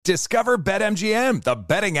Discover BetMGM, the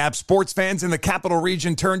betting app sports fans in the capital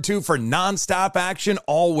region turn to for nonstop action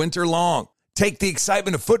all winter long. Take the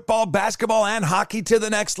excitement of football, basketball, and hockey to the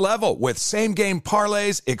next level with same-game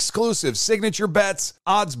parlays, exclusive signature bets,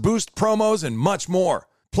 odds boost promos, and much more.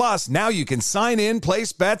 Plus, now you can sign in,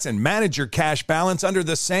 place bets, and manage your cash balance under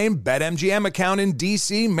the same BetMGM account in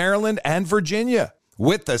D.C., Maryland, and Virginia.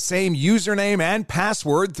 With the same username and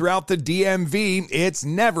password throughout the DMV, it's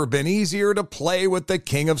never been easier to play with the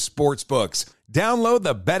king of sportsbooks. Download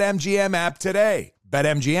the BetMGM app today.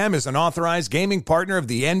 BetMGM is an authorized gaming partner of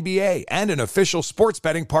the NBA and an official sports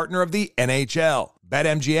betting partner of the NHL.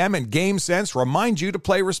 BetMGM and GameSense remind you to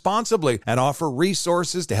play responsibly and offer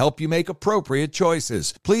resources to help you make appropriate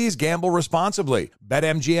choices. Please gamble responsibly.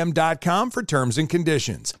 BetMGM.com for terms and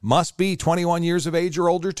conditions. Must be 21 years of age or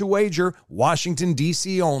older to wager. Washington,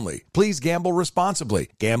 D.C. only. Please gamble responsibly.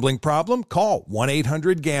 Gambling problem? Call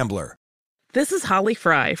 1-800-GAMBLER. This is Holly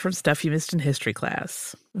Fry from Stuff You Missed in History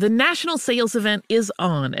class. The national sales event is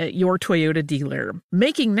on at your Toyota dealer,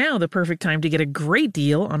 making now the perfect time to get a great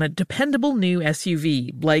deal on a dependable new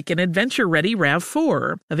SUV, like an adventure-ready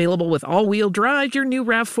RAV4. Available with all-wheel drive, your new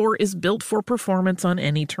RAV4 is built for performance on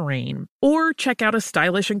any terrain. Or check out a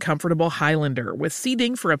stylish and comfortable Highlander with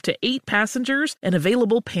seating for up to 8 passengers and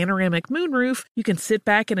available panoramic moonroof. You can sit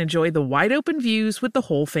back and enjoy the wide-open views with the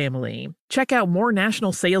whole family. Check out more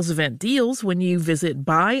national sales event deals when you visit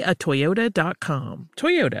buyatoyota.com.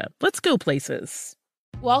 Toyota, let's go places.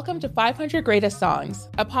 Welcome to 500 Greatest Songs,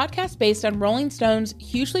 a podcast based on Rolling Stone's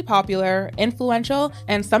hugely popular, influential,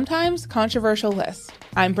 and sometimes controversial list.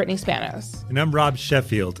 I'm Brittany Spanos. And I'm Rob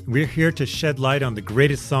Sheffield. We're here to shed light on the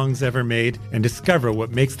greatest songs ever made and discover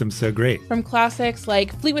what makes them so great. From classics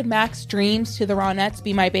like Fleetwood Mac's Dreams to the Ronettes'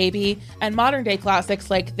 Be My Baby, and modern-day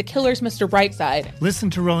classics like The Killers' Mr. Brightside.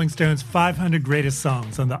 Listen to Rolling Stone's 500 Greatest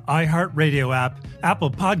Songs on the iHeartRadio app,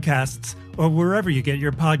 Apple Podcasts, or wherever you get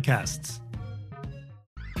your podcasts.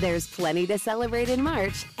 There's plenty to celebrate in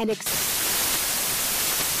March and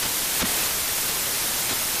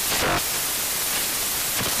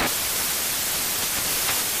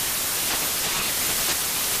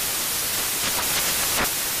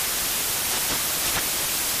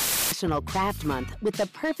National Craft Month with the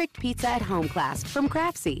perfect pizza at home class from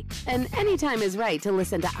Craftsy. And anytime is right to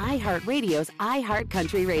listen to iHeartRadio's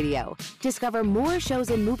iHeartCountry Radio. Discover more shows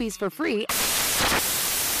and movies for free.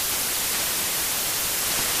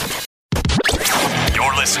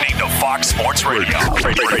 You're listening to Fox Sports Radio.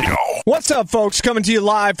 What's up, folks? Coming to you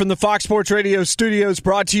live from the Fox Sports Radio studios,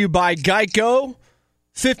 brought to you by Geico.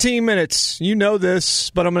 15 minutes. You know this,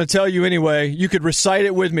 but I'm going to tell you anyway. You could recite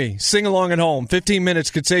it with me. Sing along at home. 15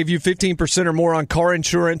 minutes could save you 15% or more on car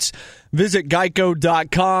insurance. Visit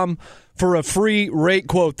geico.com for a free rate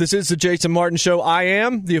quote. This is the Jason Martin Show. I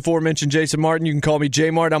am the aforementioned Jason Martin. You can call me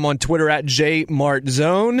J-Mart. I'm on Twitter at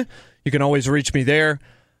JMartZone. You can always reach me there.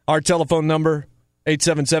 Our telephone number,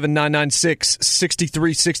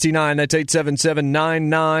 877-996-6369. That's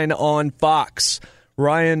 877-99 on Fox.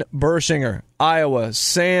 Ryan Bershinger, Iowa.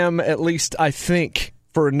 Sam, at least I think,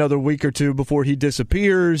 for another week or two before he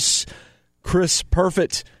disappears. Chris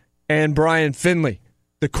Perfett and Brian Finley.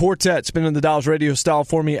 The quartet spinning the dials radio style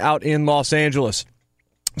for me out in Los Angeles.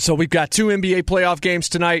 So we've got 2 NBA playoff games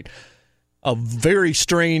tonight. A very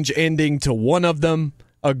strange ending to one of them.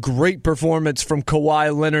 A great performance from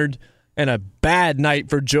Kawhi Leonard. And a bad night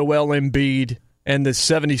for Joel Embiid and the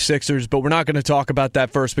 76ers, but we're not going to talk about that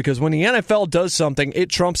first because when the NFL does something, it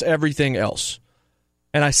trumps everything else.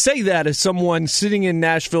 And I say that as someone sitting in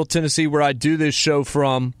Nashville, Tennessee, where I do this show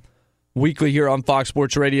from weekly here on Fox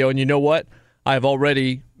Sports Radio, and you know what? I've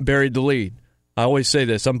already buried the lead. I always say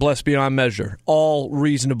this, I'm blessed beyond measure. All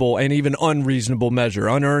reasonable and even unreasonable measure,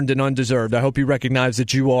 unearned and undeserved. I hope you recognize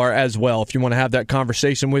that you are as well. If you want to have that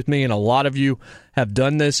conversation with me, and a lot of you have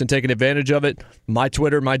done this and taken advantage of it, my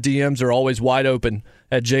Twitter, my DMs are always wide open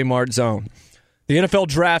at JMartZone. The NFL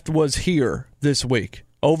draft was here this week.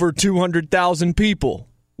 Over 200,000 people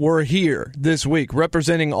were here this week,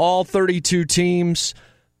 representing all 32 teams,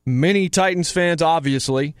 many Titans fans,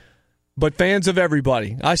 obviously, but fans of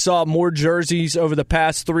everybody. I saw more jerseys over the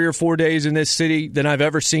past 3 or 4 days in this city than I've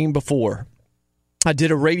ever seen before. I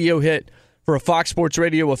did a radio hit for a Fox Sports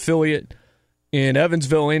Radio affiliate in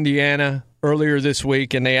Evansville, Indiana, earlier this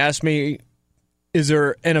week, and they asked me, is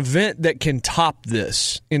there an event that can top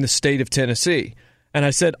this in the state of Tennessee? And I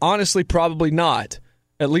said, honestly, probably not,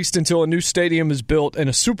 at least until a new stadium is built and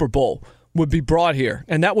a Super Bowl would be brought here.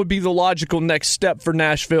 And that would be the logical next step for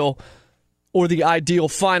Nashville, or the ideal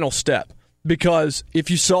final step. Because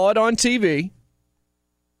if you saw it on TV,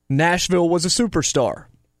 Nashville was a superstar.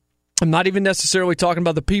 I'm not even necessarily talking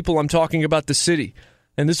about the people. I'm talking about the city.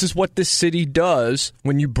 And this is what this city does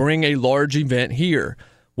when you bring a large event here.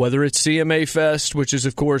 Whether it's CMA Fest, which is,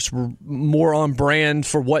 of course, more on brand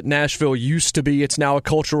for what Nashville used to be. It's now a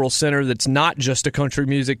cultural center that's not just a country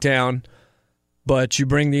music town. But you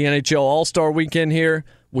bring the NHL All-Star Weekend here,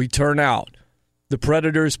 we turn out. The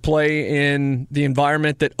Predators play in the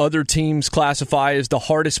environment that other teams classify as the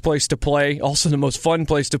hardest place to play, also the most fun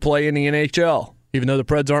place to play in the NHL, even though the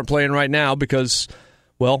Preds aren't playing right now because,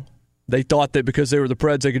 well, they thought that because they were the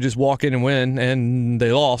Preds, they could just walk in and win, and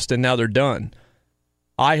they lost, and now they're done.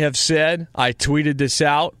 I have said, I tweeted this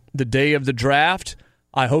out the day of the draft,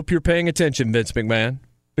 I hope you're paying attention, Vince McMahon,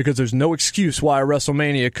 because there's no excuse why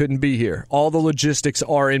WrestleMania couldn't be here. All the logistics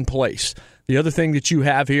are in place. The other thing that you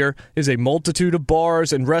have here is a multitude of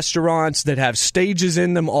bars and restaurants that have stages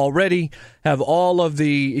in them already, have all of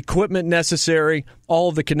the equipment necessary, all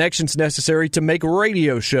of the connections necessary to make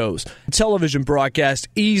radio shows, television broadcasts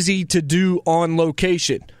easy to do on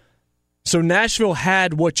location. So Nashville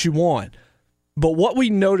had what you want. But what we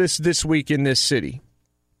noticed this week in this city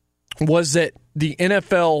was that the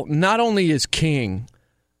NFL not only is king,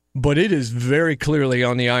 but it is very clearly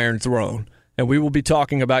on the Iron Throne. And we will be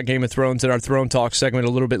talking about Game of Thrones in our Throne Talk segment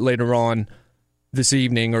a little bit later on this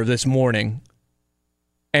evening or this morning.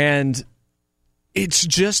 And it's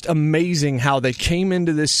just amazing how they came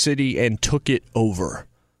into this city and took it over.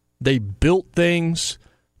 They built things.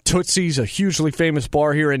 Tootsie's, a hugely famous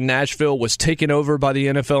bar here in Nashville, was taken over by the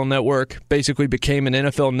NFL Network, basically became an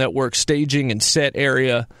NFL Network staging and set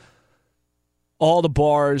area. All the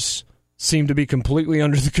bars seem to be completely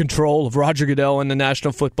under the control of Roger Goodell and the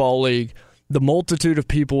National Football League. The multitude of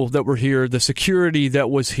people that were here, the security that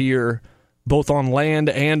was here, both on land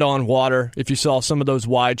and on water. If you saw some of those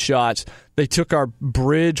wide shots, they took our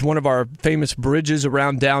bridge, one of our famous bridges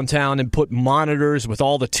around downtown, and put monitors with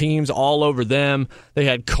all the teams all over them. They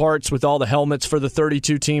had carts with all the helmets for the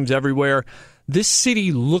 32 teams everywhere. This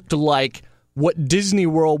city looked like what Disney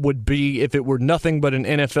World would be if it were nothing but an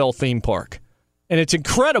NFL theme park. And it's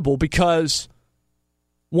incredible because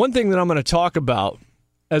one thing that I'm going to talk about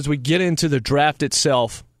as we get into the draft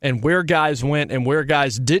itself and where guys went and where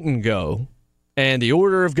guys didn't go, and the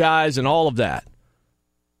order of guys and all of that,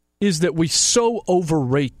 is that we so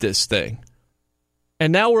overrate this thing.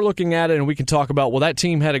 And now we're looking at it and we can talk about, well, that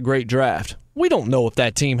team had a great draft. We don't know if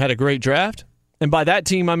that team had a great draft. And by that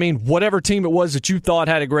team, I mean whatever team it was that you thought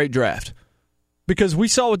had a great draft. Because we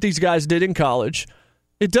saw what these guys did in college.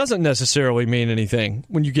 It doesn't necessarily mean anything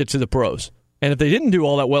when you get to the pros. And if they didn't do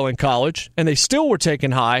all that well in college and they still were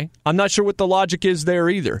taken high, I'm not sure what the logic is there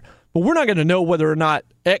either. But we're not going to know whether or not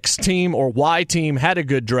X team or Y team had a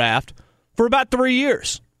good draft for about 3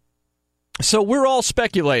 years. So we're all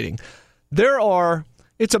speculating.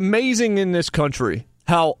 It's amazing in this country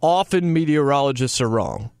how often meteorologists are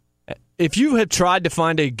wrong. If you have tried to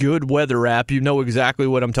find a good weather app, you know exactly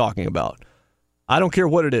what I'm talking about. I don't care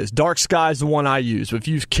what it is. Dark Sky is the one I use. If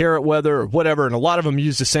you use Carrot Weather or whatever, and a lot of them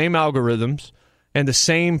use the same algorithms and the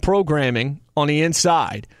same programming on the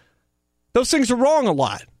inside, those things are wrong a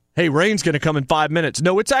lot. Hey, rain's going to come in 5 minutes.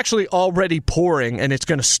 No, it's actually already pouring, and it's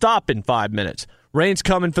going to stop in 5 minutes. Rain's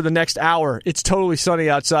coming for the next hour. It's totally sunny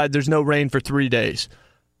outside. There's no rain for 3 days.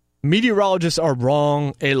 Meteorologists are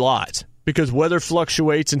wrong a lot because weather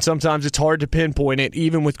fluctuates, and sometimes it's hard to pinpoint it,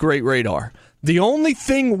 even with great radar. The only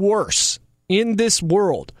thing worse in this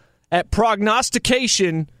world at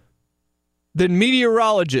prognostication than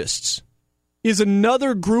meteorologists is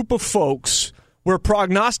another group of folks where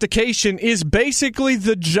prognostication is basically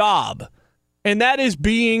the job, and that is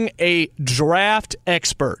being a draft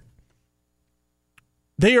expert.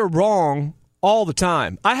 They are wrong all the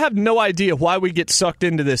time. I have no idea why we get sucked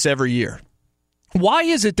into this every year. Why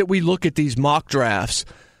is it that we look at these mock drafts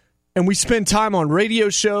and we spend time on radio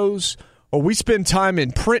shows, or we spend time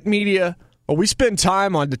in print media, or we spend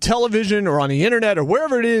time on the television or on the internet or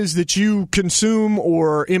wherever it is that you consume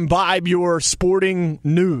or imbibe your sporting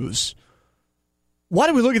news? Why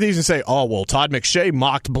do we look at these and say, oh, well, Todd McShay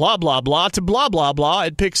mocked blah, blah, blah to blah, blah, blah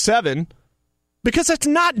at pick 7? Because that's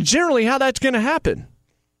not generally how that's going to happen.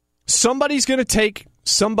 Somebody's going to take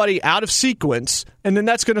somebody out of sequence, and then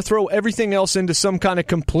that's going to throw everything else into some kind of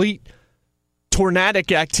complete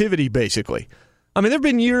tornadic activity, basically. I mean, there have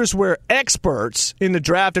been years where experts in the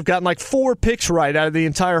draft have gotten like 4 picks right out of the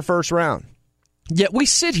entire first round. Yet we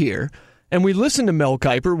sit here and we listen to Mel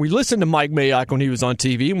Kiper, we listen to Mike Mayock when he was on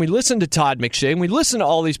TV, and we listen to Todd McShay, and we listen to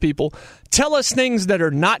all these people tell us things that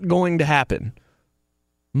are not going to happen.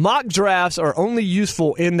 Mock drafts are only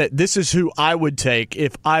useful in that this is who I would take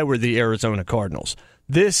if I were the Arizona Cardinals.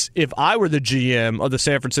 If I were the GM of the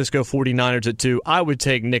San Francisco 49ers at 2, I would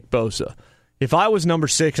take Nick Bosa. If I was number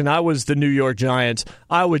 6 and I was the New York Giants,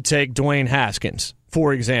 I would take Dwayne Haskins,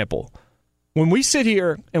 for example. When we sit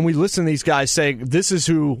here and we listen to these guys say, this is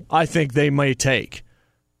who I think they may take,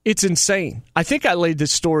 it's insane. I think I laid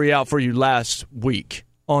this story out for you last week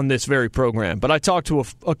on this very program, but I talked to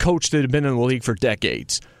a coach that had been in the league for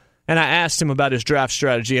decades, and I asked him about his draft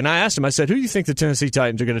strategy, and I asked him, I said, who do you think the Tennessee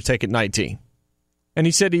Titans are going to take at 19? And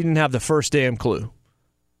he said he didn't have the first damn clue.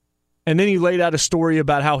 And then he laid out a story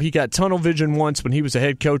about how he got tunnel vision once when he was a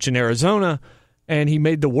head coach in Arizona, and he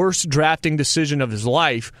made the worst drafting decision of his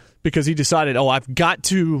life because he decided, I've got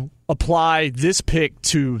to apply this pick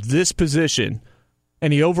to this position.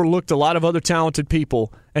 And he overlooked a lot of other talented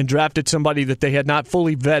people and drafted somebody that they had not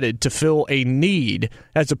fully vetted to fill a need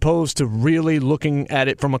as opposed to really looking at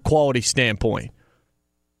it from a quality standpoint.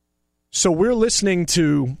 So we're listening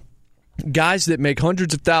to guys that make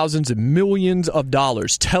hundreds of thousands and millions of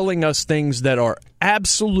dollars telling us things that are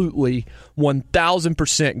absolutely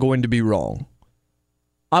 1,000% going to be wrong.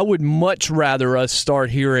 I would much rather us start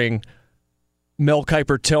hearing Mel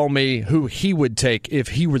Kiper tell me who he would take if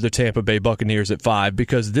he were the Tampa Bay Buccaneers at 5,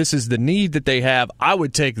 because this is the need that they have. I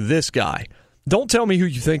would take this guy. Don't tell me who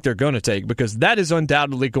you think they're going to take, because that is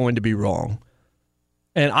undoubtedly going to be wrong.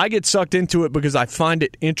 And I get sucked into it because I find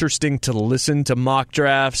it interesting to listen to mock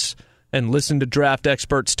drafts and listen to draft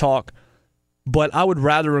experts talk, but I would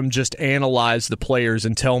rather them just analyze the players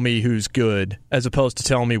and tell me who's good as opposed to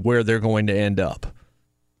tell me where they're going to end up.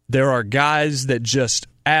 There are guys that just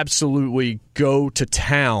absolutely go to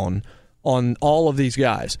town on all of these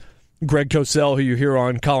guys. Greg Cosell, who you hear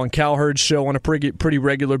on Colin Cowherd's show on a pretty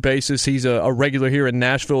regular basis, he's a regular here in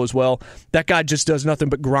Nashville as well. That guy just does nothing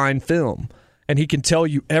but grind film. And he can tell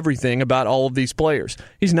you everything about all of these players.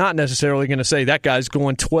 He's not necessarily going to say that guy's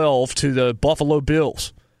going 12 to the Buffalo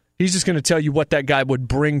Bills. He's just going to tell you what that guy would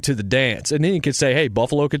bring to the dance. And then he could say, hey,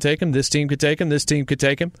 Buffalo could take him, this team could take him, this team could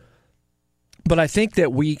take him. But I think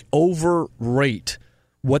that we overrate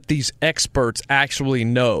what these experts actually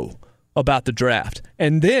know about the draft.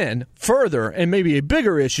 And then further, and maybe a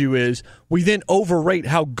bigger issue is, we then overrate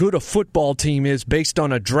how good a football team is based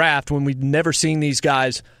on a draft when we've never seen these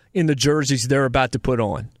guys in the jerseys they're about to put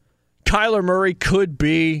on. Kyler Murray could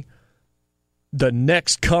be the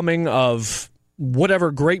next coming of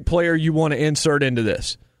whatever great player you want to insert into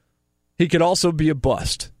this. He could also be a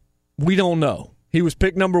bust. We don't know. He was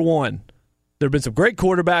picked number 1. There have been some great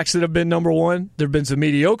quarterbacks that have been number 1. There have been some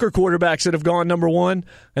mediocre quarterbacks that have gone number 1.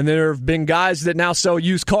 And there have been guys that now sell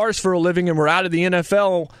used cars for a living and were out of the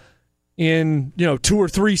NFL in 2 or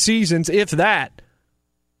 3 seasons, if that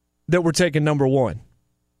were taken number 1.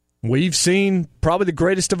 We've seen probably the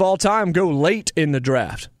greatest of all time go late in the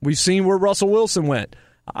draft. We've seen where Russell Wilson went.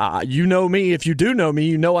 You know me. If you do know me,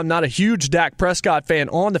 you know I'm not a huge Dak Prescott fan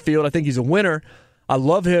on the field. I think he's a winner. I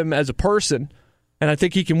love him as a person, and I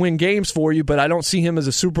think he can win games for you, but I don't see him as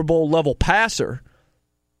a Super Bowl-level passer.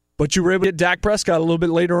 But you were able to get Dak Prescott a little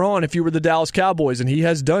bit later on if you were the Dallas Cowboys, and he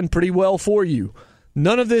has done pretty well for you.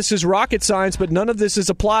 None of this is rocket science, but none of this is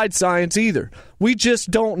applied science either. We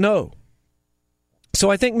just don't know. So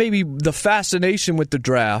I think maybe the fascination with the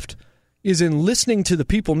draft is in listening to the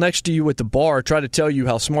people next to you at the bar try to tell you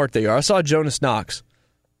how smart they are. I saw Jonas Knox,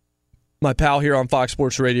 my pal here on Fox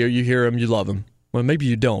Sports Radio. You hear him, you love him. Well, maybe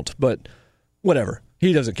you don't, but whatever.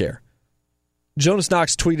 He doesn't care. Jonas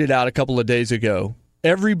Knox tweeted out a couple of days ago,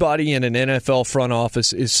 everybody in an NFL front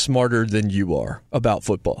office is smarter than you are about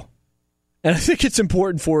football. And I think it's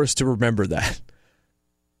important for us to remember that.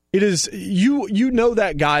 It is, you know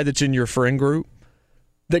that guy that's in your friend group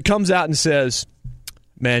that comes out and says,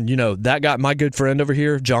 man, that guy, my good friend over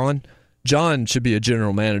here, John should be a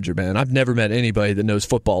general manager, man. I've never met anybody that knows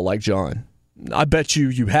football like John. I bet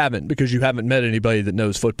you haven't, because you haven't met anybody that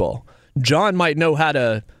knows football. John might know how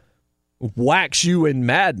to wax you in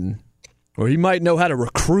Madden, or he might know how to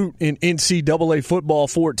recruit in NCAA football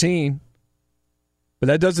 14, but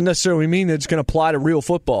that doesn't necessarily mean that it's going to apply to real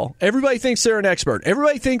football. Everybody thinks they're an expert.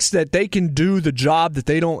 Everybody thinks that they can do the job that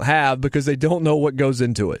they don't have because they don't know what goes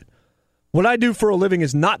into it. What I do for a living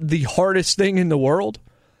is not the hardest thing in the world,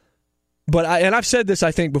 but I've said this,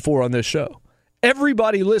 I think, before on this show.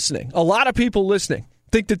 Everybody listening, a lot of people listening,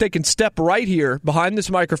 think that they can step right here behind this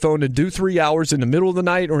microphone and do 3 hours in the middle of the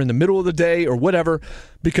night or in the middle of the day or whatever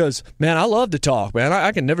because, man, I love to talk, man.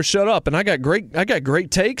 I can never shut up, and I got great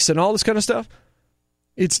takes and all this kind of stuff.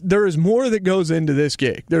 There is more that goes into this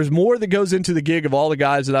gig. There's more that goes into the gig of all the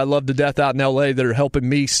guys that I love to death out in L.A. that are helping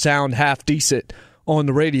me sound half decent on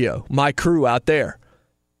the radio, my crew out there.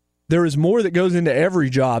 There is more that goes into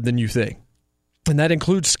every job than you think, and that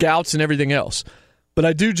includes scouts and everything else. But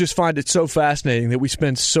I do just find it so fascinating that we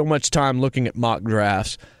spend so much time looking at mock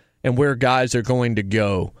drafts and where guys are going to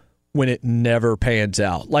go when it never pans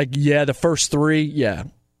out. Like, yeah, the first three, yeah,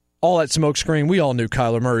 all that smoke screen, we all knew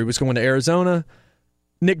Kyler Murray was going to Arizona.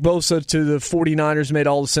 Nick Bosa to the 49ers made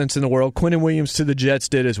all the sense in the world. Quinnen Williams to the Jets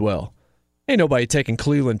did as well. Ain't nobody taking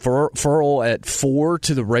Cleveland Ferrell at 4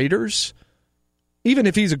 to the Raiders, even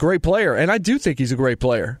if he's a great player. And I do think he's a great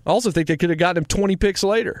player. I also think they could have gotten him 20 picks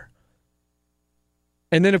later.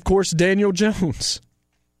 And then, of course, Daniel Jones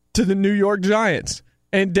to the New York Giants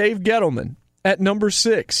and Dave Gettleman at number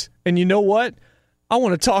 6. And you know what? I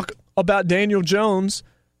want to talk about Daniel Jones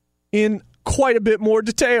in quite a bit more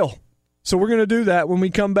detail. So we're going to do that when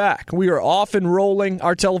we come back. We are off and rolling.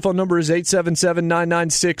 Our telephone number is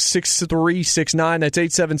 877-996-6369. That's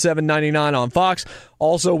 877-99 on Fox.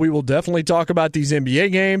 Also, we will definitely talk about these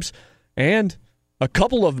NBA games and a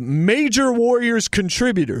couple of major Warriors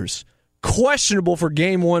contributors questionable for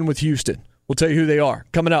Game 1 with Houston. We'll tell you who they are.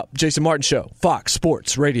 Coming up, Jason Martin Show, Fox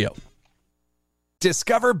Sports Radio.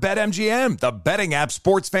 Discover BetMGM, the betting app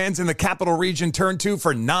sports fans in the capital region turn to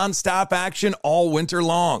for nonstop action all winter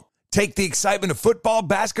long. Take the excitement of football,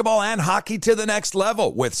 basketball, and hockey to the next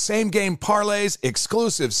level with same-game parlays,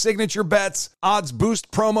 exclusive signature bets, odds boost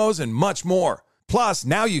promos, and much more. Plus,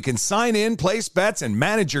 now you can sign in, place bets, and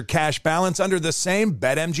manage your cash balance under the same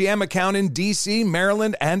BetMGM account in D.C.,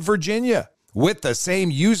 Maryland, and Virginia. With the same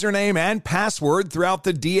username and password throughout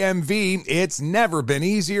the DMV, it's never been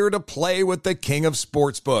easier to play with the king of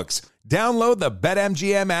sportsbooks. Download the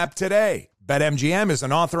BetMGM app today. BetMGM is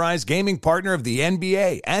an authorized gaming partner of the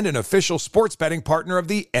NBA and an official sports betting partner of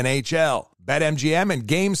the NHL. BetMGM and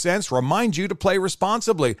GameSense remind you to play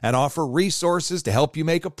responsibly and offer resources to help you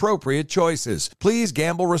make appropriate choices. Please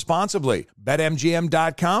gamble responsibly.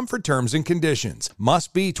 BetMGM.com for terms and conditions.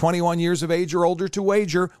 Must be 21 years of age or older to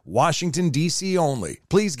wager. Washington, D.C. only.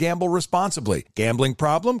 Please gamble responsibly. Gambling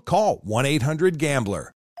problem? Call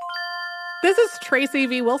 1-800-GAMBLER. This is Tracy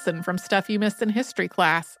V. Wilson from Stuff You Missed in History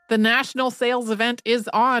Class. The national sales event is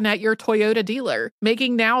on at your Toyota dealer,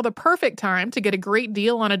 making now the perfect time to get a great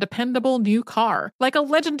deal on a dependable new car. Like a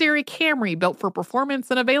legendary Camry built for performance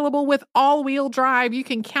and available with all-wheel drive, you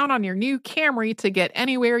can count on your new Camry to get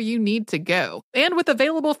anywhere you need to go. And with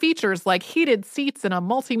available features like heated seats and a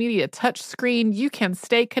multimedia touchscreen, you can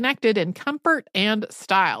stay connected in comfort and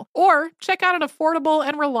style. Or check out an affordable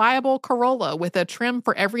and reliable Corolla with a trim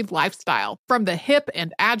for every lifestyle. From the hip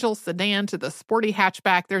and agile sedan to the sporty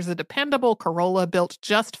hatchback, there's a dependable Corolla built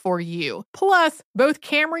just for you. Plus, both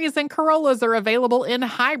Camrys and Corollas are available in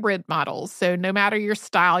hybrid models, so no matter your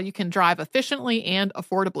style, you can drive efficiently and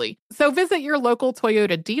affordably. So visit your local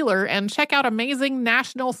Toyota dealer and check out amazing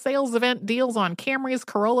national sales event deals on Camrys,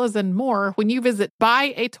 Corollas, and more when you visit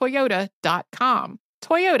buyatoyota.com.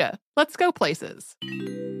 Toyota, let's go places.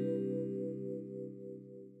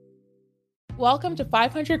 Welcome to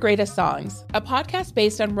 500 Greatest Songs, a podcast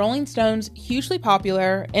based on Rolling Stone's hugely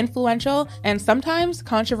popular, influential, and sometimes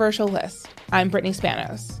controversial list. I'm Brittany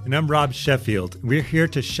Spanos. And I'm Rob Sheffield. We're here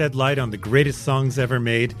to shed light on the greatest songs ever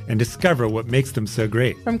made and discover what makes them so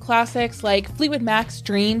great. From classics like Fleetwood Mac's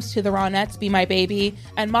Dreams to the Ronettes' Be My Baby,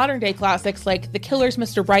 and modern-day classics like The Killer's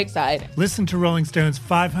Mr. Brightside. Listen to Rolling Stone's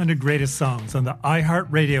 500 Greatest Songs on the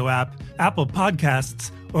iHeartRadio app, Apple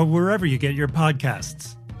Podcasts, or wherever you get your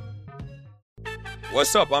podcasts.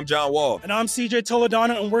 What's up? I'm John Wall. And I'm CJ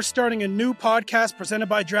Toledano, and we're starting a new podcast presented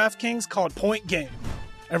by DraftKings called Point Game.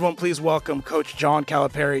 Everyone, please welcome Coach John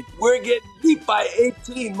Calipari. We're getting beat by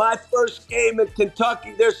 18. My first game in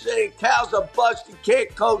Kentucky, they're saying Cal's a bust. He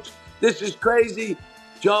can't coach. This is crazy.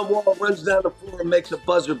 John Wall runs down the floor and makes a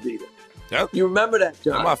buzzer beater. Yep. You remember that,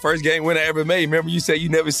 John? That's my first game winner I ever made. Remember you said you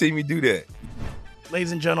never see me do that.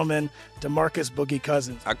 Ladies and gentlemen, DeMarcus Boogie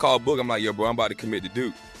Cousins. I called Boog. I'm like, yo, bro, I'm about to commit to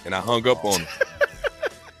Duke. And I hung up on him.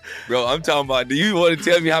 Bro, I'm talking about, do you want to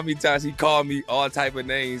tell me how many times he called me all type of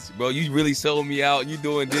names? Bro, you really sold me out. You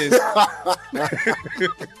doing this.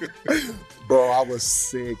 Bro, I was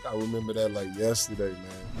sick. I remember that like yesterday,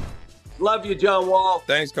 man. Love you, John Wall.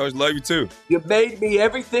 Thanks, Coach. Love you, too. You made me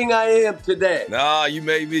everything I am today. Nah, you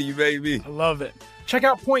made me. You made me. I love it. Check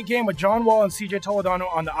out Point Game with John Wall and CJ Toledano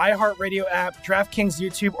on the iHeartRadio app, DraftKings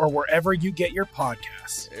YouTube, or wherever you get your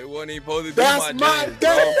podcasts. It wasn't even supposed to be That's my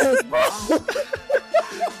dance, bro.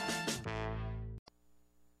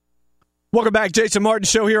 Welcome back, Jason Martin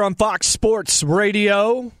Show here on Fox Sports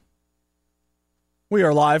Radio. We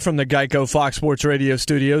are live from the Geico Fox Sports Radio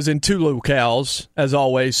studios in two locales. As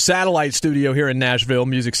always, satellite studio here in Nashville,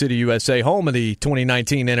 Music City, USA, home of the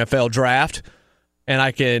 2019 NFL Draft. And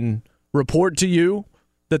I can report to you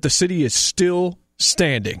that the city is still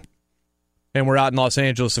standing. And we're out in Los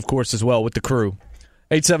Angeles, of course, as well with the crew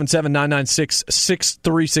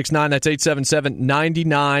 877-996-6369. That's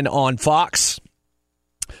 877-99 on Fox.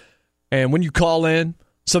 And when you call in,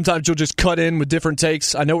 sometimes you'll just cut in with different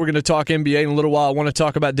takes. I know we're going to talk NBA in a little while. I want to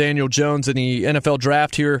talk about Daniel Jones and the NFL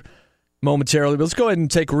draft here momentarily. But let's go ahead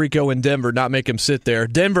and take Rico in Denver, not make him sit there.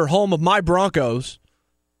 Denver, home of my Broncos.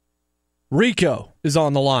 Rico is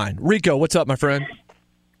on the line. Rico, what's up, my friend?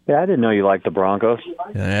 Yeah, I didn't know you liked the Broncos.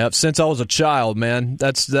 Yeah, since I was a child, man.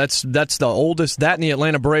 That's the oldest. That and the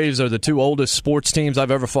Atlanta Braves are the two oldest sports teams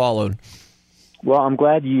I've ever followed. Well, I'm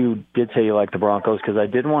glad you did say you like the Broncos because I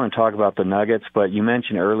did want to talk about the Nuggets, but you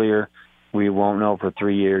mentioned earlier we won't know for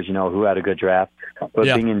 3 years, who had a good draft. But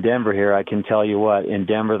being in Denver here, I can tell you what, in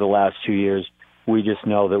Denver the last 2 years, we just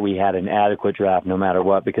know that we had an adequate draft no matter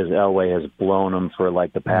what because Elway has blown them for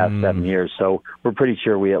like the past 7 years. So we're pretty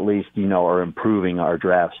sure we at least, are improving our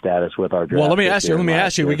draft status with our draft. Well, let me ask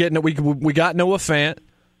you. We got Noah Fant,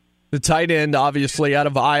 the tight end, obviously, out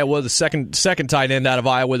of Iowa, the second tight end out of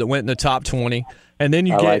Iowa that went in the top 20. And then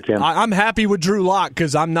I'm happy with Drew Lock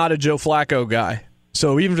because I'm not a Joe Flacco guy.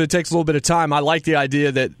 So even if it takes a little bit of time, I like the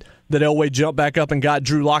idea that Elway jumped back up and got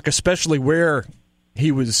Drew Lock, especially where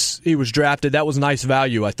he was drafted. That was nice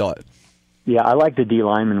value, I thought. Yeah, I like the D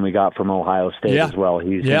lineman we got from Ohio State as well.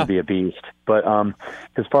 He's going to be a beast. But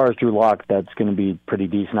as far as Drew Lock, that's going to be pretty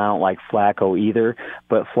decent. I don't like Flacco either,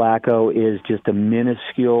 but Flacco is just a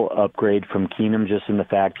minuscule upgrade from Keenum just in the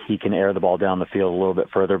fact he can air the ball down the field a little bit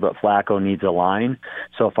further, but Flacco needs a line.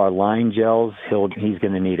 So if our line gels, he's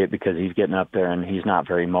going to need it because he's getting up there and he's not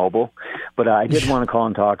very mobile. But I did want to call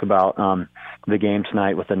and talk about the game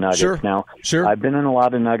tonight with the Nuggets. Now, I've been in a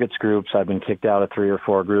lot of Nuggets groups. I've been kicked out of 3 or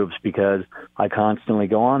 4 groups because I constantly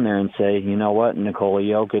go on there and say, you know what, Nikola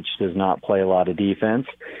Jokic does not play a lot of defense,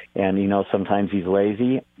 and sometimes he's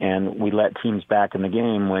lazy, and we let teams back in the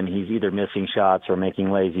game when he's either missing shots or making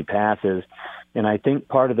lazy passes. And I think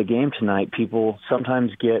part of the game tonight, people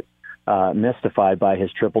sometimes get mystified by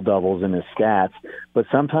his triple doubles and his stats, but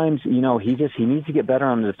sometimes he needs to get better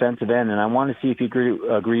on the defensive end. And I want to see if you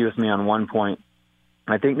agree with me on one point.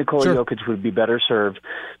 I think Nikola Jokic would be better served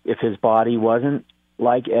if his body wasn't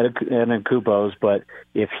like Antetokounmpo's, but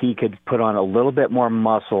if he could put on a little bit more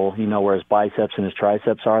muscle, where his biceps and his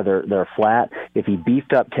triceps are, they're flat. If he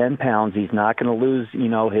beefed up 10 pounds, he's not going to lose,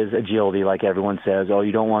 his agility like everyone says. Oh,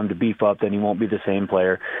 you don't want him to beef up, then he won't be the same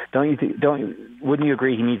player. Wouldn't you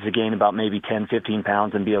agree he needs to gain about maybe 10, 15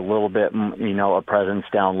 pounds and be a little bit, a presence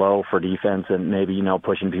down low for defense and maybe,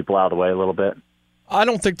 pushing people out of the way a little bit? I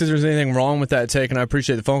don't think that there's anything wrong with that take, and I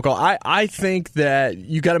appreciate the phone call. I think that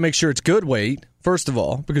you got to make sure it's good weight, first of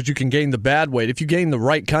all, because you can gain the bad weight. If you gain the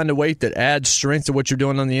right kind of weight that adds strength to what you're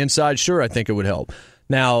doing on the inside, sure, I think it would help.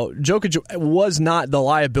 Now, Jokic was not the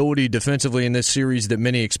liability defensively in this series that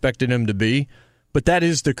many expected him to be, but that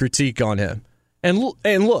is the critique on him. And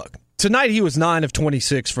look, tonight he was 9 of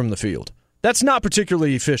 26 from the field. That's not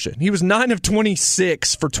particularly efficient. He was 9 of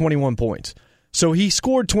 26 for 21 points. So he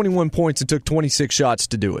scored 21 points and took 26 shots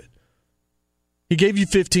to do it. He gave you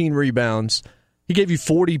 15 rebounds. He gave you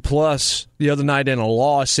 40-plus the other night in a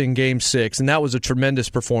loss in Game 6, and that was a tremendous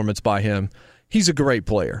performance by him. He's a great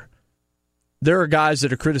player. There are guys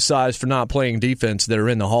that are criticized for not playing defense that are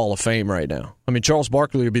in the Hall of Fame right now. I mean, Charles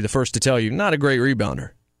Barkley would be the first to tell you, not a great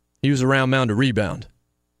rebounder. He was a round-mound to rebound.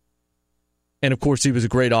 And, of course, he was a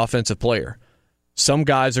great offensive player. Some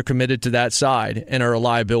guys are committed to that side and are a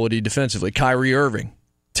liability defensively. Kyrie Irving,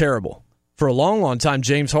 terrible. For a long, long time,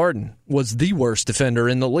 James Harden was the worst defender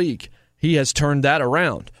in the league. He has turned that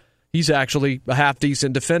around. He's actually a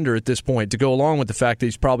half-decent defender at this point, to go along with the fact that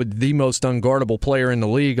he's probably the most unguardable player in the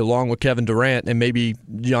league, along with Kevin Durant and maybe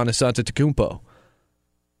Giannis Antetokounmpo.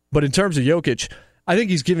 But in terms of Jokic, I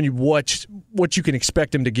think he's given you what you can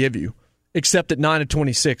expect him to give you, except at 9 of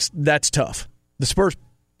 26, that's tough. The Spurs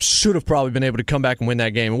should have probably been able to come back and win that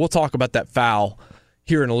game. And we'll talk about that foul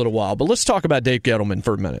here in a little while. But let's talk about Dave Gettleman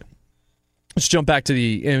for a minute. Let's jump back to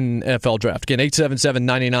the NFL draft. Again,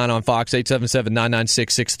 877-99 on Fox,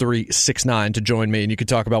 877-996-6369 to join me, and you can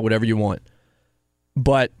talk about whatever you want.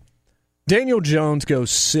 But Daniel Jones goes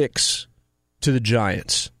 6 to the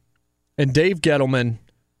Giants. And Dave Gettleman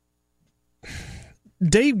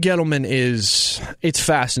it's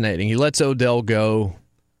fascinating. He lets Odell go.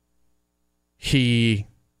 He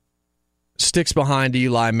sticks behind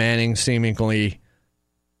Eli Manning, seemingly.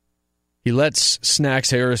 He lets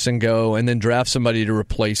Snacks Harrison go and then drafts somebody to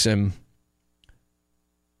replace him.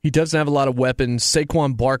 He doesn't have a lot of weapons.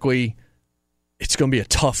 Saquon Barkley, it's going to be a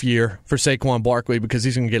tough year for Saquon Barkley because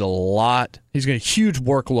he's going to get he's going to get a huge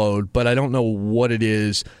workload, but I don't know what it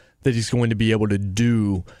is that he's going to be able to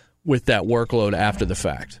do with that workload after the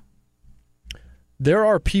fact. There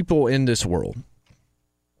are people in this world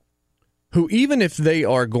who, even if they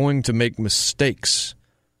are going to make mistakes,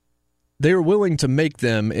 they are willing to make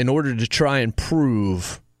them in order to try and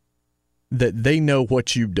prove that they know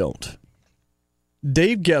what you don't.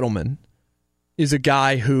 Dave Gettleman is a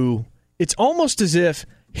guy who, it's almost as if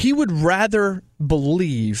he would rather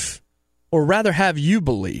believe, or rather have you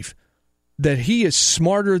believe, that he is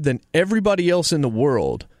smarter than everybody else in the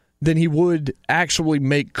world than he would actually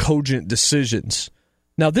make cogent decisions.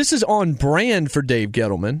 Now, this is on brand for Dave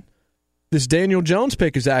Gettleman. This Daniel Jones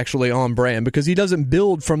pick is actually on brand because he doesn't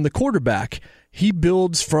build from the quarterback. He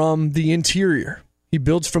builds from the interior. He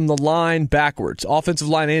builds from the line backwards, offensive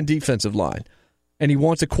line and defensive line. And he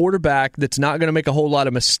wants a quarterback that's not going to make a whole lot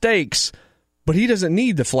of mistakes, but he doesn't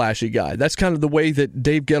need the flashy guy. That's kind of the way that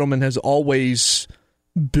Dave Gettleman has always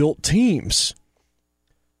built teams.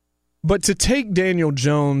 But to take Daniel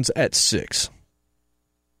Jones at 6,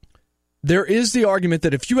 there is the argument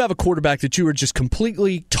that if you have a quarterback that you are just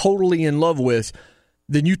completely, totally in love with,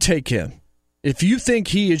 then you take him. If you think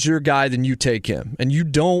he is your guy, then you take him. And you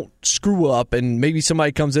don't screw up, and maybe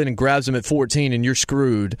somebody comes in and grabs him at 14 and you're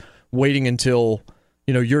screwed waiting until,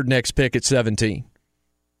 your next pick at 17.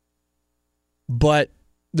 But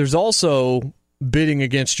there's also bidding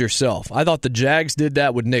against yourself. I thought the Jags did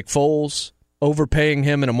that with Nick Foles, overpaying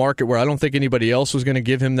him in a market where I don't think anybody else was going to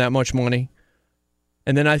give him that much money.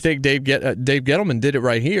 And then I think Dave Gettleman did it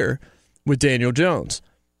right here with Daniel Jones.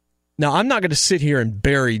 Now, I'm not going to sit here and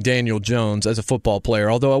bury Daniel Jones as a football player,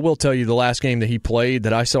 although I will tell you the last game that he played,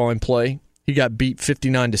 that I saw him play, he got beat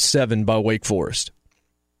 59-7 by Wake Forest.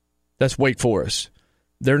 That's Wake Forest.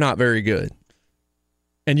 They're not very good.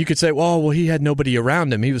 And you could say, well, he had nobody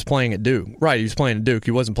around him. He was playing at Duke. Right, he was playing at Duke.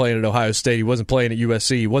 He wasn't playing at Ohio State. He wasn't playing at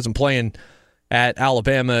USC. He wasn't playing at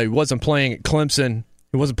Alabama. He wasn't playing at Clemson.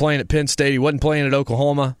 He wasn't playing at Penn State. He wasn't playing at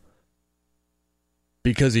Oklahoma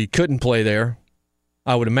because he couldn't play there.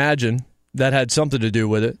 I would imagine that had something to do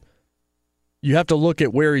with it. You have to look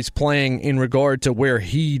at where he's playing in regard to where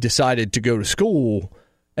he decided to go to school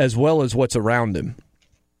as well as what's around him.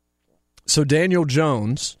 So Daniel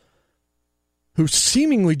Jones, who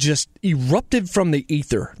seemingly just erupted from the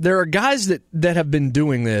ether. There are guys that have been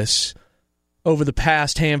doing this over the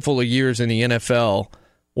past handful of years in the NFL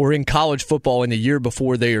or in college football in the year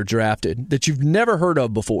before they are drafted that you've never heard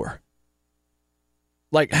of before.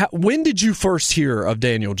 Like, when did you first hear of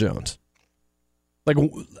Daniel Jones? Like,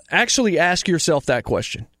 actually ask yourself that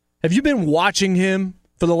question. Have you been watching him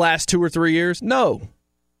for the last 2 or 3 years? No.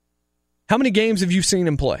 How many games have you seen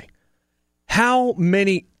him play? How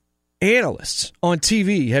many analysts on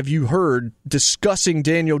TV have you heard discussing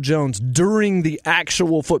Daniel Jones during the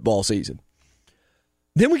actual football season?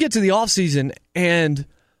 Then we get to the offseason, and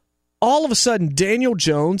all of a sudden, Daniel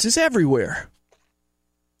Jones is everywhere.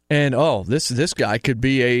 And, this guy could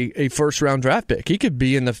be a first-round draft pick. He could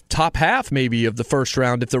be in the top half, maybe, of the first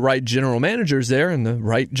round if the right general manager is there, and the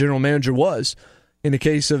right general manager was, in the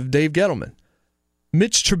case of Dave Gettleman.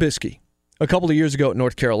 Mitch Trubisky, a couple of years ago at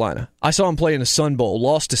North Carolina. I saw him play in the Sun Bowl,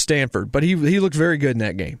 lost to Stanford, but he looked very good in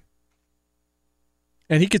that game.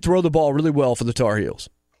 And he could throw the ball really well for the Tar Heels.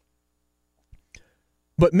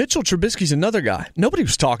 But Mitchell Trubisky's another guy. Nobody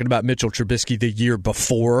was talking about Mitchell Trubisky the year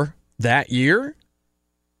before that year.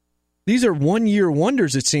 These are one-year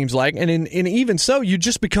wonders, it seems like, and even so, you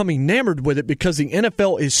just become enamored with it because the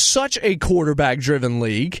NFL is such a quarterback-driven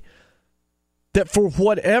league that for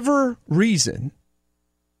whatever reason,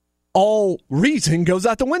 all reason goes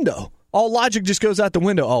out the window. All logic just goes out the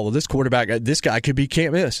window. Oh, well, this quarterback, this guy could be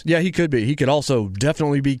can't miss. Yeah, he could be. He could also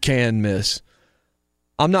definitely be can miss.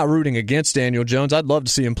 I'm not rooting against Daniel Jones. I'd love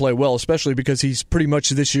to see him play well, especially because he's pretty much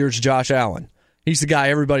this year's Josh Allen. He's the guy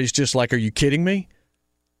everybody's just like, are you kidding me?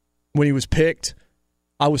 When he was picked,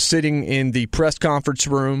 I was sitting in the press conference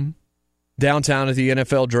room downtown at the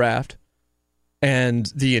NFL draft, and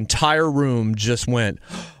the entire room just went,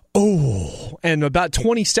 oh. And about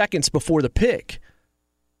 20 seconds before the pick,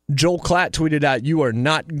 Joel Klatt tweeted out, you are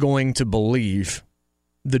not going to believe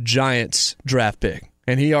the Giants draft pick.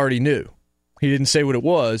 And he already knew. He didn't say what it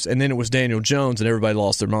was, and then it was Daniel Jones, and everybody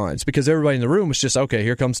lost their minds because everybody in the room was just, okay,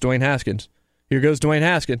 here comes Dwayne Haskins. Here goes Dwayne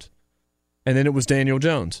Haskins. And then it was Daniel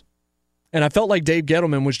Jones. And I felt like Dave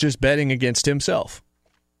Gettleman was just betting against himself.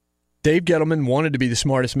 Dave Gettleman wanted to be the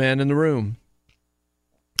smartest man in the room.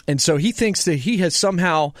 And so he thinks that he has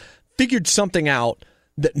somehow figured something out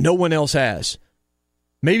that no one else has.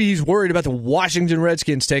 Maybe he's worried about the Washington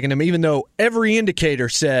Redskins taking him, even though every indicator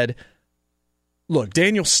said, look,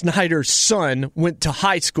 Daniel Snyder's son went to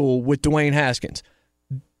high school with Dwayne Haskins.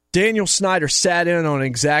 Daniel Snyder sat in on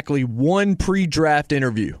exactly one pre-draft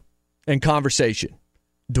interview and conversation.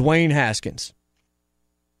 Dwayne Haskins.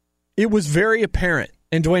 It was very apparent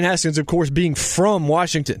And Dwayne Haskins, of course, being from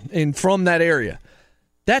Washington and from that area.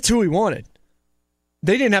 That's who he wanted.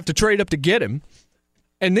 They didn't have to trade up to get him.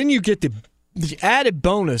 And then you get the added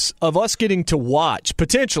bonus of us getting to watch,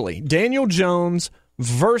 potentially, Daniel Jones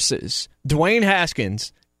versus Dwayne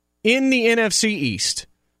Haskins in the NFC East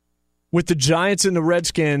with the Giants and the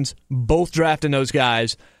Redskins both drafting those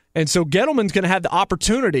guys. And so Gettleman's going to have the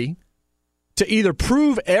opportunity to either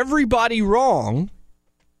prove everybody wrong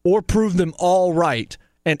or prove them all right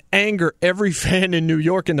and anger every fan in New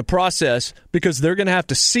York in the process, because they're going to have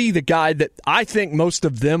to see the guy that I think most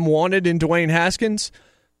of them wanted in Dwayne Haskins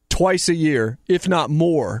twice a year, if not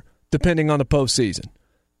more, depending on the postseason.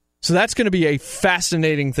 So that's going to be a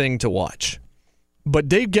fascinating thing to watch. But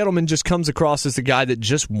Dave Gettleman just comes across as the guy that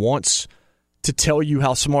just wants to tell you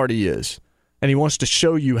how smart he is, and he wants to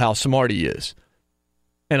show you how smart he is.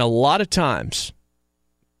 And a lot of times,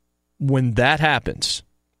 when that happens,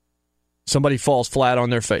 somebody falls flat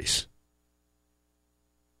on their face.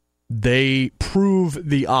 They prove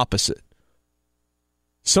the opposite.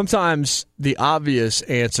 Sometimes the obvious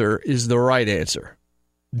answer is the right answer.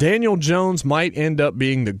 Daniel Jones might end up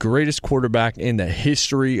being the greatest quarterback in the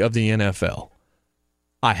history of the NFL.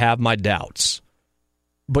 I have my doubts.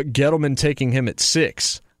 But Gettleman taking him at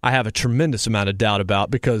 6, I have a tremendous amount of doubt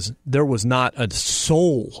about, because there was not a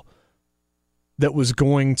soul that was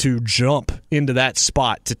going to jump into that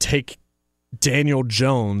spot to take Daniel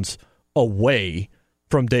Jones away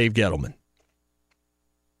from Dave Gettleman.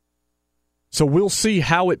 So we'll see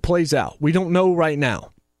how it plays out. We don't know right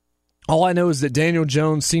now. All I know is that Daniel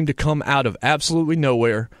Jones seemed to come out of absolutely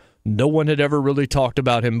nowhere. No one had ever really talked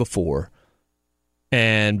about him before.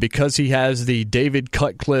 And because he has the David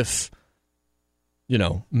Cutcliffe,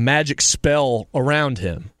 magic spell around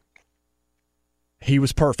him, he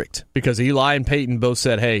was perfect, because Eli and Peyton both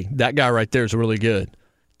said, hey, that guy right there is really good.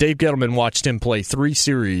 Dave Gettleman watched him play 3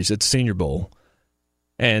 series at the Senior Bowl,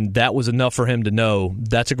 and that was enough for him to know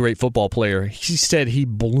that's a great football player. He said he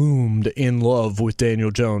bloomed in love with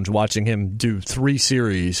Daniel Jones watching him do 3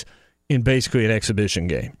 series in basically an exhibition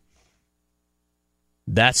game.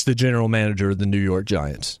 That's the general manager of the New York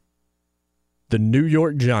Giants. The New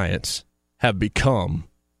York Giants have become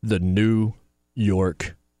the New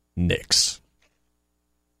York Knicks.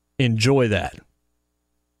 Enjoy that.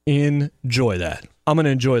 Enjoy that. I'm going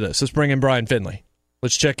to enjoy this. Let's bring in Brian Finley.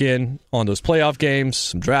 Let's check in on those playoff games,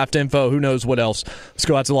 some draft info, who knows what else. Let's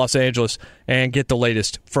go out to Los Angeles and get the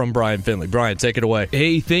latest from Brian Finley. Brian, take it away.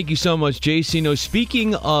 Hey, thank you so much, JC.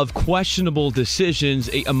 Speaking of questionable decisions,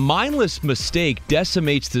 a mindless mistake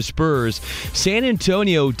decimates the Spurs. San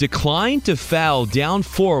Antonio declined to foul down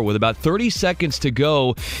 4 with about 30 seconds to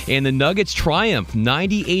go, and the Nuggets triumph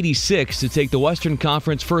 90-86 to take the Western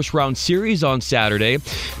Conference first-round series on Saturday.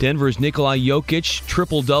 Denver's Nikola Jokic,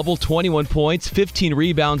 triple-double, 21 points, 15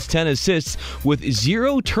 rebounds, 10 assists with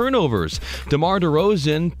 0 turnovers. DeMar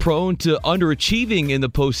DeRozan, prone to underachieving in the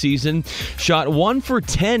postseason, shot 1 for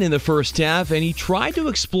 10 in the first half, and he tried to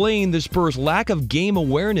explain the Spurs' lack of game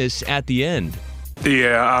awareness at the end.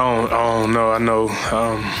 Yeah, I don't know. I know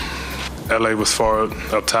LA was far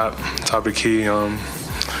up top of the key. I'm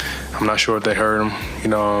not sure if they heard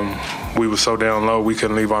him. We were so down low we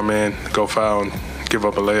couldn't leave our man go foul and give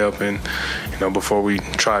up a layup, and before we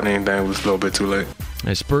tried anything, it was a little bit too late.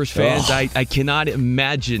 As Spurs fans, I cannot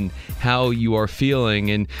imagine how you are feeling.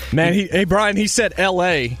 And man, Brian, he said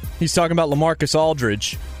L.A. He's talking about LaMarcus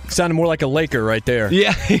Aldridge. Sounded more like a Laker right there.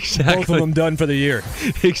 Yeah, exactly. Both of them done for the year.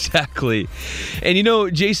 Exactly.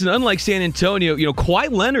 And, Jason, unlike San Antonio,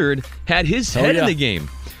 Kawhi Leonard had his head in the game.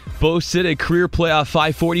 Boasted a career playoff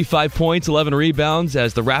 545 points, 11 rebounds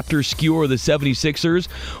as the Raptors skewer the 76ers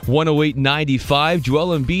 108-95.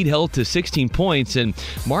 Joel Embiid held to 16 points, and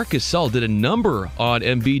Marc Gasol did a number on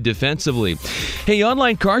Embiid defensively. Hey,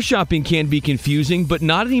 online car shopping can be confusing, but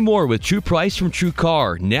not anymore with True Price from True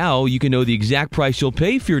Car. Now you can know the exact price you'll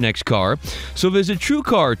pay for your next car. So visit True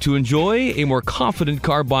Car to enjoy a more confident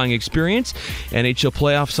car buying experience. NHL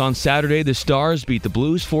playoffs on Saturday. The Stars beat the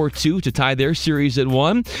Blues 4-2 to tie their series at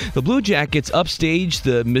 1. The Blue Jackets upstage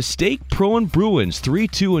the mistake-prone Bruins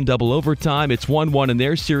 3-2 in double overtime. It's 1-1 in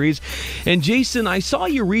their series. And Jason, I saw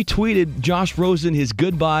you retweeted Josh Rosen, his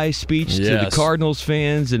goodbye speech to the Cardinals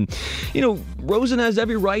fans. And, Rosen has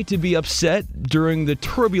every right to be upset during the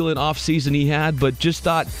turbulent offseason he had, but just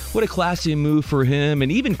thought, what a classy move for him.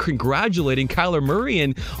 And even congratulating Kyler Murray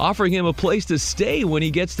and offering him a place to stay when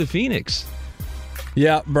he gets to Phoenix.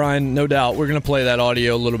 Yeah, Brian, no doubt. We're going to play that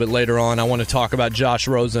audio a little bit later on. I want to talk about Josh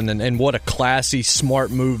Rosen and what a classy,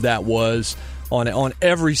 smart move that was on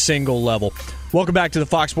every single level. Welcome back to the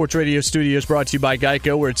Fox Sports Radio studios, brought to you by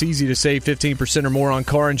Geico, where it's easy to save 15% or more on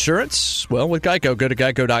car insurance. Well, with Geico, go to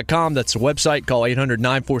geico.com. That's the website. Call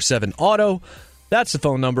 800-947-AUTO. That's the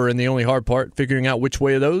phone number, and the only hard part, figuring out which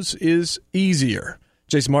way of those is easier.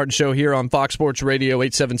 Jason Martin Show here on Fox Sports Radio,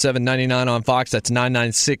 877-99 on Fox. That's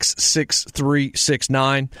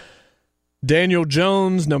 996-6369. Daniel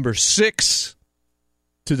Jones, number 6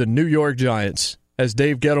 to the New York Giants, as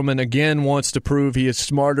Dave Gettleman again wants to prove he is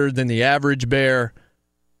smarter than the average bear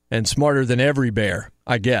and smarter than every bear,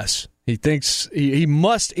 I guess. He thinks he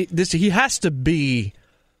has to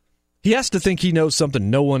think he knows something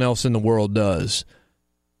no one else in the world does,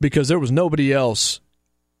 because there was nobody else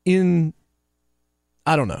in,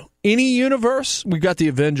 I don't know, any universe. We've got the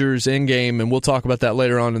Avengers Endgame, and we'll talk about that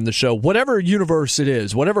later on in the show. Whatever universe it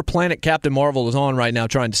is, whatever planet Captain Marvel is on right now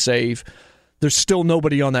trying to save, there's still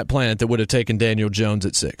nobody on that planet that would have taken Daniel Jones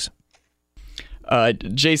at 6.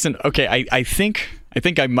 Jason, okay, I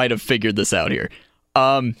think I might have figured this out here.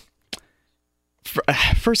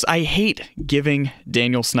 First, I hate giving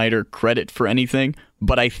Daniel Snyder credit for anything,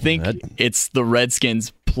 but I think it's the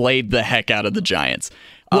Redskins played the heck out of the Giants.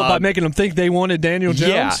 Well, by making them think they wanted Daniel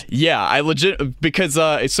Jones? Yeah. I legit, because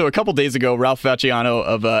so a couple days ago, Ralph Vacciano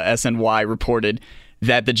of SNY reported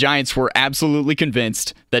that the Giants were absolutely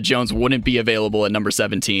convinced that Jones wouldn't be available at number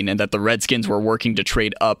 17 and that the Redskins were working to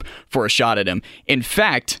trade up for a shot at him. In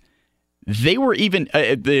fact, they were even,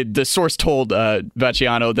 the source told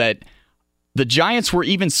Vacciano that the Giants were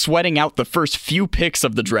even sweating out the first few picks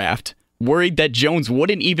of the draft, worried that Jones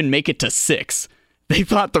wouldn't even make it to 6. They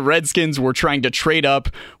thought the Redskins were trying to trade up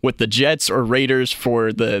with the Jets or Raiders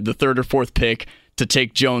for the 3rd or 4th pick to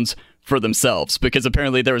take Jones for themselves, because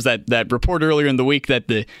apparently there was that report earlier in the week that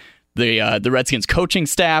the Redskins coaching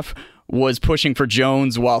staff was pushing for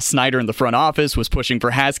Jones while Snyder in the front office was pushing for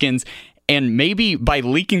Haskins, and maybe by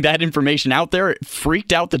leaking that information out there, it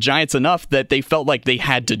freaked out the Giants enough that they felt like they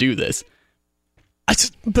had to do this.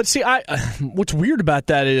 But see, what's weird about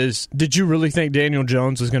that is, did you really think Daniel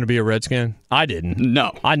Jones was going to be a Redskin? I didn't.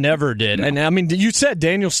 No. I never did. No. And I mean, you said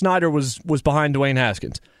Daniel Snyder was behind Dwayne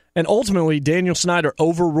Haskins. And ultimately, Daniel Snyder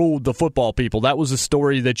overruled the football people. That was a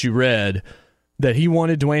story that you read, that he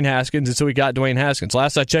wanted Dwayne Haskins, and so he got Dwayne Haskins.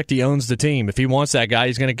 Last I checked, he owns the team. If he wants that guy,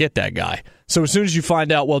 he's going to get that guy. So as soon as you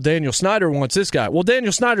find out, well, Daniel Snyder wants this guy, well,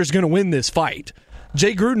 Daniel Snyder's going to win this fight.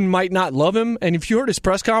 Jay Gruden might not love him, and if you heard his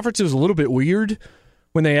press conference, it was a little bit weird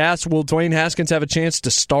when they asked, will Dwayne Haskins have a chance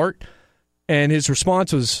to start? And his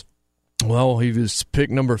response was, well, he was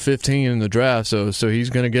picked number 15 in the draft, so he's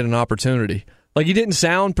going to get an opportunity. Like, he didn't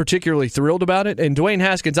sound particularly thrilled about it. And Dwayne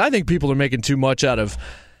Haskins, I think people are making too much out of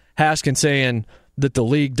Haskins saying that the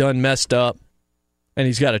league done messed up and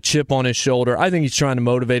he's got a chip on his shoulder. I think he's trying to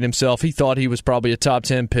motivate himself. He thought he was probably a top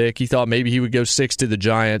 10 pick. He thought maybe he would go 6 to the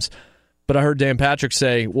Giants. But I heard Dan Patrick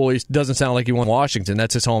say, well, he doesn't sound like he won Washington.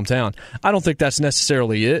 That's his hometown. I don't think that's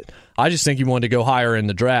necessarily it. I just think he wanted to go higher in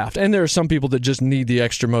the draft. And there are some people that just need the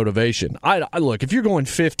extra motivation. I look, if you're going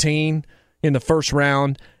 15 in the first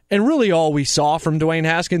round, and really all we saw from Dwayne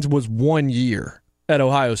Haskins was 1 year at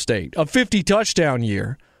Ohio State, a 50-touchdown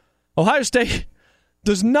year. Ohio State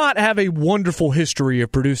does not have a wonderful history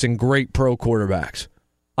of producing great pro quarterbacks.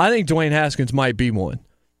 I think Dwayne Haskins might be one.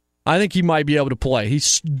 I think he might be able to play.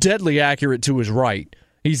 He's deadly accurate to his right.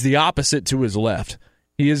 He's the opposite to his left.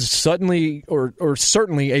 He is certainly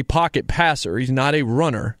a pocket passer. He's not a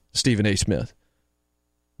runner, Stephen A. Smith.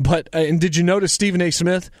 But and did you notice Stephen A.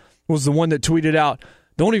 Smith was the one that tweeted out,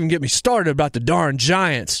 don't even get me started about the darn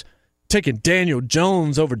Giants taking Daniel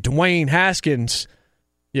Jones over Dwayne Haskins.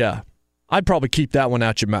 Yeah, I'd probably keep that one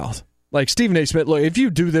out your mouth. Like, Stephen A. Smith, look, if you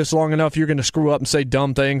do this long enough, you're going to screw up and say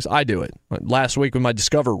dumb things. I do it. Like last week with my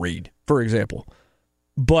Discover read, for example.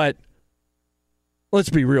 But let's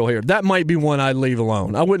be real here. That might be one I'd leave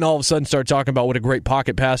alone. I wouldn't all of a sudden start talking about what a great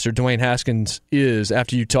pocket passer Dwayne Haskins is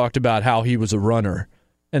after you talked about how he was a runner.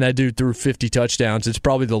 And that dude threw 50 touchdowns. It's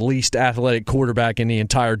probably the least athletic quarterback in the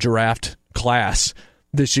entire draft class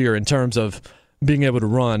this year in terms of being able to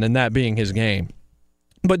run and that being his game.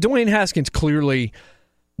 But Dwayne Haskins clearly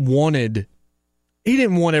he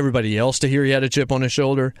didn't want everybody else to hear he had a chip on his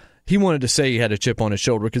shoulder. He wanted to say he had a chip on his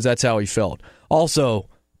shoulder because that's how he felt. Also,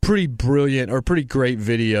 pretty brilliant or pretty great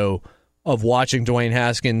video of watching Dwayne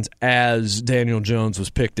Haskins as Daniel Jones was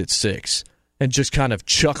picked at 6 and just kind of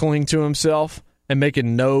chuckling to himself and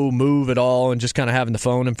making no move at all and just kind of having the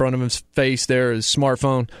phone in front of his face there, his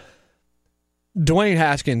smartphone. Dwayne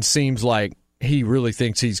Haskins seems like he really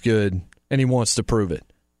thinks he's good and he wants to prove it.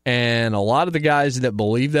 And a lot of the guys that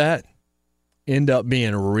believe that end up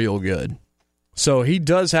being real good. So he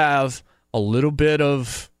does have a little bit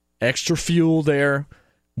of extra fuel there.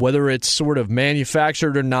 Whether it's sort of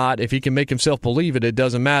manufactured or not, if he can make himself believe it, it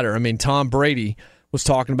doesn't matter. I mean, Tom Brady was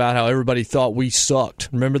talking about how everybody thought we sucked.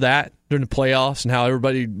 Remember that during the playoffs, and how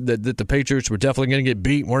everybody that the Patriots were definitely going to get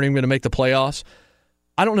beat, weren't even going to make the playoffs?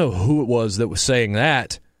 I don't know who it was that was saying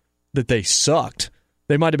that they sucked.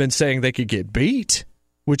 They might have been saying they could get beat,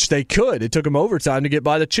 which they could. It took them overtime to get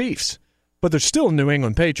by the Chiefs. But they're still New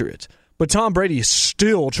England Patriots. But Tom Brady is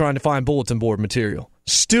still trying to find bulletin board material,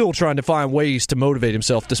 still trying to find ways to motivate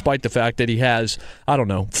himself, despite the fact that he has,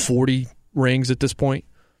 40 rings at this point.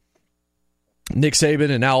 Nick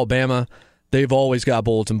Saban and Alabama, they've always got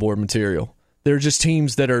bulletin board material. They're just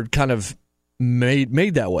teams that are kind of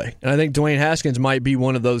made that way. And I think Dwayne Haskins might be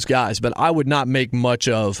one of those guys, but I would not make much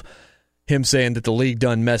of him saying that the league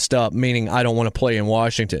done messed up, meaning I don't want to play in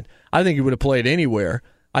Washington. I think he would have played anywhere.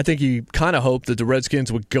 I think he kind of hoped that the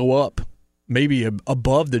Redskins would go up, maybe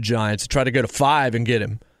above the Giants, try to go to 5 and get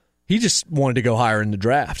him. He just wanted to go higher in the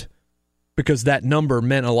draft because that number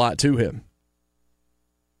meant a lot to him.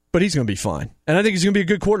 But he's going to be fine. And I think he's going to be a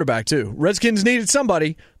good quarterback, too. Redskins needed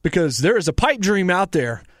somebody because there is a pipe dream out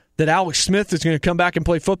there that Alex Smith is going to come back and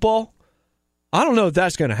play football. I don't know if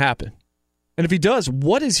that's going to happen. And if he does,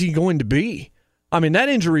 what is he going to be? I mean, that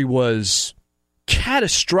injury was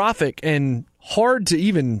catastrophic and hard to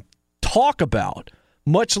even talk about,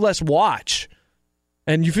 much less watch.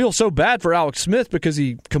 And you feel so bad for Alex Smith because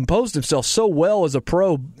he composed himself so well as a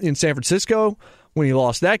pro in San Francisco when he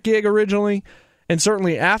lost that gig originally. And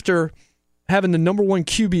certainly after having the number 1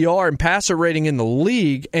 QBR and passer rating in the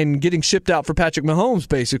league and getting shipped out for Patrick Mahomes,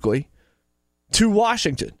 basically, to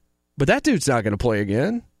Washington. But that dude's not going to play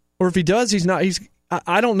again. Or if he does, he's not.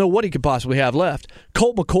 I don't know what he could possibly have left.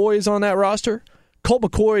 Colt McCoy is on that roster. Colt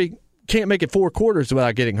McCoy can't make it 4 quarters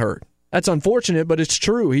without getting hurt. That's unfortunate, but it's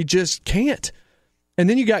true. He just can't. And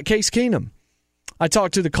then you got Case Keenum. I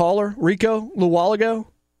talked to the caller, Rico, a little while ago,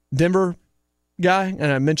 Denver guy,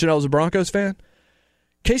 and I mentioned I was a Broncos fan.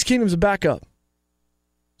 Case Keenum's a backup.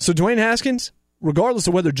 So Dwayne Haskins, regardless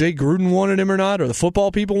of whether Jay Gruden wanted him or not, or the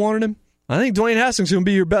football people wanted him, I think Dwayne Haskins is going to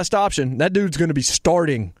be your best option. That dude's going to be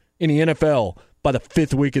starting in the NFL by the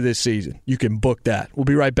 5th week of this season. You can book that. We'll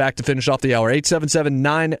be right back to finish off the hour.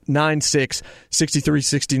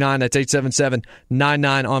 877-996-6369. That's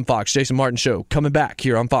 877-99 on Fox. Jason Martin Show coming back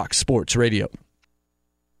here on Fox Sports Radio.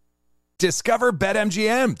 Discover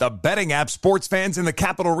BetMGM, the betting app sports fans in the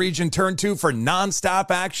capital region turn to for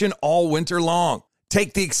nonstop action all winter long.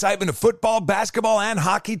 Take the excitement of football, basketball, and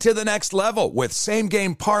hockey to the next level with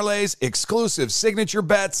same-game parlays, exclusive signature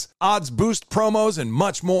bets, odds boost promos, and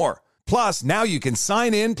much more. Plus, now you can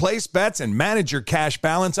sign in, place bets, and manage your cash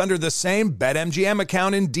balance under the same BetMGM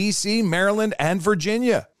account in D.C., Maryland, and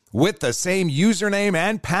Virginia. With the same username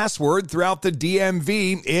and password throughout the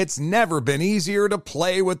DMV, it's never been easier to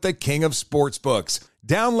play with the king of sportsbooks.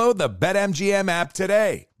 Download the BetMGM app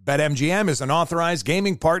today. BetMGM is an authorized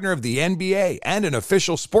gaming partner of the NBA and an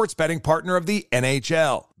official sports betting partner of the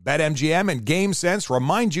NHL. BetMGM and GameSense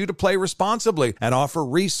remind you to play responsibly and offer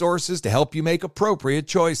resources to help you make appropriate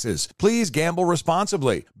choices. Please gamble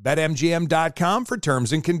responsibly. BetMGM.com for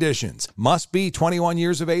terms and conditions. Must be 21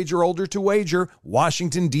 years of age or older to wager.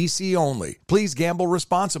 Washington, D.C. only. Please gamble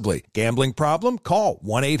responsibly. Gambling problem? Call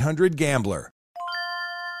 1-800-GAMBLER.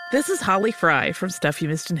 This is Holly Fry from Stuff You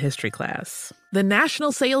Missed in History class. The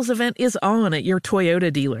national sales event is on at your Toyota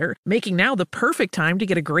dealer, making now the perfect time to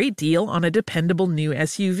get a great deal on a dependable new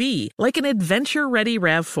SUV, like an adventure-ready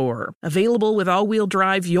RAV4. Available with all-wheel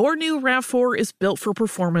drive, your new RAV4 is built for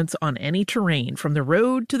performance on any terrain, from the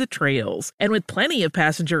road to the trails. And with plenty of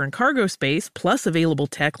passenger and cargo space, plus available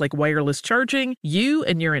tech like wireless charging, you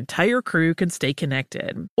and your entire crew can stay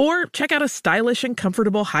connected. Or check out a stylish and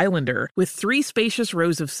comfortable Highlander with 3 spacious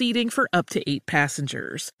rows of seating for up to 8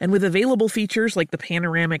 passengers. And with available features like the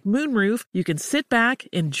panoramic moonroof, you can sit back,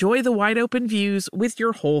 enjoy the wide open views with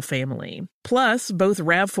your whole family. Plus, both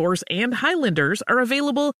RAV4s and Highlanders are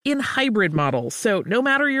available in hybrid models, so no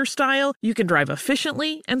matter your style, you can drive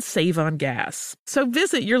efficiently and save on gas. So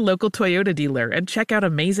visit your local Toyota dealer and check out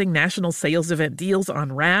amazing national sales event deals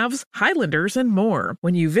on RAVs, Highlanders, and more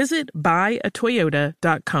when you visit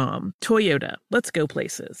buyatoyota.com. Toyota, let's go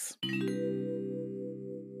places.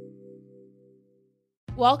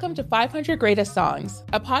 Welcome to 500 Greatest Songs,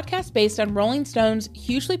 a podcast based on Rolling Stone's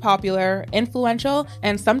hugely popular, influential,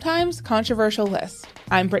 and sometimes controversial list.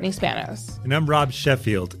 I'm Brittany Spanos. And I'm Rob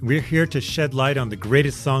Sheffield. We're here to shed light on the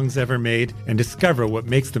greatest songs ever made and discover what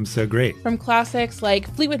makes them so great. From classics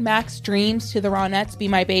like Fleetwood Mac's Dreams to the Ronettes' Be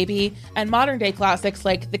My Baby, and modern-day classics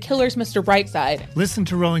like The Killers' Mr. Brightside. Listen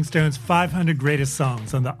to Rolling Stone's 500 Greatest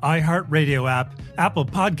Songs on the iHeartRadio app, Apple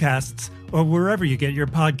Podcasts, or wherever you get your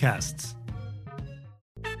podcasts.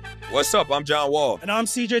 What's up? I'm John Wall. And I'm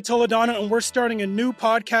CJ Toledano, and we're starting a new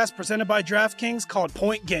podcast presented by DraftKings called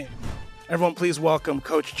Point Game. Everyone, please welcome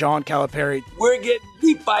Coach John Calipari. We're getting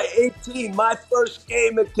beat by 18. My first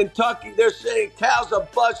game in Kentucky, they're saying Cal's a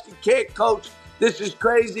bust. He can't coach. This is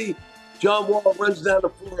crazy. John Wall runs down the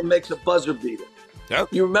floor and makes a buzzer beater.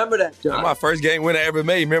 Yep. You remember that, John? That's my first game winner I ever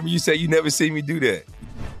made. Remember you said you never seen me do that.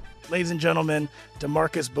 Ladies and gentlemen,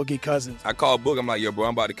 DeMarcus Boogie Cousins. I called Boog. I'm like, yo, bro,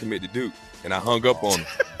 I'm about to commit to Duke. And I hung up on him.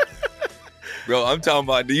 Bro, I'm talking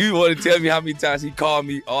about, do you want to tell me how many times he called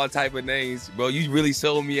me all type of names? Bro, you really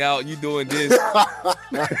sold me out. You doing this.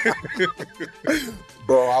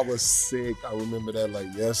 Bro, I was sick. I remember that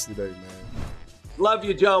like yesterday, man. Love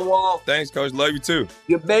you, John Wall. Thanks, Coach. Love you, too.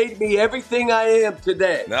 You made me everything I am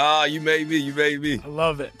today. Nah, you made me. I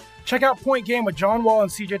love it. Check out Point Game with John Wall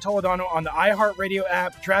and CJ Toledano on the iHeartRadio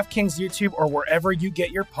app, DraftKings YouTube, or wherever you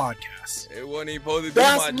get your podcasts. It wasn't even supposed to be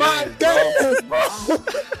That's my dance, bro.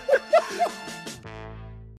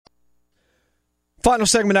 Final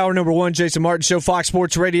segment, hour number one, Jason Martin Show, Fox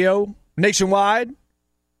Sports Radio, nationwide.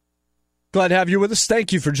 Glad to have you with us.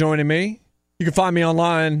 Thank you for joining me. You can find me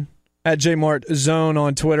online at JMartZone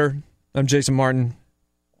on Twitter. I'm Jason Martin.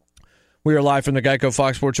 We are live from the Geico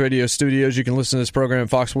Fox Sports Radio studios. You can listen to this program at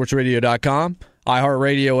foxsportsradio.com,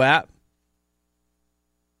 iHeartRadio app.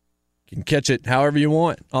 You can catch it however you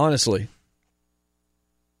want, honestly.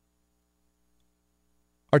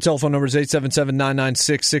 Our telephone number is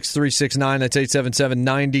 877-996-6369. That's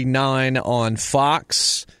 877-99 on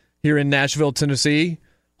Fox here in Nashville, Tennessee,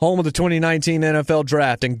 home of the 2019 NFL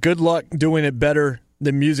Draft. And good luck doing it better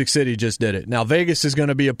than Music City just did it. Now, Vegas is going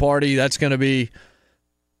to be a party. That's going to be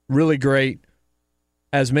really great.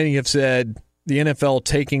 As many have said, the NFL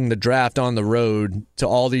taking the draft on the road to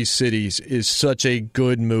all these cities is such a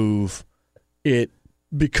good move. It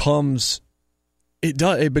becomes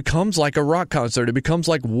like a rock concert. It becomes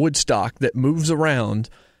like Woodstock that moves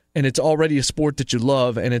around, and it's already a sport that you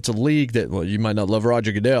love, and it's a league that, well, you might not love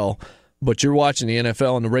Roger Goodell, but you're watching the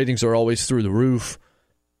NFL, and the ratings are always through the roof.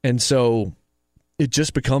 And so it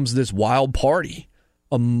just becomes this wild party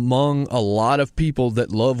among a lot of people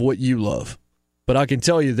that love what you love. But I can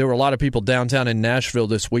tell you there were a lot of people downtown in Nashville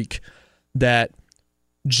this week that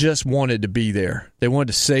just wanted to be there. They wanted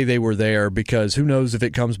to say they were there because who knows if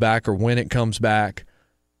it comes back or when it comes back.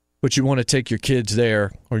 But you want to take your kids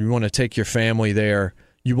there or you want to take your family there.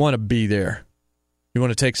 You want to be there. You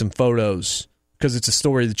want to take some photos because it's a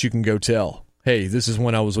story that you can go tell. Hey, this is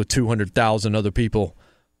when I was with 200,000 other people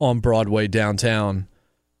on Broadway downtown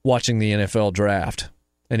watching the NFL draft.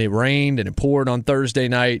 And it rained and it poured on Thursday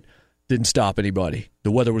night. Didn't stop anybody.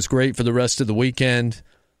 The weather was great for the rest of the weekend.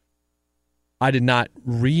 I did not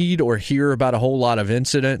read or hear about a whole lot of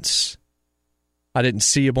incidents. I didn't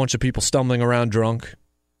see a bunch of people stumbling around drunk.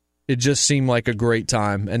 It just seemed like a great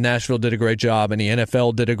time, and Nashville did a great job, and the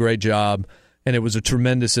NFL did a great job, and it was a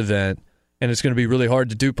tremendous event, and it's going to be really hard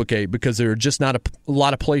to duplicate because there are just not a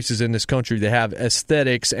lot of places in this country that have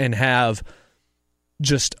aesthetics and have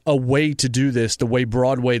just a way to do this the way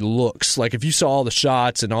Broadway looks. Like if you saw all the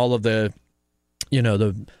shots and all of the,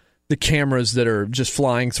 the cameras that are just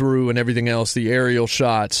flying through and everything else, the aerial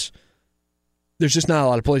shots, there's just not a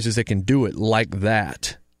lot of places that can do it like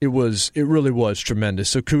that. It really was tremendous.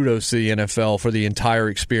 So kudos to the NFL for the entire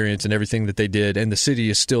experience and everything that they did, and the city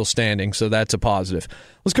is still standing, so that's a positive.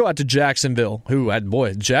 Let's go out to Jacksonville,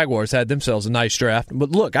 Jaguars had themselves a nice draft. But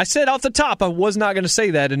look, I said off the top I was not going to say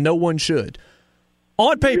that, and no one should.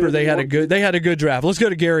 On paper, they had a good draft. Let's go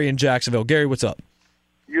to Gary in Jacksonville. Gary, what's up?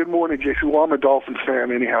 Good morning, Jason. Well, I'm a Dolphins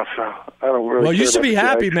fan anyhow, so I don't really. Well, you should be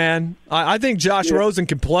happy, man. I think Josh Rosen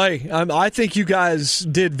can play. I think you guys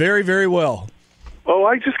did very, very well. Oh,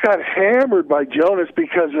 I just got hammered by Jonas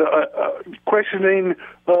because questioning,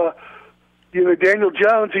 Daniel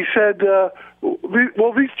Jones. He said,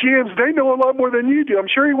 "Well, these GMs, they know a lot more than you do." I'm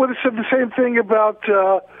sure he would have said the same thing about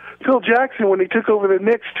Phil Jackson when he took over the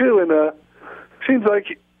Knicks too. And seems like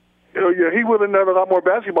he would have known a lot more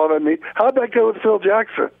basketball than me. How'd that go with Phil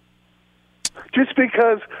Jackson? Just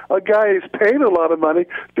because a guy is paid a lot of money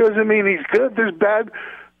doesn't mean he's good. There's bad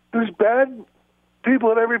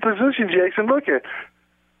people at every position, Jason.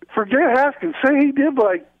 Forget Haskins. Say he did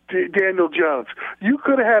like Daniel Jones. You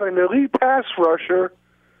could have had an elite pass rusher.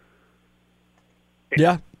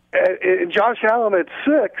 Yeah. And Josh Allen at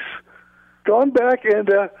 6, gone back and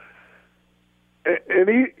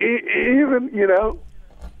he even,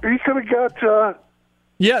 he could have got.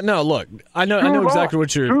 Yeah, no, look, I know exactly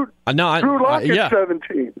what you're. Drew Lock at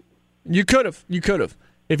 17. You could have.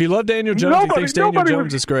 If you love Daniel Jones, you think Daniel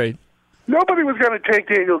Jones is great. Nobody was going to take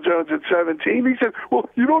Daniel Jones at 17. He said, well,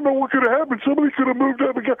 you don't know what could have happened. Somebody could have moved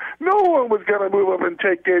up. No one was going to move up and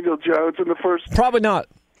take Daniel Jones in the first. Probably not.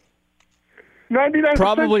 99%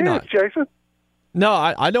 Probably chance, not. Jason. No,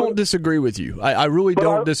 I don't disagree with you. I really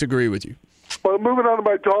don't disagree with you. But moving on to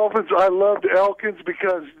my Dolphins, I loved Elkins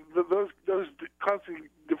because those constant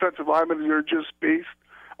defensive linemen are just beasts.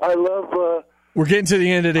 I love. We're getting to the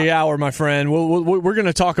end of the hour, my friend. We're going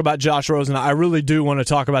to talk about Josh Rosen. I really do want to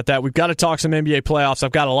talk about that. We've got to talk some NBA playoffs.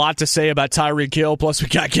 I've got a lot to say about Tyreek Hill. Plus, we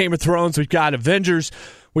got Game of Thrones. We've got Avengers.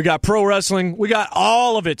 We got pro wrestling. We got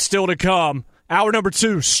all of it still to come. Hour number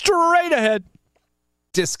 2, straight ahead.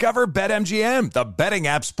 Discover BetMGM, the betting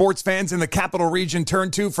app sports fans in the capital region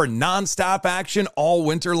turn to for nonstop action all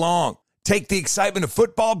winter long. Take the excitement of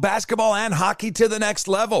football, basketball, and hockey to the next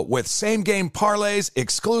level with same-game parlays,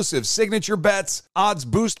 exclusive signature bets, odds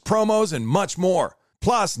boost promos, and much more.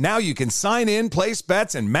 Plus, now you can sign in, place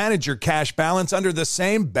bets, and manage your cash balance under the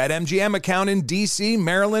same BetMGM account in D.C.,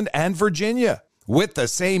 Maryland, and Virginia. With the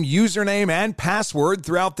same username and password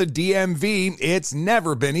throughout the DMV, it's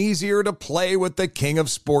never been easier to play with the king of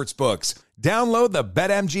sportsbooks. Download the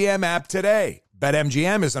BetMGM app today.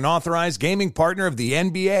 BetMGM is an authorized gaming partner of the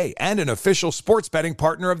NBA and an official sports betting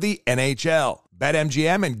partner of the NHL.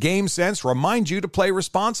 BetMGM and GameSense remind you to play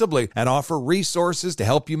responsibly and offer resources to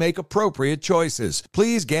help you make appropriate choices.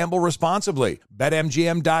 Please gamble responsibly.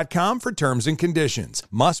 BetMGM.com for terms and conditions.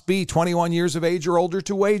 Must be 21 years of age or older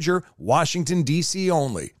to wager. Washington, D.C.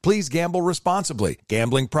 only. Please gamble responsibly.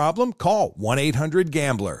 Gambling problem? Call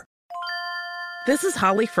 1-800-GAMBLER. This is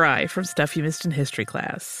Holly Fry from Stuff You Missed in History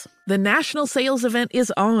Class. The national sales event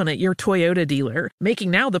is on at your Toyota dealer,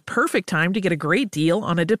 making now the perfect time to get a great deal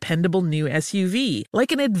on a dependable new SUV,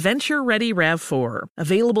 like an adventure-ready RAV4.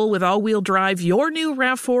 Available with all-wheel drive, your new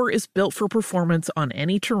RAV4 is built for performance on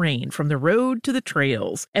any terrain, from the road to the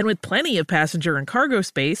trails. And with plenty of passenger and cargo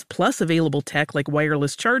space, plus available tech like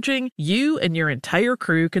wireless charging, you and your entire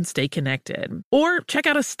crew can stay connected. Or check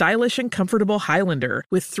out a stylish and comfortable Highlander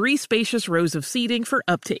with 3 spacious rows of seating for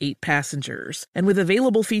up to 8 passengers. And with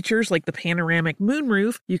available features like the panoramic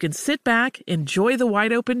moonroof, you can sit back, enjoy the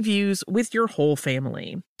wide open views with your whole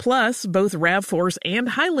family. Plus, both RAV4s and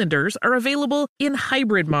Highlanders are available in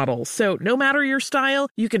hybrid models, so no matter your style,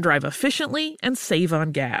 you can drive efficiently and save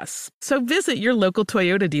on gas. So visit your local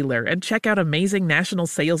Toyota dealer and check out amazing national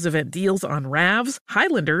sales event deals on RAVs,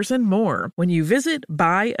 Highlanders, and more when you visit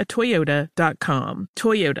buyatoyota.com.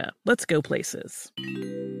 Toyota, let's go places.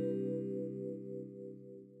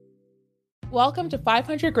 Welcome to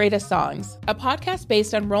 500 Greatest Songs, a podcast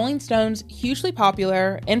based on Rolling Stone's hugely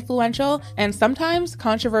popular, influential, and sometimes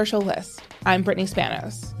controversial list. I'm Brittany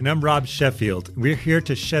Spanos. And I'm Rob Sheffield. We're here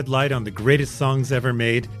to shed light on the greatest songs ever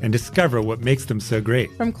made and discover what makes them so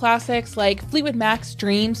great. From classics like Fleetwood Mac's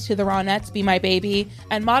Dreams to the Ronettes' Be My Baby,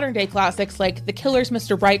 and modern-day classics like The Killers'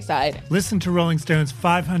 Mr. Brightside. Listen to Rolling Stone's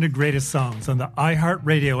 500 Greatest Songs on the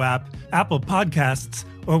iHeartRadio app, Apple Podcasts,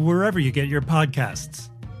 or wherever you get your podcasts.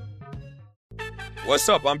 What's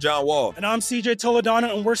up? I'm John Wall. And I'm CJ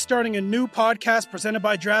Toledano, and we're starting a new podcast presented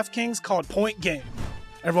by DraftKings called Point Game.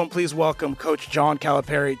 Everyone, please welcome Coach John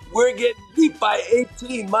Calipari. We're getting beat by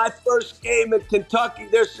 18. My first game in Kentucky,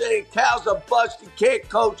 they're saying Cal's a bust. He can't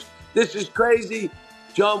coach. This is crazy.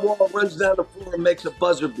 John Wall runs down the floor and makes a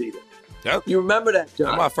buzzer beater. Yep. You remember that, John?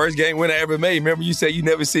 That's my first game winner I ever made. Remember you said you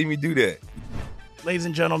never see me do that. Ladies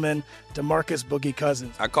and gentlemen, DeMarcus Boogie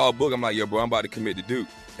Cousins. I called Boog. I'm like, yo, bro, I'm about to commit to Duke.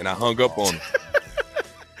 And I hung up on him.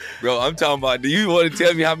 Bro, I'm talking about, do you want to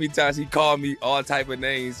tell me how many times he called me all type of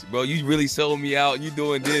names? Bro, you really sold me out. You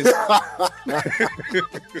doing this.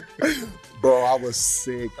 Bro, I was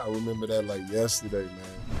sick. I remember that like yesterday, man.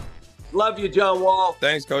 Love you, John Wall.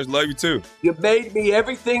 Thanks, Coach. Love you, too. You made me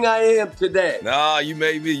everything I am today. Nah, you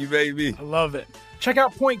made me. You made me. I love it. Check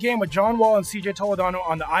out Point Game with John Wall and CJ Toledano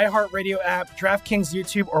on the iHeartRadio app, DraftKings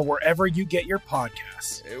YouTube, or wherever you get your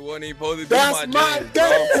podcasts. It wasn't even supposed to be That's my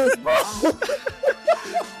game, bro.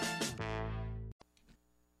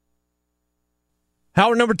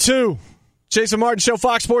 Hour number 2, Jason Martin Show,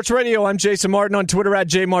 Fox Sports Radio. I'm Jason Martin on Twitter at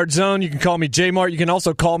JMartZone. You can call me JMart. You can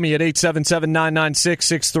also call me at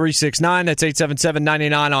 877-996-6369. That's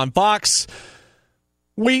 877-99 on Fox.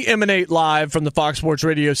 We emanate live from the Fox Sports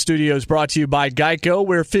Radio studios, brought to you by Geico,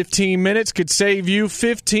 where 15 minutes could save you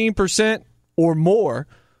 15% or more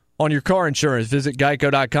on your car insurance. Visit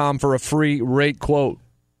geico.com for a free rate quote.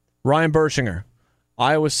 Ryan Bershinger,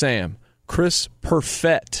 Iowa Sam, Chris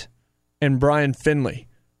Perfett, and Brian Finley.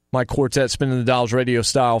 My quartet spinning the dials radio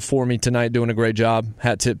style for me tonight, doing a great job.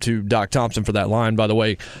 Hat tip to Doc Thompson for that line, by the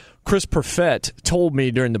way. Chris Perfett told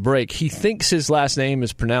me during the break he thinks his last name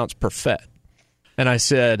is pronounced Perfett. And I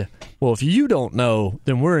said, well, if you don't know,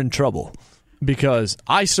 then we're in trouble, because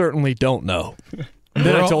I certainly don't know. And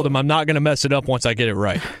then I told him I'm not going to mess it up once I get it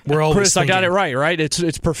right. We're always Chris, thinking. I got it right? It's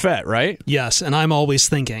Perfett, right? Yes, and I'm always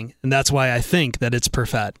thinking, and that's why I think that it's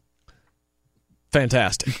Perfett.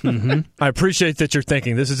 Fantastic. I appreciate that you're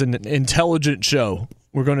thinking. This is an intelligent show.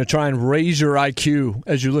 We're going to try and raise your IQ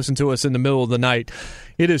as you listen to us in the middle of the night.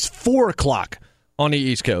 It is 4 o'clock on the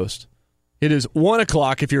East Coast. It is 1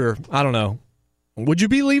 o'clock if you're, I don't know. Would you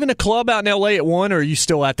be leaving a club out in L.A. at 1, or are you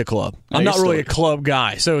still at the club? I'm not really a club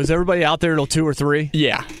guy, so is everybody out there till 2 or 3?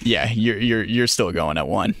 Yeah, you're still going at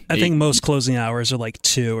 1. I think most closing hours are like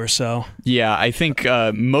 2 or so. Yeah, I think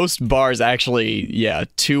most bars actually,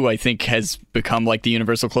 2 I think has become like the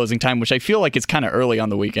universal closing time, which I feel like it's kind of early on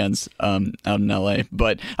the weekends out in L.A.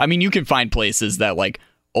 But, I mean, you can find places that like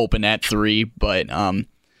open at 3, but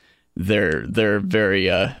they're very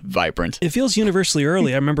vibrant. It feels universally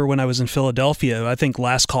early. I remember when I was in Philadelphia, I think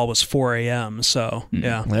last call was 4 a.m. So,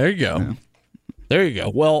 yeah. There you go. Yeah. There you go.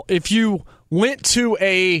 Well, if you went to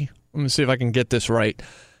let me see if I can get this right,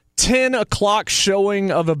 10 o'clock showing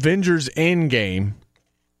of Avengers Endgame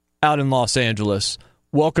out in Los Angeles,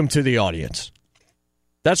 welcome to the audience.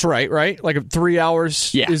 That's right? Like 3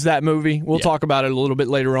 hours is that movie. We'll talk about it a little bit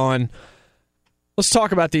later on. Let's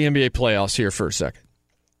talk about the NBA playoffs here for a second.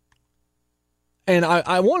 And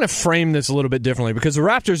I want to frame this a little bit differently, because the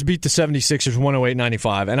Raptors beat the 76ers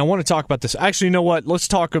 108-95, and I want to talk about this. Actually, you know what? Let's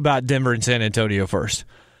talk about Denver and San Antonio first.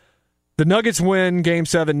 The Nuggets win Game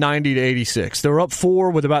 7 90-86. They're up 4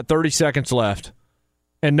 with about 30 seconds left,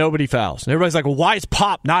 and nobody fouls. And everybody's like, well, why is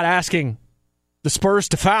Pop not asking the Spurs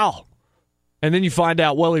to foul? And then you find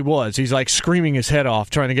out, well, he was. He's like screaming his head off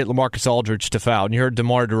trying to get LaMarcus Aldridge to foul. And you heard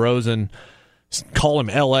DeMar DeRozan call him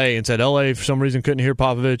L.A. and said L.A. for some reason couldn't hear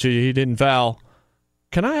Popovich. He didn't foul.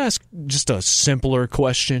 Can I ask just a simpler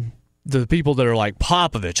question? The people that are like,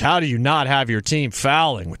 Popovich, how do you not have your team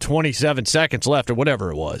fouling with 27 seconds left or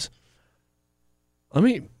whatever it was? I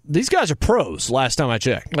mean, these guys are pros last time I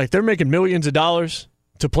checked. Like, they're making millions of dollars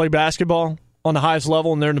to play basketball on the highest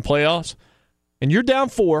level, and they're in the playoffs. And you're down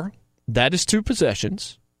 4. That is 2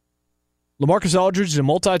 possessions. LaMarcus Aldridge is a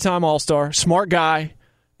multi-time All-Star, smart guy,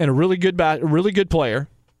 and a really good player.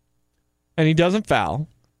 And he doesn't foul.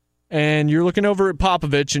 And you're looking over at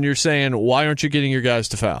Popovich and you're saying, why aren't you getting your guys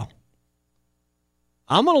to foul?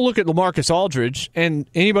 I'm going to look at LaMarcus Aldridge and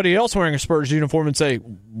anybody else wearing a Spurs uniform and say,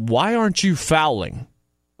 why aren't you fouling?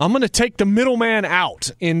 I'm going to take the middleman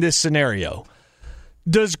out in this scenario.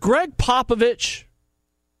 Does Greg Popovich,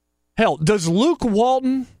 does Luke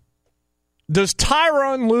Walton, does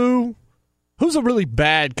Tyronn Lue, who's a really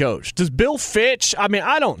bad coach? Does Bill Fitch? I mean,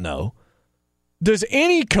 I don't know. Does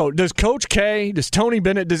any coach, does Coach K, does Tony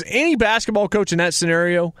Bennett, does any basketball coach in that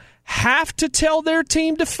scenario have to tell their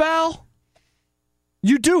team to foul?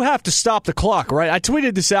 You do have to stop the clock, right? I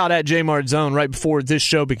tweeted this out at Jmart Zone right before this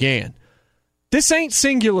show began. This ain't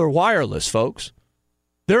singular wireless, folks.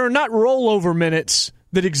 There are not rollover minutes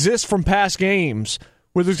that exist from past games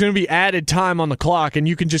where there's going to be added time on the clock and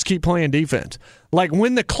you can just keep playing defense. Like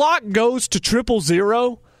when the clock goes to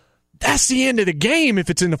 000, that's the end of the game if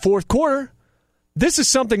it's in the fourth quarter. This is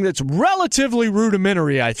something that's relatively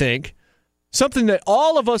rudimentary, I think. Something that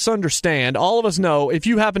all of us understand, all of us know. If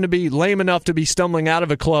you happen to be lame enough to be stumbling out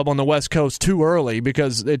of a club on the West Coast too early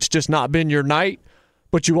because it's just not been your night,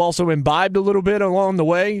 but you also imbibed a little bit along the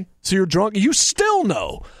way, so you're drunk, you still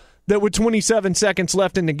know that with 27 seconds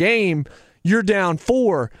left in the game, you're down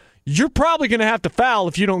 4. You're probably going to have to foul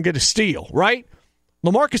if you don't get a steal, right?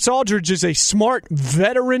 LaMarcus Aldridge is a smart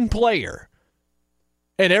veteran player.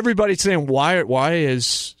 And everybody's saying, why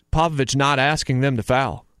is Popovich not asking them to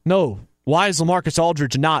foul? No. Why is LaMarcus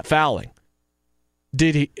Aldridge not fouling?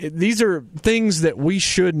 These are things that we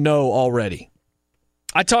should know already.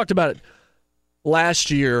 I talked about it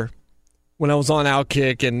last year when I was on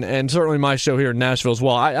Outkick and certainly my show here in Nashville as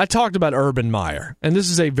well. I talked about Urban Meyer, and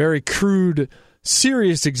this is a very crude,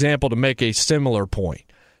 serious example to make a similar point.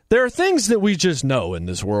 There are things that we just know in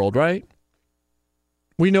this world, right?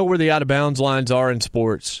 We know where the out-of-bounds lines are in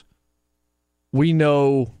sports. We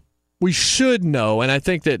should know, and I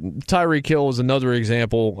think that Tyreek Hill is another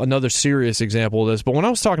example, another serious example of this. But when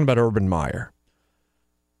I was talking about Urban Meyer,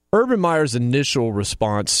 Urban Meyer's initial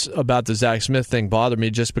response about the Zach Smith thing bothered me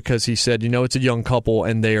just because he said, it's a young couple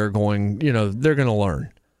and they are going, they're going to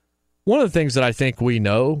learn. One of the things that I think we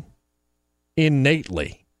know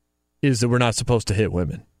innately is that we're not supposed to hit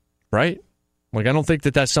women, right? Like, I don't think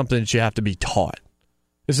that that's something that you have to be taught.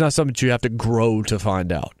 It's not something that you have to grow to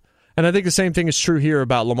find out. And I think the same thing is true here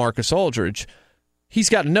about LaMarcus Aldridge. He's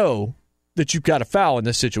got to know that you've got a foul in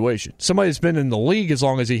this situation. Somebody that's been in the league as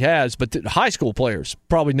long as he has, but high school players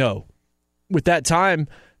probably know. With that time,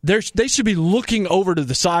 they should be looking over to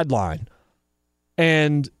the sideline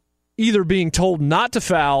and either being told not to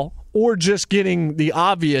foul or just getting the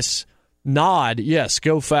obvious nod, yes,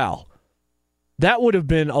 go foul. That would have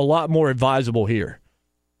been a lot more advisable here.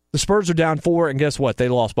 The Spurs are down 4, and guess what? They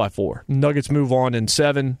lost by 4. Nuggets move on in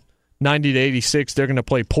 7, 90-86. They're going to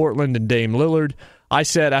play Portland and Dame Lillard. I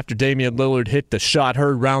said after Damian Lillard hit the shot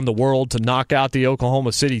heard around the world to knock out the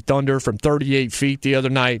Oklahoma City Thunder from 38 feet the other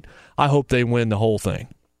night, I hope they win the whole thing.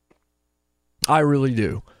 I really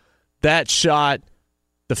do. That shot,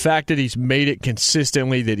 the fact that he's made it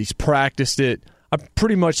consistently, that he's practiced it, I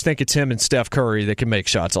pretty much think it's him and Steph Curry that can make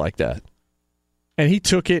shots like that. And he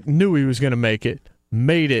took it, knew he was going to make it,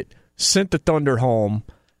 made it, sent the Thunder home,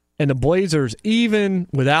 and the Blazers, even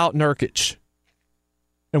without Nurkic.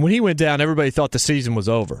 And when he went down, everybody thought the season was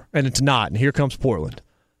over, and it's not. And here comes Portland.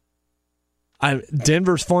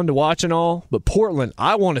 Denver's fun to watch and all, but Portland,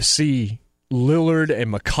 I want to see Lillard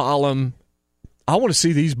and McCollum. I want to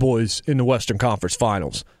see these boys in the Western Conference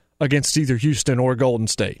Finals against either Houston or Golden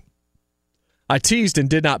State. I teased and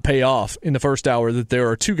did not pay off in the first hour that there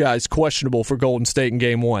are 2 guys questionable for Golden State in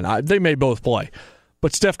Game 1. They may both play.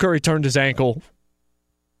 But Steph Curry turned his ankle,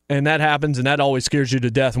 and that happens, and that always scares you to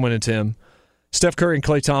death when it's him. Steph Curry and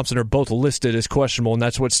Klay Thompson are both listed as questionable, and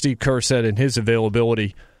that's what Steve Kerr said in his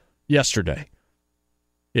availability yesterday.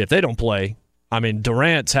 If they don't play,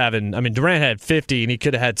 Durant had 50, and he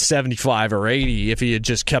could have had 75 or 80 if he had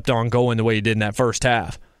just kept on going the way he did in that first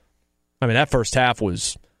half. That first half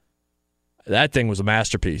was... That thing was a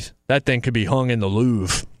masterpiece. That thing could be hung in the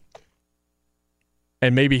Louvre.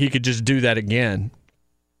 And maybe he could just do that again.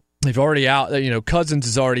 They've already out, Cousins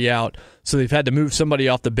is already out, so they've had to move somebody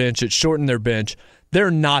off the bench. It's shortened their bench. They're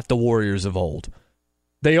not the Warriors of old.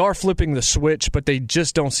 They are flipping the switch, but they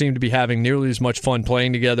just don't seem to be having nearly as much fun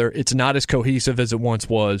playing together. It's not as cohesive as it once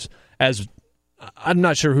was. I'm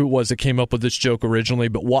not sure who it was that came up with this joke originally,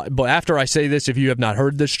 but after I say this, if you have not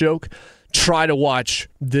heard this joke, try to watch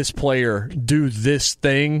this player do this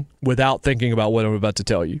thing without thinking about what I'm about to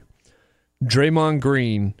tell you. Draymond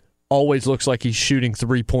Green always looks like he's shooting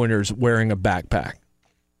 3-pointers wearing a backpack.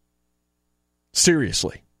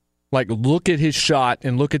 Seriously. Look at his shot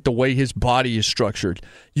and look at the way his body is structured.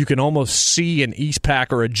 You can almost see an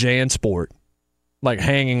Eastpak or a JanSport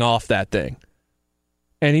hanging off that thing.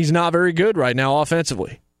 And he's not very good right now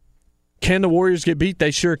offensively. Can the Warriors get beat?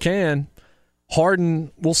 They sure can.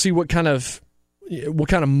 Harden, we'll see what kind of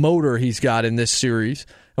motor he's got in this series,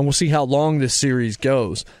 and we'll see how long this series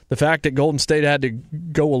goes. The fact that Golden State had to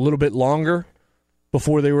go a little bit longer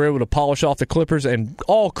before they were able to polish off the Clippers, and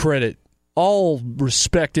all credit, all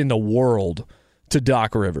respect in the world to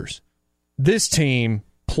Doc Rivers. This team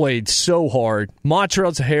played so hard.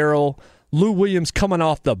 Montrezl Harrell, Lou Williams coming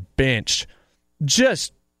off the bench,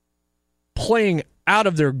 just playing out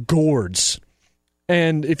of their gourds.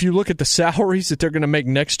 And if you look at the salaries that they're going to make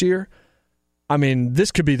next year,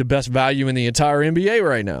 this could be the best value in the entire NBA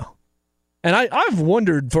right now. And I've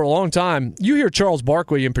wondered for a long time, you hear Charles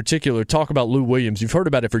Barkley in particular talk about Lou Williams. You've heard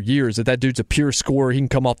about it for years, that dude's a pure scorer. He can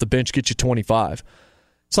come off the bench, get you 25.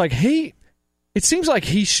 It's it seems like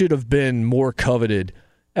he should have been more coveted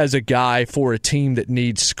as a guy for a team that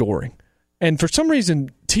needs scoring. And for some reason,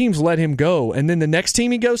 teams let him go. And then the next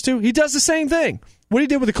team he goes to, he does the same thing. What he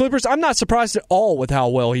did with the Clippers, I'm not surprised at all with how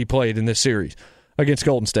well he played in this series against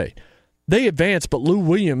Golden State. They advanced, but Lou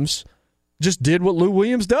Williams just did what Lou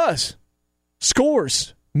Williams does.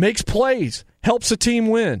 Scores, makes plays, helps a team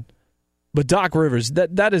win. But Doc Rivers,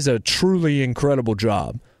 that is a truly incredible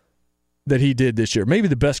job that he did this year. Maybe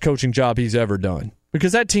the best coaching job he's ever done.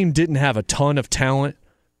 Because that team didn't have a ton of talent,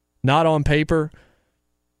 not on paper.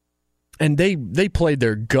 And they played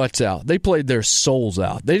their guts out. They played their souls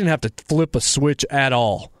out. They didn't have to flip a switch at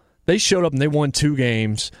all. They showed up and they won 2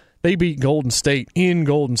 games. They beat Golden State in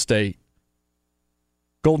Golden State.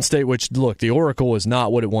 Golden State, which, look, the Oracle is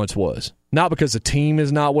not what it once was. Not because the team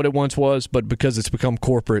is not what it once was, but because it's become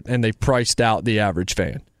corporate and they've priced out the average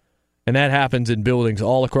fan. And that happens in buildings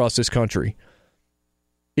all across this country.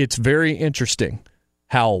 It's very interesting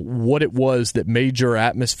how what it was that made your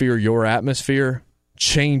atmosphere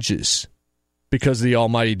changes because of the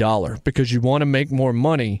almighty dollar. Because you want to make more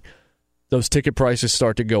money, those ticket prices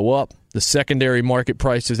start to go up. The secondary market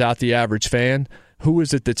prices out the average fan. Who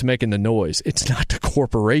is it that's making the noise? It's not the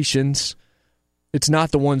corporations. It's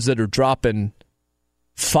not the ones that are dropping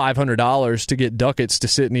 $500 to get ducats to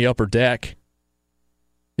sit in the upper deck.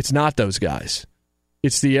 It's not those guys.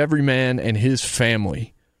 It's the everyman and his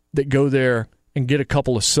family that go there and get a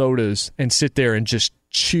couple of sodas and sit there and just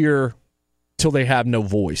cheer till they have no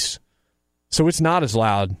voice. So it's not as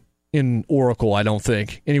loud in Oracle, I don't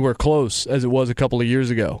think, anywhere close as it was a couple of years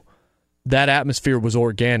ago. That atmosphere was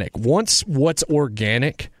organic. Once what's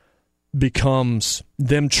organic becomes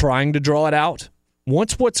them trying to draw it out,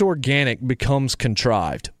 once what's organic becomes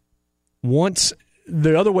contrived, once,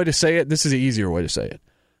 the other way to say it, this is the easier way to say it,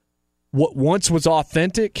 what once was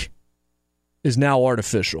authentic is now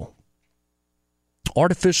artificial.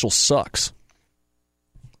 Artificial sucks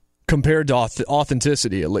compared to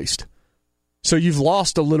authenticity, at least. So you've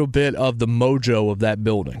lost a little bit of the mojo of that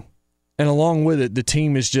building. And along with it, the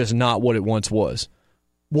team is just not what it once was.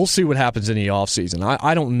 We'll see what happens in the offseason.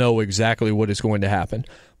 I don't know exactly what is going to happen.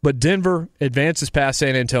 But Denver advances past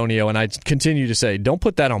San Antonio, and I continue to say, don't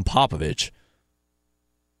put that on Popovich.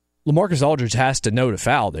 LaMarcus Aldridge has to know to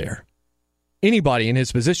foul there. Anybody in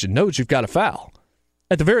his position knows you've got to foul.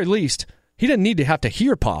 At the very least, he didn't need to have to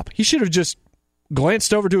hear Pop. He should have just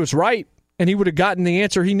glanced over to his right, and he would have gotten the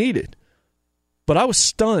answer he needed. But I was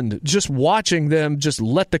stunned just watching them just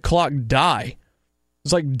let the clock die.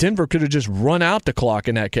 It's like Denver could have just run out the clock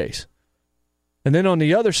in that case. And then on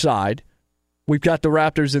the other side, we've got the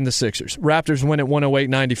Raptors and the Sixers. Raptors win at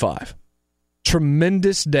 108-95.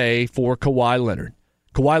 Tremendous day for Kawhi Leonard.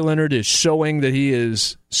 Kawhi Leonard is showing that he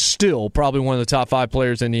is still probably one of the top 5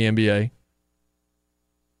 players in the NBA.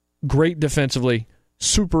 Great defensively,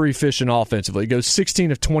 super efficient offensively. He goes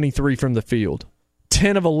 16 of 23 from the field,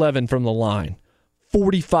 10 of 11 from the line,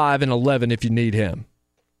 45 and 11 if you need him.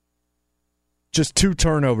 Just 2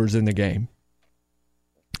 turnovers in the game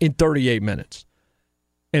in 38 minutes.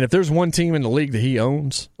 And if there's one team in the league that he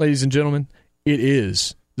owns, ladies and gentlemen, it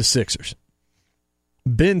is the Sixers.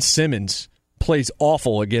 Ben Simmons plays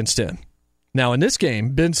awful against him. Now, in this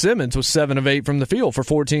game, Ben Simmons was 7 of 8 from the field for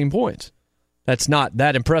 14 points. That's not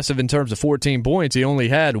that impressive in terms of 14 points. He only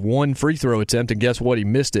had 1 free throw attempt, and guess what? He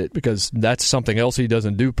missed it because that's something else he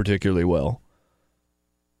doesn't do particularly well.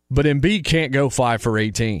 But Embiid can't go 5 for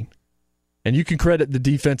 18. And you can credit the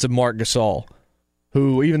defensive Marc Gasol,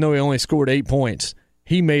 who, even though he only scored 8 points,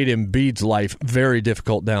 he made Embiid's life very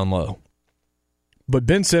difficult down low. But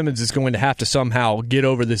Ben Simmons is going to have to somehow get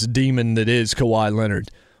over this demon that is Kawhi Leonard,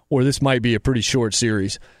 or this might be a pretty short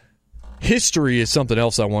series. History is something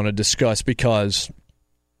else I want to discuss because,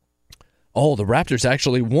 the Raptors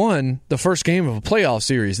actually won the first game of a playoff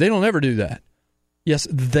series. They don't ever do that. Yes,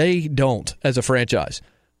 they don't as a franchise.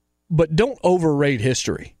 But don't overrate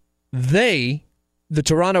history. The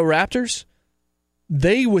Toronto Raptors,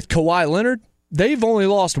 with Kawhi Leonard, they've only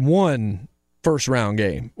lost 1 first-round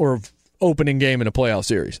game or opening game in a playoff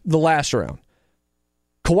series, the last round.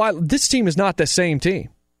 This team is not the same team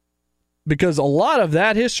because a lot of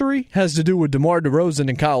that history has to do with DeMar DeRozan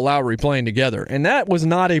and Kyle Lowry playing together, and that was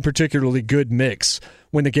not a particularly good mix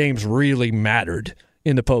when the games really mattered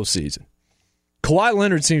in the postseason. Kawhi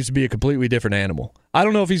Leonard seems to be a completely different animal. I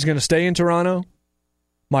don't know if he's going to stay in Toronto.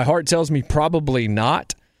 My heart tells me probably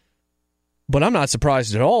not, but I'm not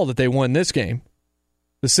surprised at all that they won this game.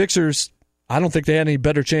 The Sixers, I don't think they had any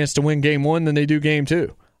better chance to win Game 1 than they do Game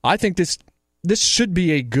 2. I think this should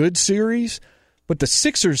be a good series, but the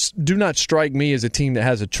Sixers do not strike me as a team that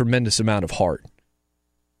has a tremendous amount of heart.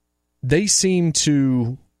 They seem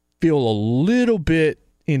to feel a little bit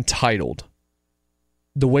entitled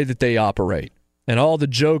the way that they operate. And all the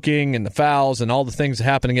joking and the fouls and all the things that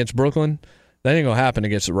happen against Brooklyn, that ain't going to happen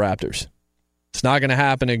against the Raptors. It's not going to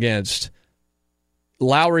happen against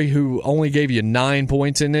Lowry, who only gave you 9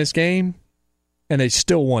 points in this game, and they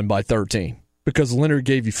still won by 13 because Leonard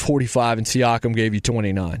gave you 45 and Siakam gave you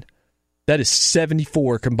 29. That is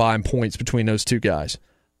 74 combined points between those two guys.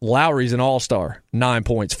 Lowry's an all-star, 9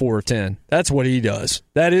 points, 4 of 10. That's what he does.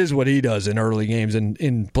 That is what he does in early games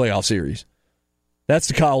in playoff series. That's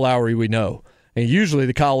the Kyle Lowry we know. And usually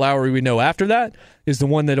the Kyle Lowry we know after that is the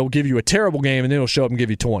one that will give you a terrible game and then he'll show up and give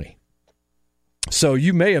you 20. So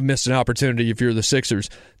you may have missed an opportunity if you're the Sixers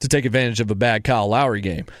to take advantage of a bad Kyle Lowry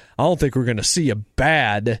game. I don't think we're going to see a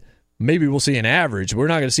bad, maybe we'll see an average. We're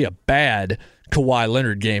not going to see a bad Kawhi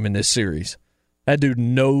Leonard game in this series. That dude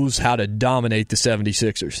knows how to dominate the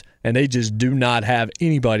 76ers, and they just do not have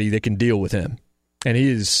anybody that can deal with him. And he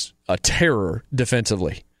is a terror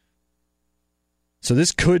defensively. So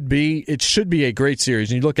this should be a great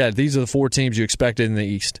series. And you look at it, these are the 4 teams you expected in the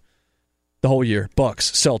East the whole year.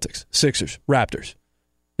 Bucks, Celtics, Sixers, Raptors.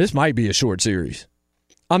 This might be a short series.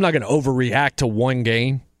 I'm not going to overreact to one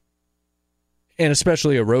game, and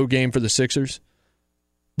especially a road game for the Sixers.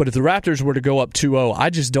 But if the Raptors were to go up 2-0, I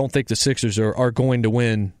just don't think the Sixers are going to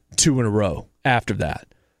win 2 in a row after that.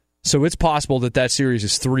 So it's possible that series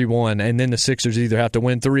is 3-1, and then the Sixers either have to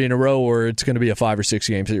win 3 in a row or it's going to be a 5 or 6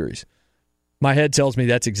 game series. My head tells me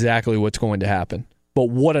that's exactly what's going to happen. But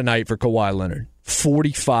what a night for Kawhi Leonard.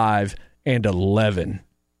 45 and 11.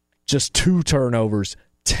 Just 2 turnovers,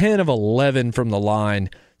 10 of 11 from the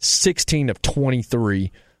line, 16 of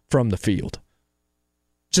 23 from the field.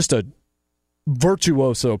 Just a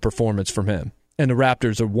virtuoso performance from him. And the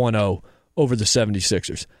Raptors are 1-0 over the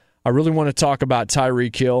 76ers. I really want to talk about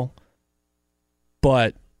Tyreek Hill,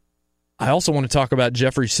 but I also want to talk about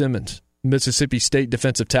Jeffrey Simmons, Mississippi State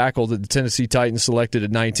defensive tackle that the Tennessee Titans selected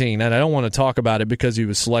at 19. And I don't want to talk about it because he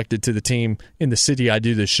was selected to the team in the city I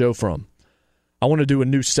do this show from. I want to do a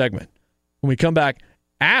new segment. When we come back,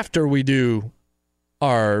 after we do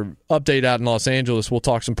our update out in Los Angeles, we'll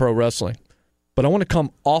talk some pro wrestling. But I want to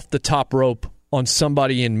come off the top rope on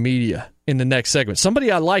somebody in media in the next segment.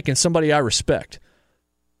 Somebody I like and somebody I respect.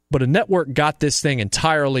 But a network got this thing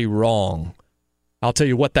entirely wrong. I'll tell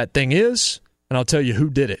you what that thing is, and I'll tell you who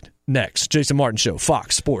did it next. Jason Martin Show,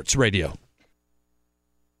 Fox Sports Radio.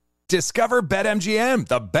 Discover BetMGM,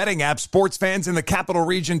 the betting app sports fans in the capital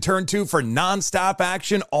region turn to for nonstop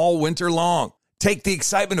action all winter long. Take the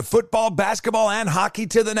excitement of football, basketball, and hockey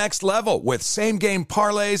to the next level with same-game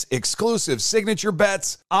parlays, exclusive signature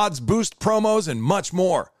bets, odds boost promos, and much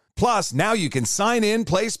more. Plus, now you can sign in,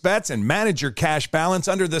 place bets, and manage your cash balance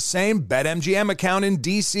under the same BetMGM account in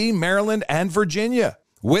D.C., Maryland, and Virginia.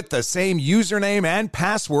 With the same username and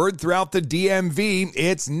password throughout the DMV,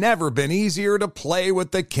 it's never been easier to play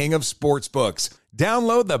with the king of sportsbooks.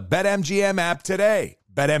 Download the BetMGM app today.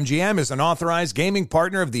 BetMGM is an authorized gaming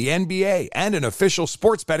partner of the NBA and an official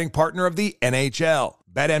sports betting partner of the NHL.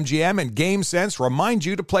 BetMGM and GameSense remind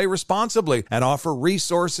you to play responsibly and offer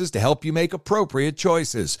resources to help you make appropriate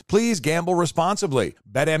choices. Please gamble responsibly.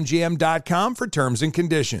 BetMGM.com for terms and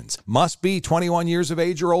conditions. Must be 21 years of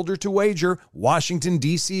age or older to wager. Washington,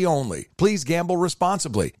 D.C. only. Please gamble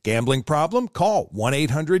responsibly. Gambling problem? Call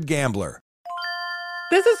 1-800-GAMBLER.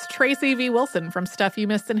 This is Tracy V. Wilson from Stuff You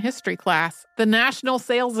Missed in History Class. The national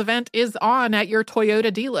sales event is on at your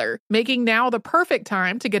Toyota dealer, making now the perfect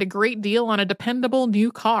time to get a great deal on a dependable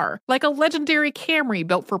new car. Like a legendary Camry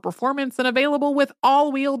built for performance and available with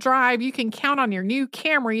all-wheel drive, you can count on your new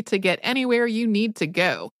Camry to get anywhere you need to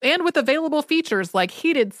go. And with available features like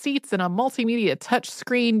heated seats and a multimedia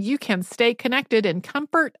touchscreen, you can stay connected in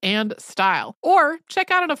comfort and style. Or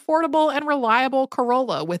check out an affordable and reliable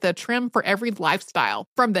Corolla with a trim for every lifestyle.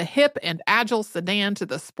 From the hip and agile sedan to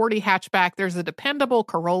the sporty hatchback, there's a dependable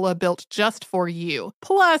Corolla built just for you.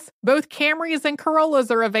 Plus, both Camrys and Corollas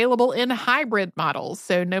are available in hybrid models,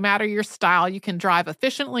 so no matter your style, you can drive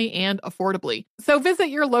efficiently and affordably. So visit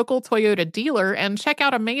your local Toyota dealer and check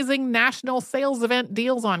out amazing national sales event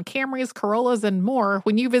deals on Camrys, Corollas, and more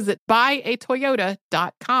when you visit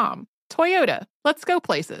buyatoyota.com. Toyota, let's go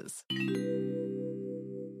places.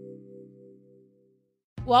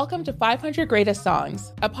 Welcome to 500 Greatest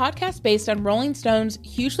Songs, a podcast based on Rolling Stone's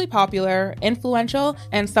hugely popular, influential,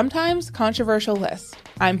 and sometimes controversial list.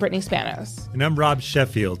 I'm Brittany Spanos. And I'm Rob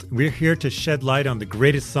Sheffield. We're here to shed light on the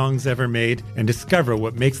greatest songs ever made and discover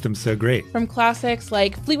what makes them so great. From classics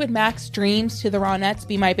like Fleetwood Mac's Dreams to the Ronettes'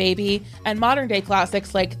 Be My Baby, and modern-day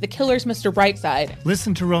classics like The Killers' Mr. Brightside.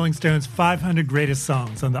 Listen to Rolling Stone's 500 Greatest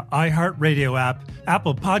Songs on the iHeartRadio app,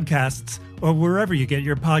 Apple Podcasts, or wherever you get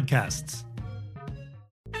your podcasts.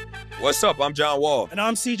 What's up? I'm John Wall. And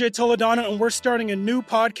I'm CJ Toledano, and we're starting a new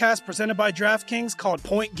podcast presented by DraftKings called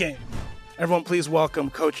Point Game. Everyone, please welcome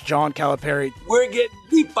Coach John Calipari. We're getting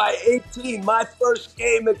beat by 18. My first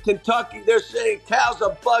game in Kentucky, they're saying Cal's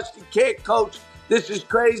a bust. He can't coach. This is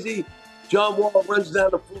crazy. John Wall runs down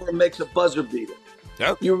the floor and makes a buzzer beater.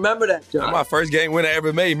 Yep. You remember that, John? That's my first game winner I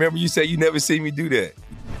ever made. Remember you said you never seen me do that.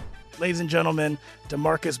 Ladies and gentlemen,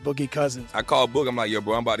 DeMarcus Boogie Cousins. I called Boog. I'm like, yo,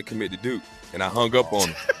 bro, I'm about to commit to Duke. And I hung up on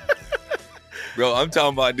him. Bro, I'm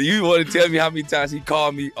talking about, do you want to tell me how many times he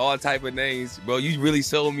called me all type of names? Bro, you really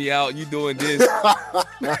sold me out. You doing this.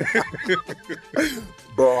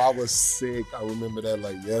 Bro, I was sick. I remember that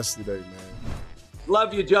like yesterday, man.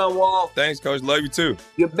 Love you, John Wall. Thanks, Coach. Love you, too.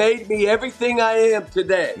 You made me everything I am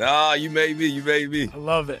today. Nah, you made me. You made me. I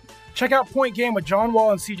love it. Check out Point Game with John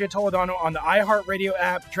Wall and CJ Toledano on the iHeartRadio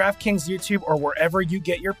app, DraftKings YouTube, or wherever you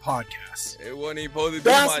get your podcasts. It wasn't even supposed to be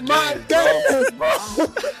That's my jam, game, bro.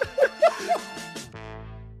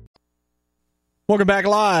 Welcome back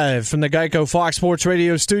live from the Geico Fox Sports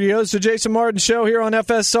Radio studios. The Jason Martin Show here on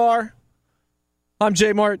FSR. I'm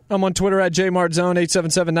Jay Mart. I'm on Twitter at JMartZone,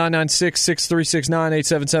 877-996-6369,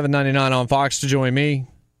 877-99 on Fox to join me.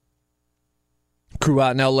 Crew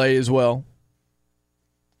out in L.A. as well.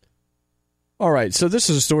 All right, so this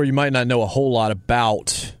is a story you might not know a whole lot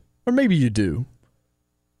about, or maybe you do.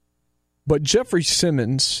 But Jeffrey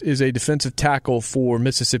Simmons is a defensive tackle for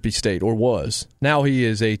Mississippi State, or was. Now he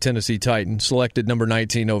is a Tennessee Titan, selected number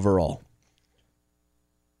 19 overall.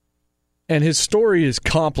 And his story is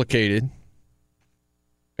complicated.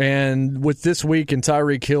 And with this week in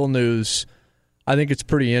Tyreek Hill news, I think it's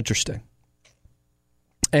pretty interesting.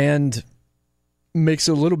 And makes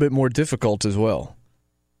it a little bit more difficult as well.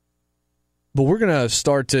 But we're going to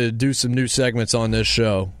start to do some new segments on this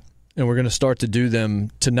show. And we're going to start to do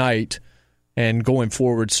them tonight. And going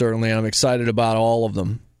forward, certainly, I'm excited about all of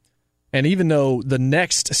them. And even though the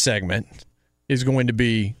next segment is going to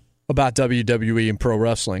be about WWE and pro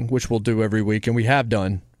wrestling, which we'll do every week, and we have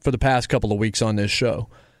done for the past couple of weeks on this show,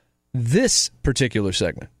 this particular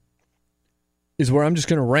segment is where I'm just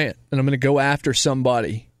going to rant, and I'm going to go after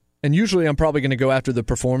somebody. And usually I'm probably going to go after the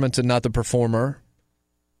performance and not the performer.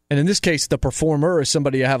 And in this case, the performer is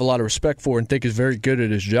somebody I have a lot of respect for and think is very good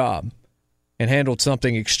at his job, and handled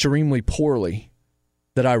something extremely poorly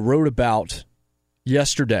that I wrote about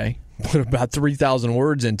yesterday, put about 3,000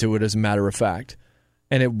 words into it, as a matter of fact.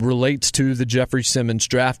 And it relates to the Jeffrey Simmons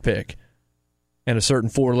draft pick and a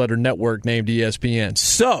certain four-letter network named ESPN.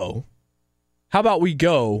 So, how about we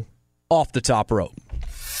go off the top rope?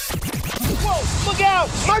 Whoa, look out!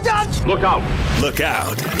 Martin! Look out! Look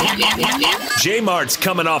out. J-Mart's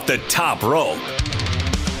coming off the top rope.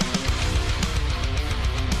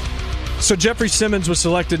 So Jeffrey Simmons was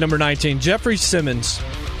selected number 19. Jeffrey Simmons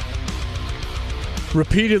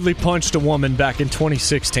repeatedly punched a woman back in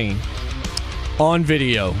 2016 on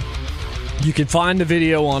video. You can find the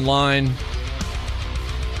video online.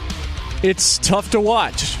 It's tough to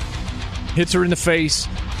watch. Hits her in the face.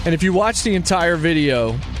 And if you watch the entire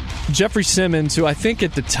video, Jeffrey Simmons, who I think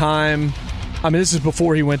at the time, I mean, this is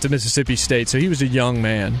before he went to Mississippi State, so he was a young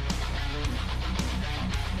man.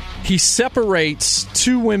 He separates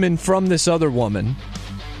two women from this other woman,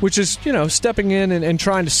 which is, stepping in and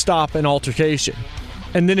trying to stop an altercation.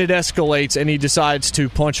 And then it escalates, and he decides to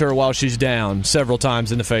punch her while she's down several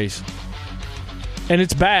times in the face. And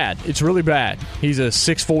it's bad. It's really bad. He's a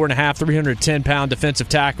 6'4.5", 310-pound defensive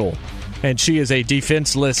tackle, and she is a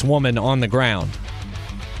defenseless woman on the ground.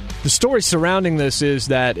 The story surrounding this is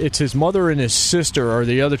that it's his mother and his sister are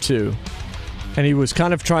the other two. And he was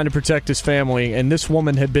kind of trying to protect his family, and this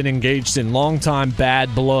woman had been engaged in long-time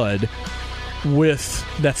bad blood with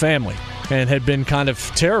that family and had been kind of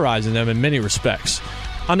terrorizing them in many respects.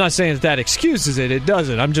 I'm not saying that excuses it. It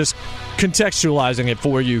doesn't. I'm just contextualizing it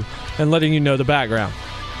for you and letting you know the background.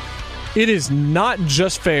 It is not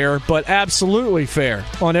just fair, but absolutely fair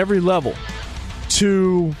on every level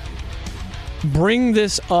to bring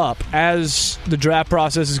this up as the draft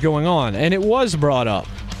process is going on. And it was brought up.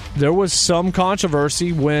 There was some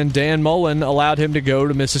controversy when Dan Mullen allowed him to go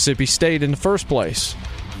to Mississippi State in the first place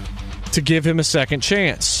to give him a second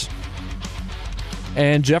chance.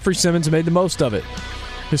 And Jeffrey Simmons made the most of it.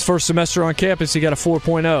 His first semester on campus, he got a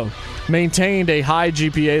 4.0. Maintained a high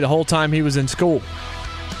GPA the whole time he was in school.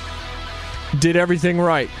 Did everything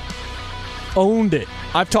right. Owned it.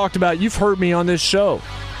 I've talked about, you've heard me on this show,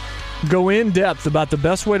 go in depth about the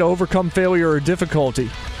best way to overcome failure or difficulty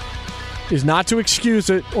is not to excuse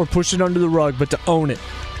it or push it under the rug, but to own it,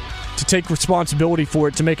 to take responsibility for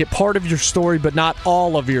it, to make it part of your story, but not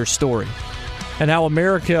all of your story, and how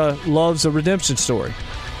America loves a redemption story.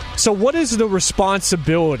 So what is the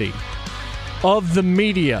responsibility of the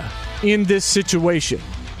media in this situation?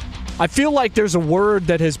 I feel like there's a word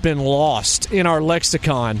that has been lost in our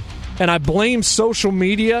lexicon, and I blame social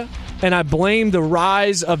media, and I blame the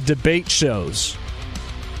rise of debate shows.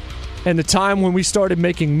 And the time when we started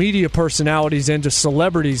making media personalities into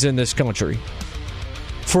celebrities in this country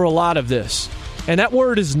for a lot of this. And that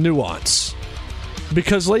word is nuance.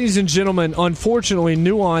 Because, ladies and gentlemen, unfortunately,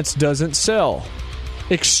 nuance doesn't sell.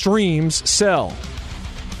 Extremes sell.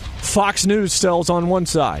 Fox News sells on one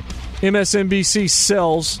side. MSNBC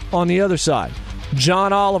sells on the other side.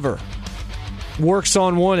 John Oliver works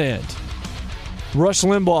on one end. Rush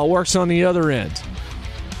Limbaugh works on the other end.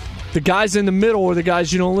 The guys in the middle are the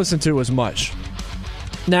guys you don't listen to as much.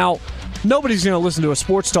 Now, nobody's going to listen to a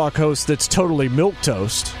sports talk host that's totally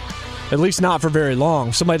milquetoast, at least not for very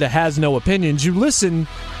long, somebody that has no opinions. You listen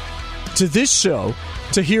to this show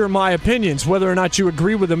to hear my opinions, whether or not you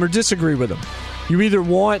agree with them or disagree with them. You either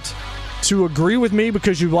want to agree with me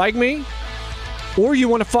because you like me, or you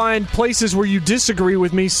want to find places where you disagree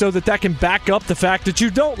with me so that can back up the fact that you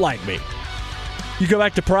don't like me. You go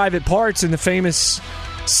back to Private Parts and the famous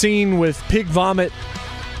scene with Pig Vomit,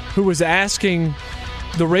 who was asking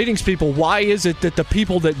the ratings people, why is it that the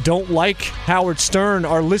people that don't like Howard Stern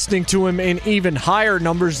are listening to him in even higher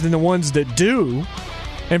numbers than the ones that do,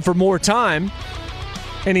 and for more time?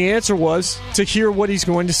 And the answer was to hear what he's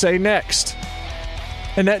going to say next.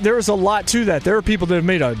 And that there is a lot to that. There are people that have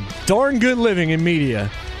made a darn good living in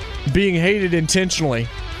media being hated intentionally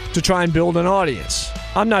to try and build an audience.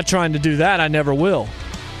 I'm not trying to do that. I never will.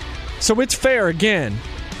 So it's fair, again,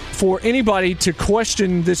 for anybody to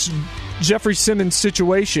question this Jeffrey Simmons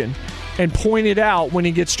situation and point it out when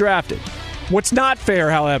he gets drafted. What's not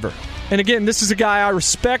fair, however, and again, this is a guy I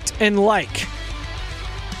respect and like,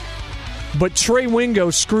 but Trey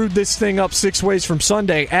Wingo screwed this thing up 6 ways from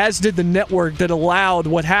Sunday, as did the network that allowed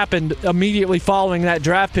what happened immediately following that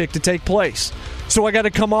draft pick to take place. So I got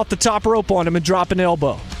to come off the top rope on him and drop an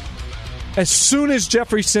elbow. As soon as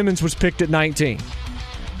Jeffrey Simmons was picked at 19,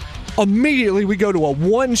 immediately we go to a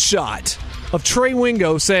one-shot of Trey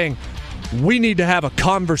Wingo saying, we need to have a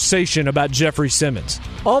conversation about Jeffrey Simmons.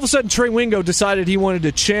 All of a sudden, Trey Wingo decided he wanted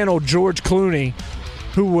to channel George Clooney,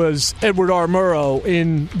 who was Edward R. Murrow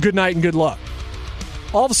in Good Night and Good Luck.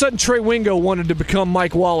 All of a sudden, Trey Wingo wanted to become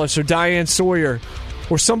Mike Wallace or Diane Sawyer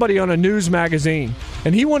or somebody on a news magazine,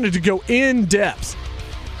 and he wanted to go in depth.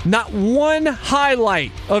 Not one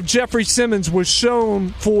highlight of Jeffrey Simmons was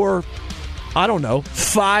shown for,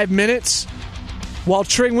 5 minutes, while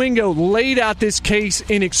Trey Wingo laid out this case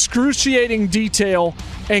in excruciating detail,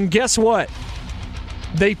 and guess what?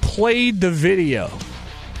 They played the video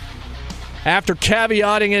after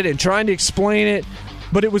caveating it and trying to explain it,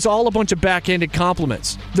 but it was all a bunch of backhanded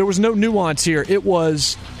compliments. There was no nuance here. It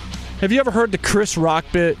was, have you ever heard the Chris Rock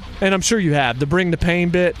bit? And I'm sure you have, the Bring the Pain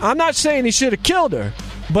bit. I'm not saying he should have killed her,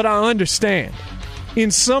 but I understand.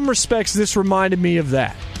 In some respects, this reminded me of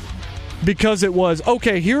that. Because it was,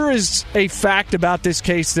 okay, here is a fact about this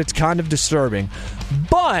case that's kind of disturbing,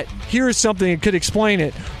 but here is something that could explain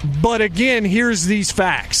it. But again, here's these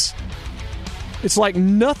facts. It's like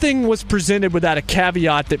nothing was presented without a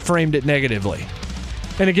caveat that framed it negatively.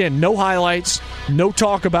 And again, no highlights, no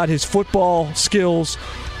talk about his football skills.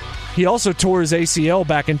 He also tore his ACL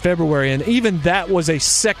back in February, and even that was a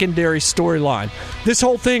secondary storyline. This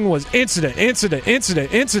whole thing was incident.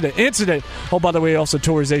 Oh, by the way, he also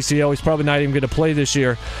tore his ACL. He's probably not even going to play this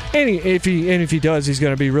year. And if he does, he's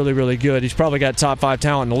going to be really, really good. He's probably got top 5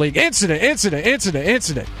 talent in the league.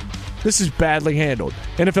 Incident. This is badly handled.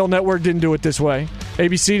 NFL Network didn't do it this way.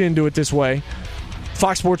 ABC didn't do it this way.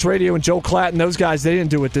 Fox Sports Radio and Joe Klatt and those guys, they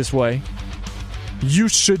didn't do it this way. You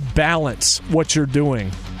should balance what you're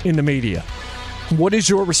doing in the media. What is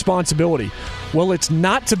your responsibility? Well, it's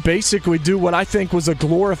not to basically do what I think was a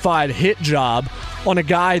glorified hit job on a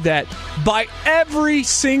guy that, by every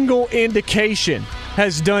single indication,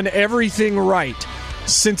 has done everything right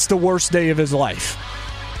since the worst day of his life.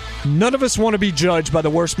 None of us want to be judged by the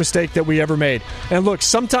worst mistake that we ever made. And look,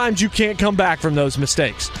 sometimes you can't come back from those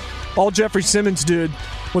mistakes. All Jeffrey Simmons did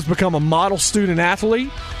was become a model student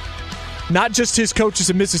athlete. Not just his coaches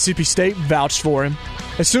at Mississippi State vouched for him.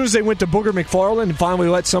 As soon as they went to Booger McFarland and finally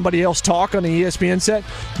let somebody else talk on the ESPN set,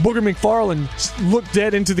 Booger McFarland looked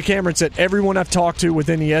dead into the camera and said, everyone I've talked to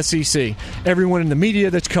within the SEC, everyone in the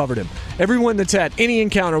media that's covered him, everyone that's had any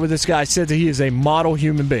encounter with this guy said that he is a model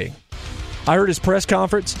human being. I heard his press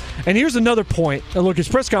conference, and here's another point. And look, his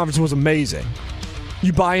press conference was amazing.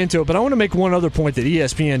 You buy into it, but I want to make one other point that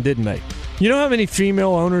ESPN didn't make. You know how many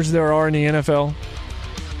female owners there are in the NFL?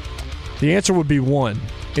 The answer would be one.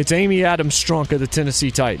 It's Amy Adams Strunk of the Tennessee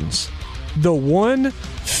Titans. The one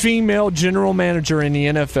female general manager in the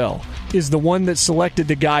NFL is the one that selected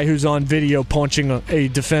the guy who's on video punching a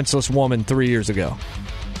defenseless woman 3 years ago.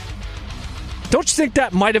 Don't you think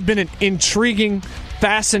that might have been an intriguing,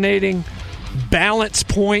 fascinating balance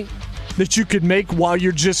point that you could make while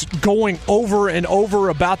you're just going over and over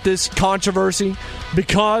about this controversy?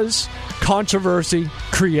 Because controversy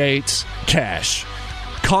creates cash.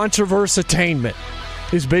 Controversatainment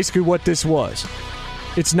is basically what this was.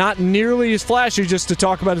 It's not nearly as flashy just to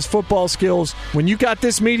talk about his football skills. When you got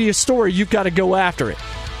this media story, you've got to go after it.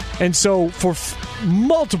 And so for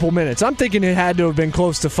multiple minutes, I'm thinking it had to have been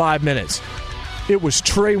close to 5 minutes, it was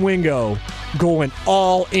Trey Wingo going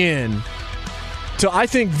all in to, I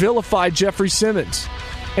think, vilify Jeffrey Simmons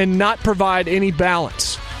and not provide any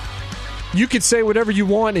balance. You can say whatever you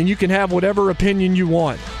want and you can have whatever opinion you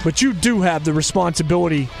want, but you do have the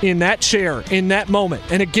responsibility in that chair, in that moment.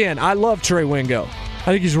 And again, I love Trey Wingo. I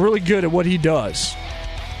think he's really good at what he does.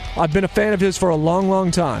 I've been a fan of his for a long, long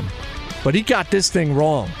time. But he got this thing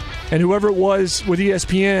wrong. And whoever it was with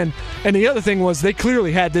ESPN, and the other thing was they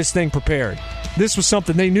clearly had this thing prepared. This was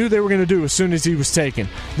something they knew they were going to do as soon as he was taken.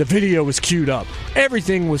 The video was queued up.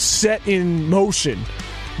 Everything was set in motion.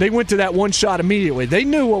 They went to that one shot immediately. They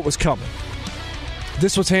knew what was coming.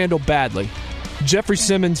 This was handled badly. Jeffrey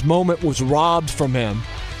Simmons' moment was robbed from him.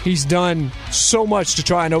 He's done so much to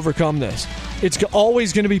try and overcome this. It's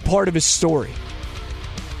always going to be part of his story.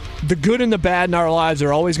 The good and the bad in our lives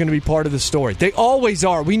are always going to be part of the story. They always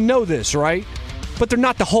are. We know this, right? But they're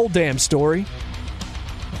not the whole damn story.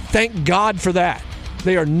 Thank God for that.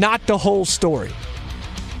 They are not the whole story.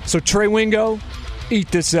 So Trey Wingo, eat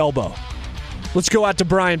this elbow. Let's go out to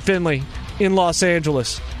Brian Finley in Los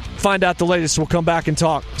Angeles. Find out the latest. We'll come back and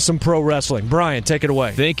talk some pro wrestling. Brian, take it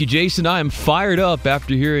away. Thank you, Jason. I am fired up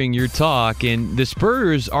after hearing your talk, and the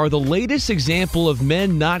Spurs are the latest example of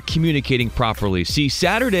men not communicating properly. See,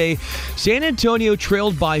 Saturday, San Antonio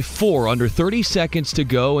trailed by 4 under 30 seconds to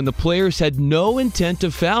go, and the players had no intent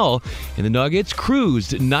to foul, and the Nuggets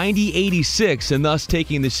cruised 90-86 and thus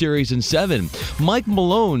taking the series in 7. Mike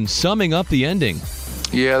Malone summing up the ending.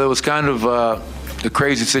 Yeah, there was kind of the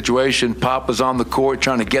crazy situation. Pop was on the court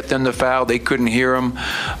trying to get them to foul. They couldn't hear him.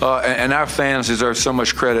 And our fans deserve so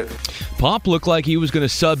much credit. Pop looked like he was going to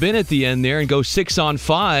sub in at the end there and go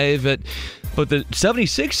 6-on-5 but the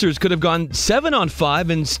 76ers could have gone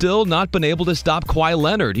 7-on-5 and still not been able to stop Kawhi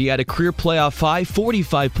Leonard. He had a career playoff high,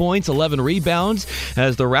 45 points, 11 rebounds,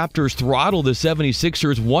 as the Raptors throttled the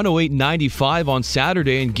 76ers 108-95 on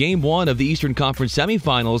Saturday in Game 1 of the Eastern Conference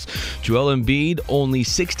semifinals. Joel Embiid, only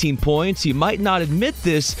 16 points. He might not admit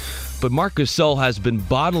this, but Marc Gasol has been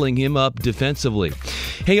bottling him up defensively.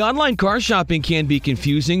 Hey, online car shopping can be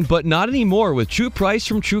confusing, but not anymore with True Price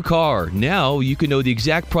from True Car. Now you can know the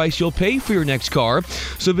exact price you'll pay for your next car,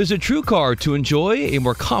 so visit True Car to enjoy a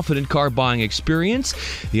more confident car buying experience.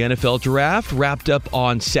 The NFL Draft wrapped up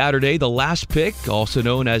on Saturday. The last pick, also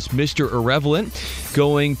known as Mr. Irrelevant,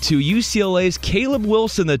 going to UCLA's Caleb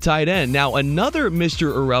Wilson, the tight end. Now another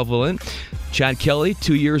Mr. Irrelevant, Chad Kelly,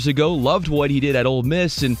 2 years ago, loved what he did at Ole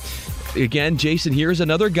Miss. And again, Jason, here's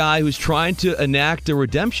another guy who's trying to enact a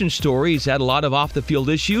redemption story. He's had a lot of off-the-field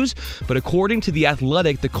issues, but according to The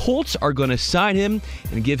Athletic, the Colts are going to sign him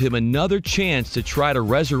and give him another chance to try to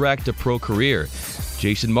resurrect a pro career.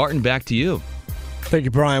 Jason Martin, back to you. Thank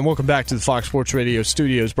you, Brian. Welcome back to the Fox Sports Radio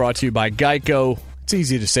studios, brought to you by Geico. It's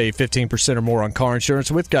easy to save 15% or more on car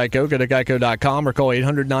insurance with Geico. Go to geico.com or call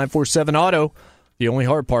 800-947-AUTO. The only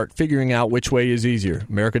hard part, figuring out which way is easier.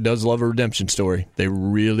 America does love a redemption story. They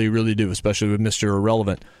really, really do, especially with Mr.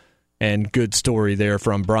 Irrelevant. And good story there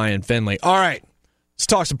from Brian Finley. All right, let's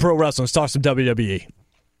talk some pro wrestling. Let's talk some WWE.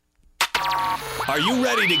 Are you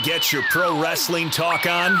ready to get your pro wrestling talk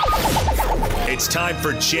on? It's time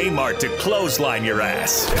for J-Mart to clothesline your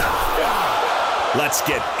ass. Let's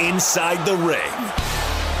get inside the ring.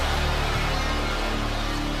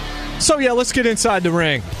 So, yeah, let's get inside the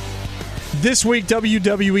ring. This week,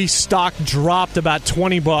 WWE stock dropped about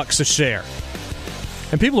 $20 a share.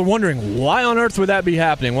 And people are wondering, why on earth would that be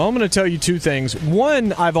happening? Well, I'm going to tell you two things.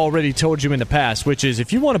 One, I've already told you in the past, which is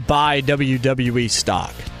if you want to buy WWE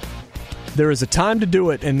stock, there is a time to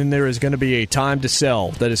do it, and then there is going to be a time to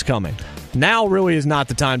sell that is coming. Now really is not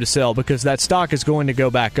the time to sell because that stock is going to go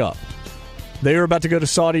back up. They are about to go to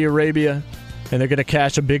Saudi Arabia, and they're going to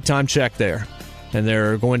cash a big-time check there. And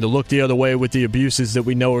they're going to look the other way with the abuses that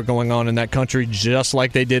we know are going on in that country, just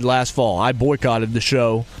like they did last fall. I boycotted the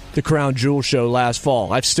show, the Crown Jewel show, last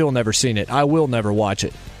fall. I've still never seen it. I will never watch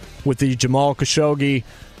it. With the Jamal Khashoggi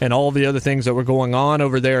and all the other things that were going on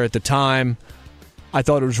over there at the time, I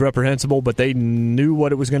thought it was reprehensible, but they knew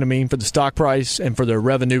what it was going to mean for the stock price and for their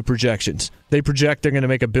revenue projections. They project they're going to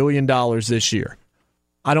make $1 billion this year.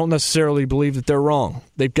 I don't necessarily believe that they're wrong.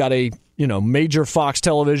 They've got a major Fox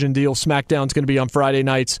television deal. SmackDown's going to be on Friday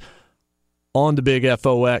nights on the big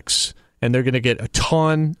FOX, and they're going to get a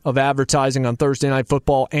ton of advertising on Thursday Night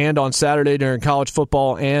Football and on Saturday during college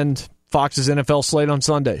football and Fox's NFL slate on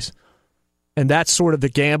Sundays. And that's sort of the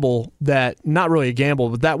gamble that, not really a gamble,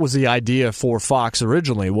 but that was the idea for Fox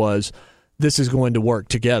originally, was this is going to work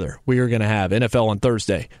together. We are going to have NFL on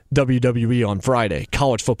Thursday, WWE on Friday,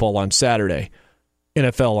 college football on Saturday,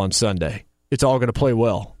 NFL on Sunday. It's all going to play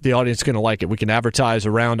well. The audience is going to like it. We can advertise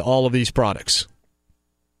around all of these products.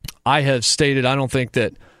 I have stated I don't think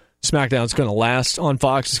that SmackDown is going to last on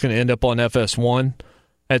Fox. It's going to end up on FS1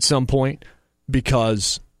 at some point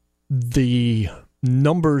because the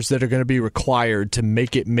numbers that are going to be required to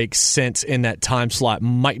make it make sense in that time slot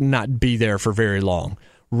might not be there for very long.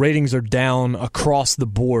 Ratings are down across the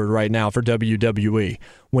board right now for WWE.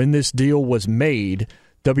 When this deal was made,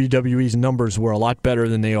 WWE's numbers were a lot better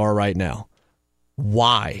than they are right now.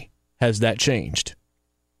 Why has that changed?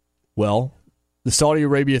 Well, the Saudi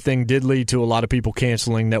Arabia thing did lead to a lot of people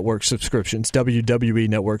canceling network subscriptions, WWE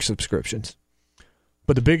network subscriptions.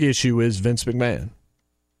 But the big issue is Vince McMahon.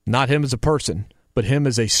 Not him as a person, but him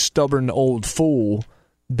as a stubborn old fool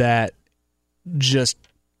that just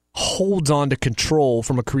holds on to control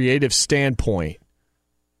from a creative standpoint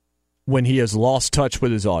when he has lost touch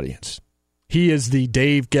with his audience. He is the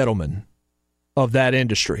Dave Gettleman of that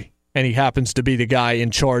industry, and he happens to be the guy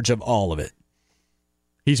in charge of all of it.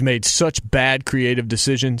 He's made such bad creative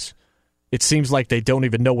decisions. It seems like they don't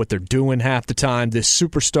even know what they're doing half the time. This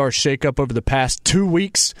superstar shakeup over the past 2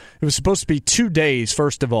 weeks, it was supposed to be 2 days,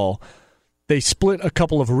 first of all. They split a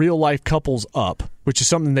couple of real-life couples up, which is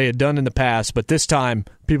something they had done in the past, but this time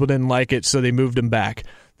people didn't like it, so they moved them back.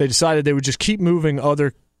 They decided they would just keep moving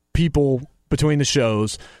other people between the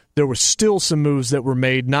shows. There were still some moves that were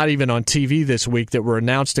made, not even on TV this week, that were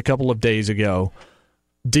announced a couple of days ago.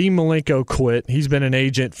 Dean Malenko quit. He's been an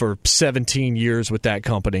agent for 17 years with that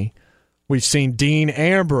company. We've seen Dean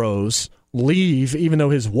Ambrose leave, even though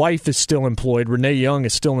his wife is still employed. Renee Young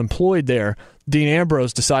is still employed there. Dean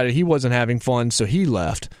Ambrose decided he wasn't having fun, so he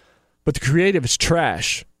left. But the creative is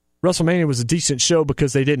trash. WrestleMania was a decent show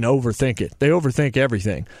because they didn't overthink it. They overthink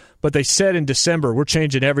everything. But they said in December, we're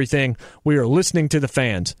changing everything. We are listening to the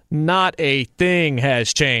fans. Not a thing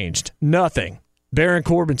has changed. Nothing. Baron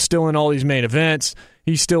Corbin's still in all these main events.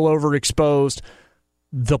 He's still overexposed.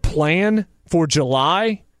 The plan for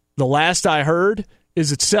July, the last I heard,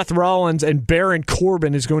 is that Seth Rollins and Baron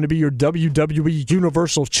Corbin is going to be your WWE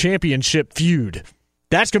Universal Championship feud.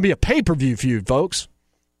 That's going to be a pay-per-view feud, folks.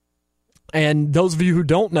 And those of you who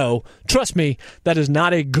don't know, trust me, that is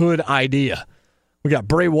not a good idea. We got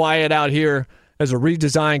Bray Wyatt out here as a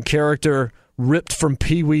redesigned character, ripped from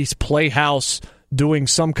Pee-wee's Playhouse, doing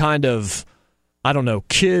some kind of, I don't know,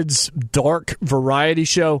 kids' dark variety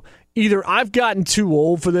show. Either I've gotten too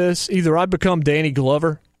old for this, either I've become Danny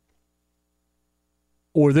Glover,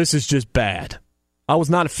 or this is just bad. I was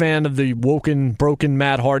not a fan of the woken, broken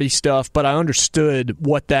Matt Hardy stuff, but I understood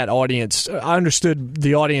the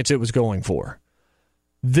audience it was going for.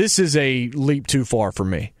 This is a leap too far for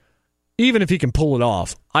me. Even if he can pull it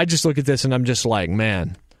off, I just look at this and I'm just like,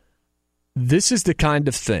 man, this is the kind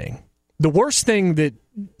of thing. The worst thing that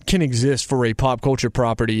can exist for a pop culture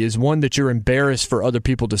property is one that you're embarrassed for other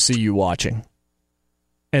people to see you watching.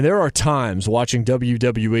 And there are times watching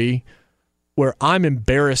WWE where I'm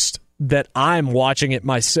embarrassed that I'm watching it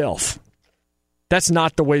myself. That's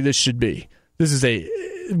not the way this should be.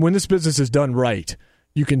 When this business is done right,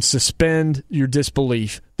 you can suspend your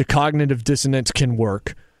disbelief. The cognitive dissonance can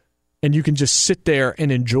work. And you can just sit there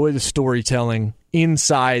and enjoy the storytelling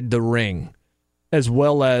inside the ring, as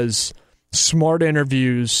well as smart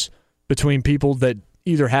interviews between people that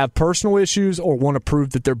either have personal issues or want to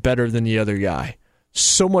prove that they're better than the other guy.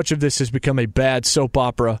 So much of this has become a bad soap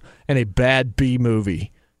opera and a bad B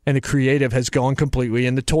movie, and the creative has gone completely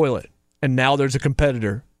in the toilet. And now there's a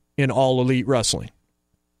competitor in All Elite Wrestling.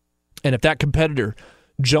 And if that competitor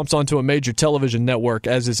jumps onto a major television network,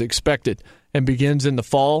 as is expected, and begins in the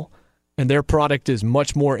fall, and their product is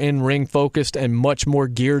much more in-ring focused and much more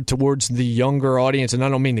geared towards the younger audience, and I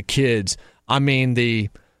don't mean the kids, I mean the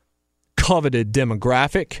coveted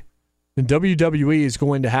demographic, then WWE is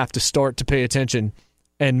going to have to start to pay attention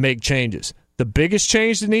and make changes. The biggest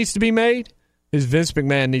change that needs to be made is Vince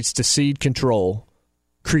McMahon needs to cede control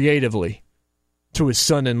creatively to his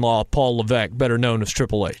son-in-law, Paul Levesque, better known as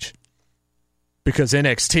Triple H. Because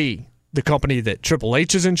NXT, the company that Triple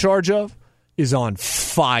H is in charge of, is on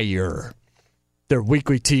fire. Their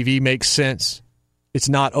weekly TV makes sense. It's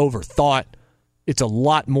not overthought. It's a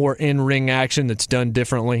lot more in-ring action that's done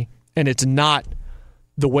differently. And it's not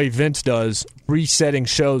the way Vince does, resetting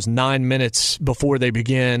shows 9 minutes before they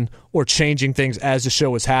begin or changing things as the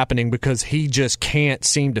show is happening because he just can't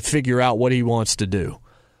seem to figure out what he wants to do.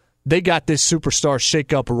 They got this superstar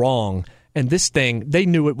shakeup wrong, and this thing, they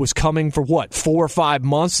knew it was coming for 4 or 5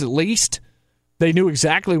 months at least? They knew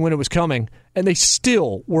exactly when it was coming, and they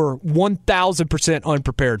still were 1,000%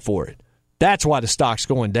 unprepared for it. That's why the stock's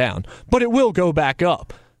going down. But it will go back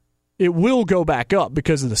up. It will go back up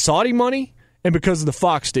because of the Saudi money and because of the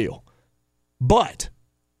Fox deal. But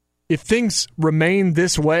if things remain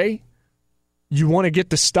this way, you want to get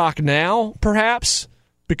the stock now, perhaps?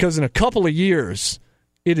 Because in a couple of years,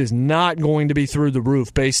 it is not going to be through the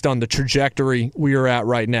roof based on the trajectory we are at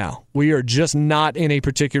right now. We are just not in a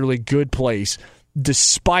particularly good place,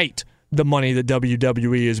 despite the money that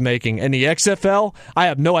WWE is making. And the XFL, I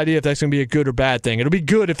have no idea if that's going to be a good or bad thing. It'll be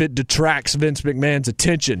good if it detracts Vince McMahon's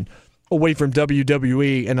attention away from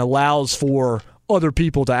WWE and allows for other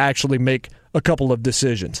people to actually make a couple of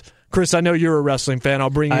decisions. Chris, I know you're a wrestling fan. I'll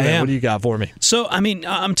bring you in. What do you got for me? So, I mean,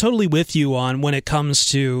 I'm totally with you on when it comes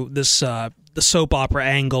to this the soap opera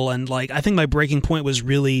angle, and like I think my breaking point was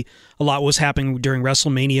really a lot was happening during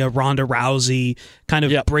WrestleMania. Ronda Rousey kind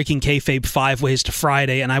of breaking kayfabe 5 ways to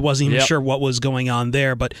Friday, and I wasn't even sure what was going on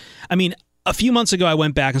there. But I mean, a few months ago, I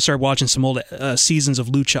went back and started watching some old seasons of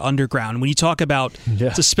Lucha Underground. When you talk about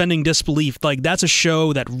suspending disbelief, like that's a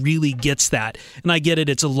show that really gets that. And I get it;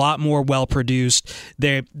 it's a lot more well produced.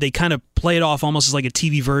 They kind of play it off almost as like a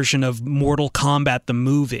TV version of Mortal Kombat the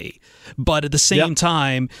movie, but at the same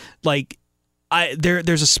time, like.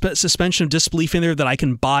 There's a suspension of disbelief in there that I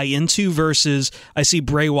can buy into versus I see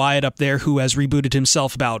Bray Wyatt up there who has rebooted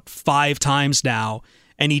himself about 5 times now.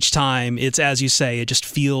 And each time it's, as you say, it just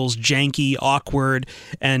feels janky, awkward,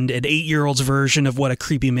 and an 8-year-old's version of what a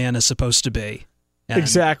creepy man is supposed to be. And,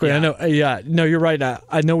 exactly. I know. No, you're right.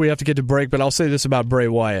 I know we have to get to break, but I'll say this about Bray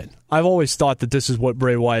Wyatt. I've always thought that this is what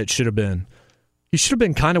Bray Wyatt should have been. He should have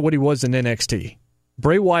been kind of what he was in NXT.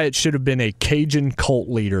 Bray Wyatt should have been a Cajun cult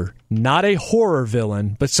leader, not a horror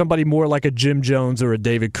villain, but somebody more like a Jim Jones or a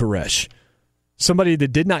David Koresh. Somebody that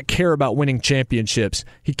did not care about winning championships.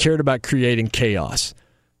 He cared about creating chaos.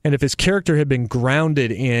 And if his character had been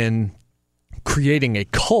grounded in creating a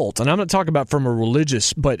cult, and I'm not talking about from a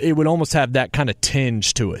religious, but it would almost have that kind of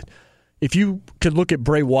tinge to it. If you could look at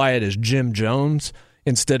Bray Wyatt as Jim Jones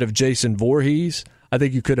instead of Jason Voorhees, I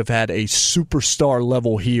think you could have had a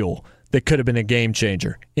superstar-level heel that could have been a game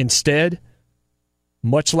changer. Instead,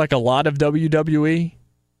 much like a lot of WWE,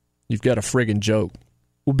 you've got a friggin' joke.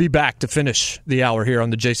 We'll be back to finish the hour here on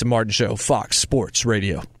the Jason Martin Show, Fox Sports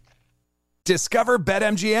Radio. Discover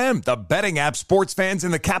BetMGM, the betting app sports fans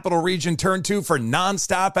in the capital region turn to for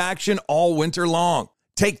nonstop action all winter long.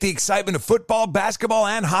 Take the excitement of football, basketball,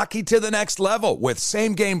 and hockey to the next level with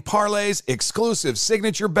same-game parlays, exclusive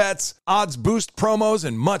signature bets, odds boost promos,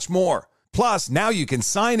 and much more. Plus, now you can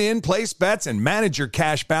sign in, place bets, and manage your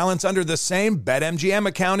cash balance under the same BetMGM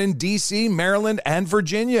account in D.C., Maryland, and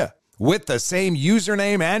Virginia. With the same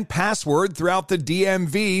username and password throughout the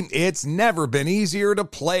DMV, it's never been easier to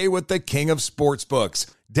play with the king of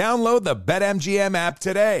sportsbooks. Download the BetMGM app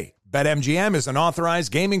today. BetMGM is an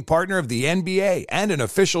authorized gaming partner of the NBA and an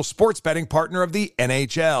official sports betting partner of the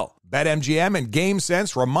NHL. BetMGM and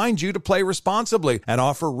GameSense remind you to play responsibly and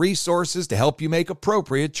offer resources to help you make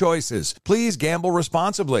appropriate choices. Please gamble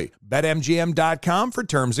responsibly. BetMGM.com for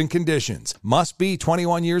terms and conditions. Must be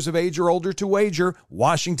 21 years of age or older to wager.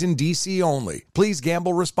 Washington, D.C. only. Please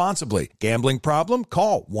gamble responsibly. Gambling problem?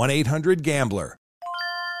 Call 1-800-GAMBLER.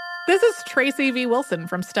 This is Tracy V. Wilson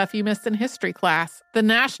from Stuff You Missed in History Class. The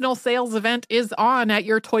national sales event is on at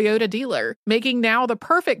your Toyota dealer, making now the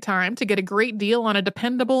perfect time to get a great deal on a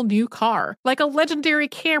dependable new car. Like a legendary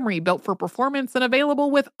Camry built for performance and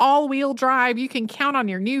available with all-wheel drive, you can count on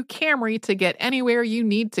your new Camry to get anywhere you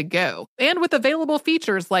need to go. And with available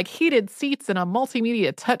features like heated seats and a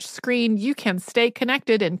multimedia touchscreen, you can stay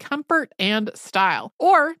connected in comfort and style.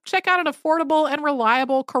 Or check out an affordable and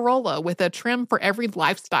reliable Corolla with a trim for every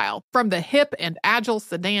lifestyle. From the hip and agile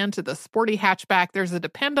sedan to the sporty hatchback, there's a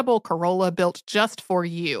dependable Corolla built just for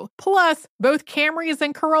you. Plus, both Camrys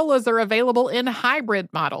and Corollas are available in hybrid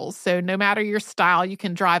models, so no matter your style, you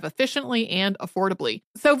can drive efficiently and affordably.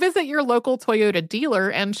 So visit your local Toyota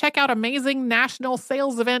dealer and check out amazing national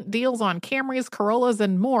sales event deals on Camrys, Corollas,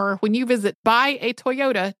 and more when you visit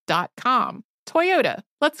buyatoyota.com. Toyota,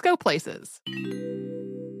 let's go places.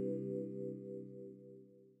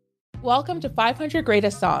 Welcome to 500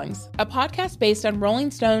 Greatest Songs, a podcast based on Rolling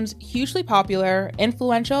Stone's hugely popular,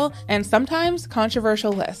 influential, and sometimes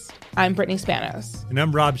controversial list. I'm Brittany Spanos. And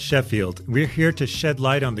I'm Rob Sheffield. We're here to shed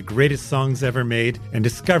light on the greatest songs ever made and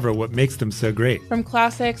discover what makes them so great. From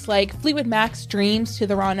classics like Fleetwood Mac's Dreams to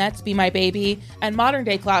the Ronettes' Be My Baby, and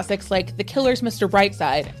modern-day classics like The Killers' Mr.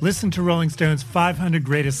 Brightside. Listen to Rolling Stone's 500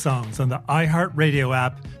 Greatest Songs on the iHeartRadio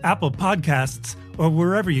app, Apple Podcasts, or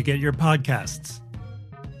wherever you get your podcasts.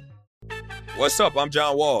 What's up? I'm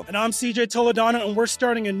John Wall. And I'm CJ Toledano, and we're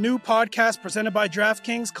starting a new podcast presented by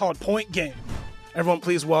DraftKings called Point Game. Everyone,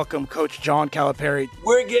 please welcome Coach John Calipari.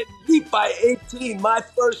 We're getting beat by 18. My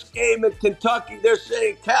first game in Kentucky, they're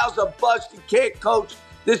saying Cal's a bust. He can't coach.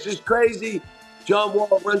 This is crazy. John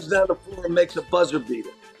Wall runs down the floor and makes a buzzer beater.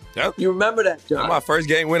 Yep. You remember that, John? That's my first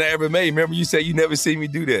game winner I ever made. Remember you said you never see me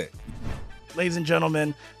do that. Ladies and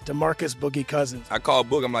gentlemen, DeMarcus Boogie Cousins. I called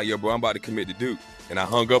Boog. I'm like, yo, bro, I'm about to commit to Duke. And I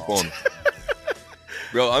hung up on him.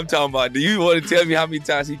 Bro, I'm talking about, do you want to tell me how many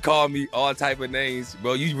times he called me all type of names?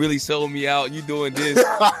 Bro, you really sold me out. You doing this.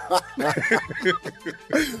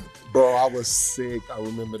 Bro, I was sick. I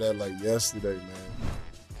remember that like yesterday, man.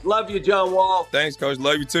 Love you, John Wall. Thanks, Coach.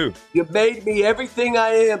 Love you too. You made me everything I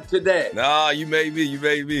am today. Nah, you made me. You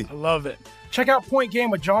made me. I love it. Check out Point Game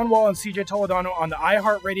with John Wall and CJ Toledano on the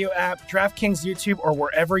iHeartRadio app, DraftKings YouTube, or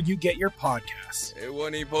wherever you get your podcasts. It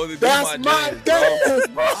wasn't even supposed to be That's my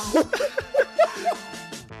game, bro.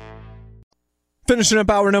 Finishing up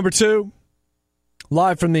hour number 2.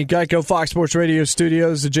 Live from the Geico Fox Sports Radio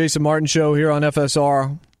studios, the Jason Martin Show here on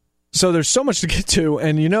FSR. So there's so much to get to,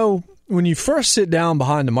 and you know, when you first sit down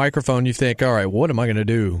behind the microphone, you think, all right, what am I going to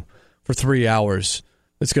do for 3 hours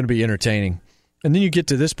that's going to be entertaining? And then you get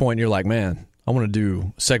to this point, and you're like, man, I want to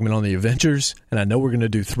do a segment on the Avengers, and I know we're going to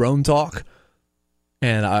do Throne Talk.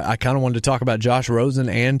 And I kind of wanted to talk about Josh Rosen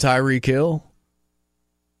and Tyreek Hill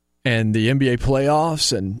and the NBA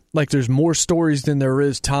playoffs. And, like, there's more stories than there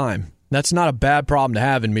is time. That's not a bad problem to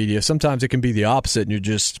have in media. Sometimes it can be the opposite, and you're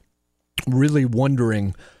just really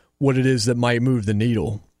wondering what it is that might move the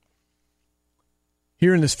needle.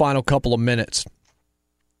 Here in this final couple of minutes,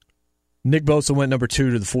 Nick Bosa went number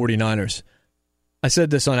 2 to the 49ers. I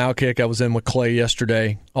said this on Outkick. I was in with Clay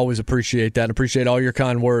yesterday. Always appreciate that. Appreciate all your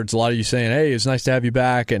kind words. A lot of you saying, hey, it's nice to have you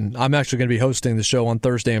back. And I'm actually going to be hosting the show on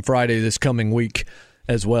Thursday and Friday this coming week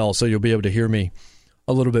as well, so you'll be able to hear me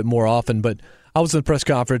a little bit more often. But I was in the press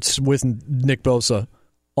conference with Nick Bosa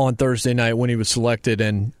on Thursday night when he was selected,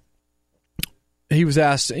 and he was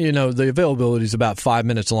asked, you know, the availability is about 5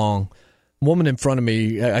 minutes long. Woman in front of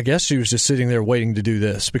me, I guess she was just sitting there waiting to do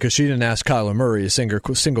this because she didn't ask Kyler Murray a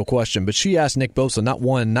single question, but she asked Nick Bosa not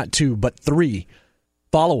 1, not 2, but 3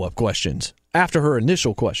 follow-up questions after her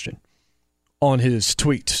initial question on his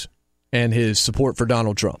tweets and his support for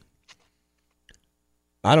Donald Trump.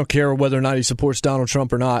 I don't care whether or not he supports Donald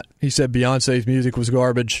Trump or not. He said Beyonce's music was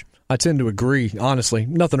garbage. I tend to agree, honestly.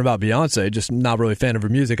 Nothing about Beyonce, just not really a fan of her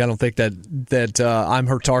music. I don't think that I'm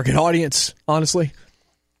her target audience, honestly.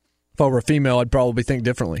 If I were a female, I'd probably think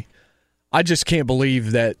differently. I just can't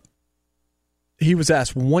believe that he was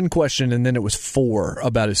asked one question and then it was 4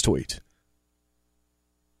 about his tweet.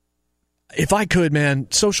 If I could, man,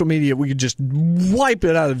 social media, we could just wipe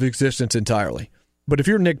it out of existence entirely. But if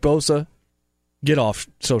you're Nick Bosa, get off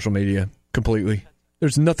social media completely.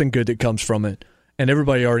 There's nothing good that comes from it, and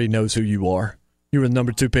everybody already knows who you are. You were the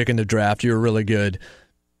number 2 pick in the draft. You were really good.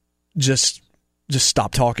 Just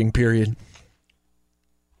stop talking, period.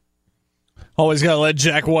 Always got to let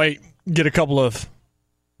Jack White get a couple of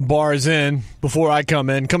bars in before I come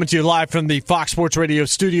in. Coming to you live from the Fox Sports Radio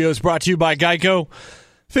studios, brought to you by Geico.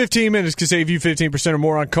 15 minutes can save you 15% or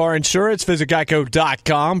more on car insurance. Visit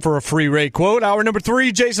geico.com for a free rate quote. Hour number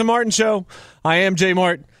 3, Jason Martin Show. I am J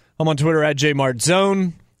Mart. I'm on Twitter at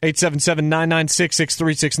JMartZone.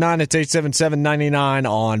 877-996-6369. It's 877-99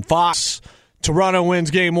 on Fox. Toronto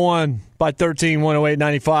wins game 1 by 13,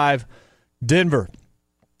 108-95. Denver,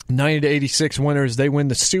 90-86 winners. They win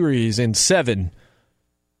the series in 7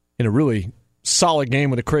 in a really solid game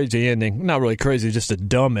with a crazy ending. Not really crazy, just a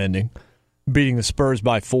dumb ending. Beating the Spurs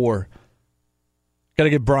by 4. Got to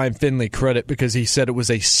give Brian Finley credit because he said it was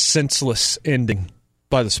a senseless ending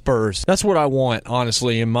by the Spurs. That's what I want,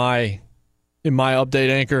 honestly, in my update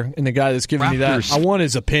anchor, and the guy that's giving me that. I want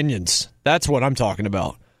his opinions. That's what I'm talking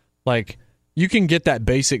about. Like, you can get that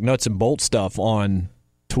basic nuts and bolts stuff on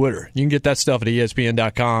Twitter. You can get that stuff at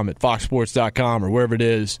ESPN.com, at FoxSports.com, or wherever it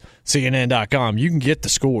is, CNN.com. You can get the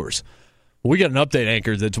scores. We got an update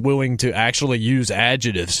anchor that's willing to actually use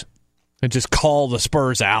adjectives and just call the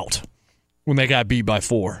Spurs out when they got beat by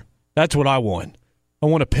 4. That's what I want. I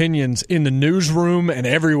want opinions in the newsroom and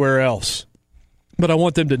everywhere else. But I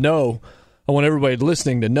want them to know, I want everybody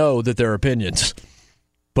listening to know that they're opinions.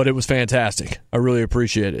 But it was fantastic. I really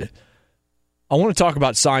appreciate it. I want to talk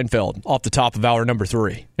about Seinfeld off the top of hour number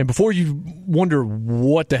 3. And before you wonder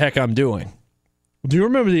what the heck I'm doing, do you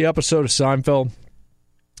remember the episode of Seinfeld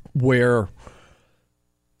where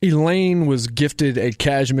Elaine was gifted a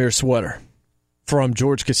cashmere sweater from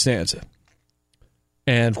George Costanza?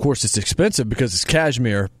 And, of course, it's expensive because it's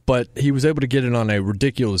cashmere, but he was able to get it on a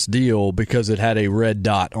ridiculous deal because it had a red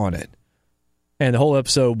dot on it. And the whole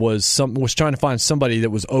episode was trying to find somebody that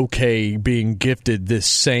was okay being gifted this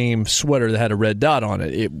same sweater that had a red dot on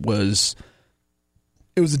it. It was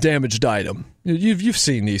a damaged item. You've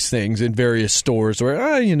seen these things in various stores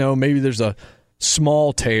where, maybe there's a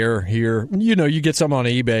small tear here. You get some on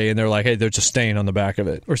eBay and they're like, hey, there's a stain on the back of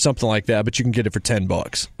it or something like that, but you can get it for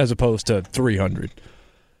 $10 as opposed to $300.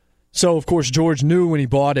 So, of course, George knew when he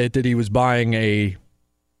bought it that he was buying a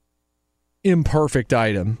imperfect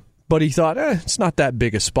item. But he thought, it's not that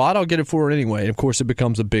big a spot. I'll get it for it anyway. And, of course, it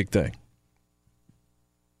becomes a big thing.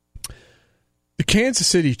 The Kansas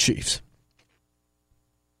City Chiefs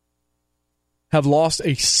have lost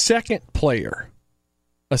a second player,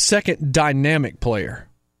 a second dynamic player.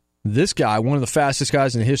 This guy, one of the fastest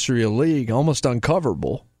guys in the history of the league, almost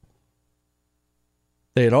uncoverable.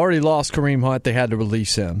 They had already lost Kareem Hunt. They had to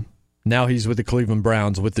release him. Now he's with the Cleveland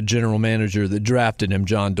Browns with the general manager that drafted him,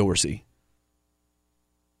 John Dorsey.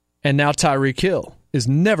 And now Tyreek Hill is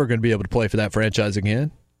never going to be able to play for that franchise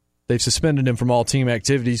again. They've suspended him from all team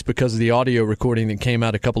activities because of the audio recording that came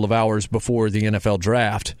out a couple of hours before the NFL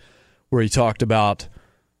draft, where he talked about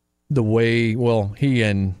the way, well, he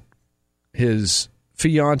and his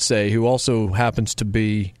fiance, who also happens to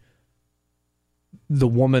be the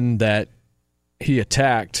woman that he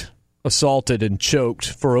attacked, assaulted, and choked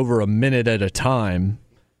for over a minute at a time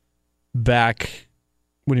back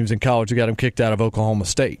when he was in college. He got him kicked out of Oklahoma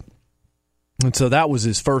State. And so that was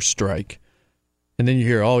his first strike. And then you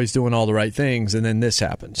hear, oh, he's doing all the right things, and then this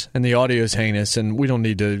happens. And the audio is heinous, and we don't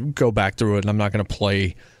need to go back through it, and I'm not going to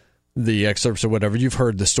play the excerpts or whatever. You've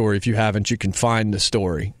heard the story. If you haven't, you can find the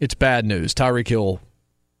story. It's bad news. Tyreek Hill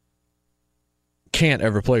can't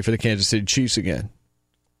ever play for the Kansas City Chiefs again.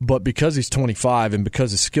 But because he's 25 and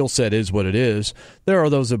because his skill set is what it is, there are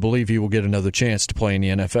those that believe he will get another chance to play in the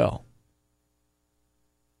NFL.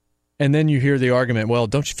 And then you hear the argument, well,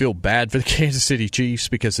 don't you feel bad for the Kansas City Chiefs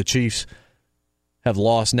because the Chiefs have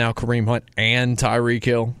lost now Kareem Hunt and Tyreek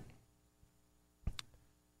Hill?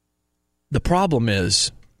 The problem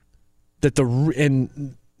is that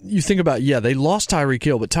and you think about, they lost Tyreek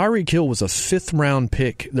Hill, but Tyreek Hill was a 5th-round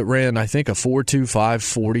pick that ran, I think, a 4.25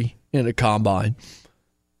 40 in a combine.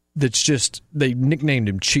 That's just, they nicknamed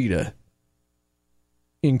him Cheetah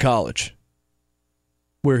in college,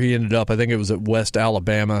 where he ended up, I think it was at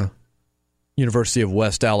University of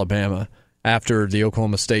West Alabama, after the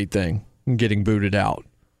Oklahoma State thing and getting booted out.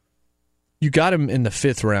 You got him in the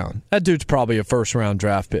 5th round. That dude's probably a first-round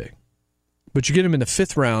draft pick. But you get him in the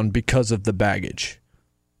 5th round because of the baggage.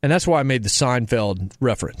 And that's why I made the Seinfeld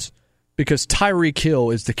reference. Because Tyreek Hill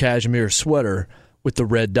is the cashmere sweater with the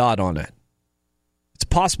red dot on it. It's a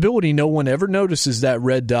possibility no one ever notices that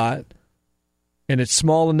red dot, and it's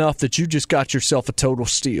small enough that you just got yourself a total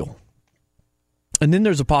steal. And then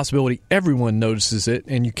there's a possibility everyone notices it,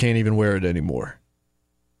 and you can't even wear it anymore.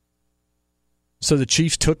 So the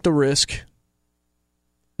Chiefs took the risk,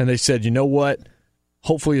 and they said, you know what?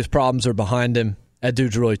 Hopefully his problems are behind him. That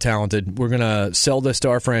dude's really talented. We're going to sell this to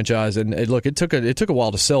our franchise. And look, it took a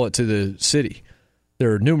while to sell it to the city.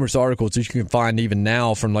 There are numerous articles that you can find even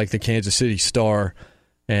now from like the Kansas City Star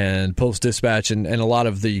and Post-Dispatch and a lot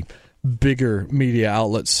of the bigger media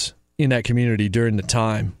outlets in that community during the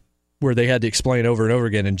time where they had to explain over and over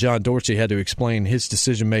again. And John Dorsey had to explain his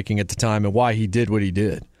decision-making at the time and why he did what he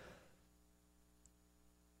did.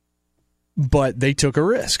 But they took a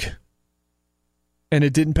risk. And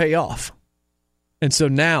it didn't pay off. And so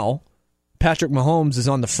now, Patrick Mahomes is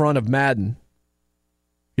on the front of Madden.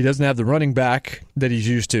 He doesn't have the running back that he's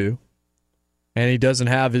used to. And he doesn't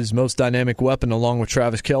have his most dynamic weapon along with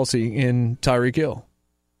Travis Kelce in Tyreek Hill.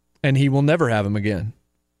 And he will never have him again.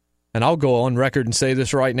 And I'll go on record and say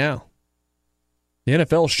this right now. The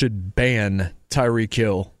NFL should ban Tyreek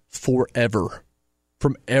Hill forever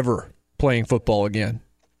from ever playing football again.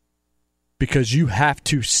 Because you have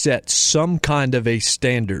to set some kind of a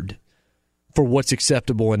standard for what's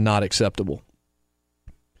acceptable and not acceptable.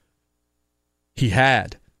 He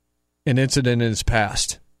had an incident in his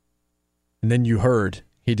past. And then you heard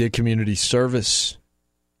he did community service.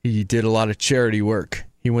 He did a lot of charity work.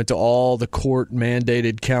 He went to all the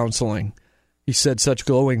court-mandated counseling. He said such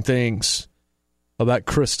glowing things about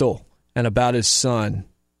Crystal and about his son.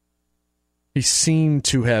 He seemed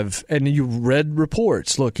to have, and you read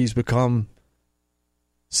reports, look, he's become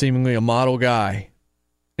seemingly a model guy,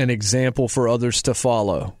 an example for others to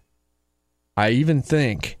follow. I even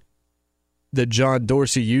think that John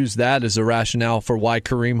Dorsey used that as a rationale for why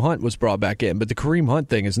Kareem Hunt was brought back in. But the Kareem Hunt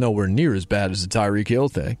thing is nowhere near as bad as the Tyreek Hill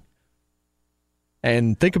thing.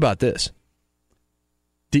 And think about this.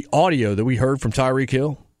 The audio that we heard from Tyreek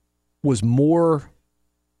Hill was more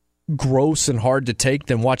gross and hard to take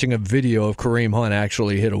than watching a video of Kareem Hunt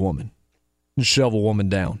actually hit a woman and shove a woman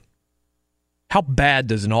down. How bad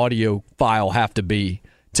does an audio file have to be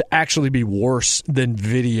to actually be worse than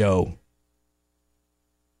video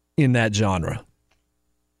in that genre?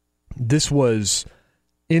 This was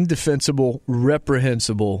indefensible,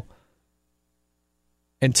 reprehensible,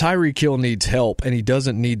 and Tyreek Hill needs help, and he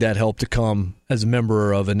doesn't need that help to come as a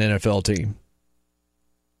member of an NFL team.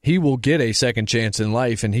 He will get a second chance in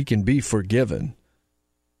life, and he can be forgiven,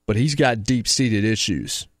 but he's got deep-seated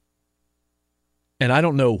issues. And I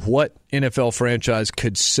don't know what NFL franchise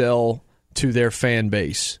could sell to their fan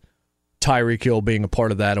base Tyreek Hill being a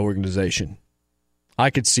part of that organization. I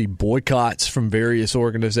could see boycotts from various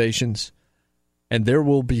organizations. And there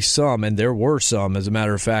will be some, and there were some, as a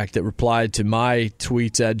matter of fact, that replied to my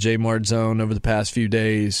tweets at JMartZone over the past few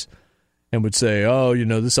days and would say, oh,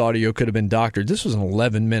 this audio could have been doctored. This was an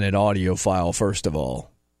 11-minute audio file, first of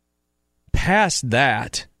all. Past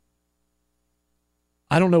that,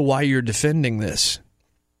 I don't know why you're defending this.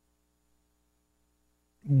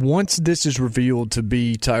 Once this is revealed to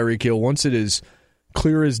be Tyreek Hill, once it is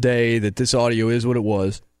clear as day that this audio is what it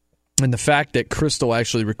was, and the fact that Crystal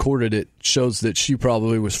actually recorded it shows that she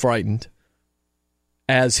probably was frightened.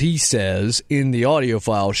 As he says in the audio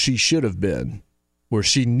file, she should have been where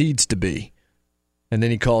she needs to be. And then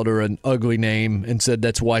he called her an ugly name and said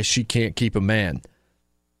that's why she can't keep a man.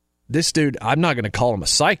 This dude, I'm not going to call him a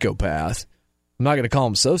psychopath. I'm not going to call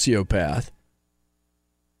him a sociopath.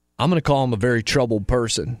 I'm going to call him a very troubled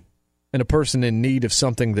person and a person in need of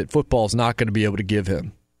something that football's not going to be able to give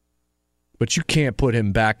him. But you can't put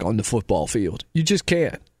him back on the football field. You just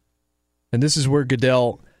can't. And this is where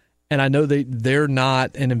Goodell, and I know they're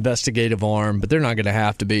not an investigative arm, but they're not going to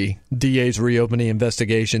have to be. DA's reopening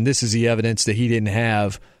investigation. This is the evidence that he didn't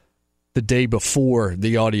have the day before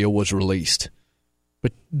the audio was released.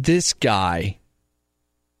 But this guy,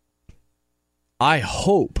 I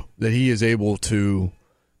hope that he is able to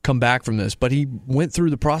come back from this. But he went through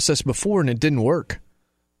the process before and it didn't work.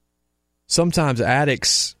 Sometimes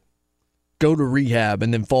addicts go to rehab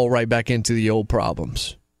and then fall right back into the old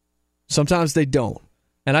problems. Sometimes they don't.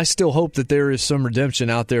 And I still hope that there is some redemption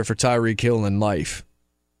out there for Tyreek Hill in life.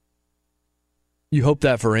 You hope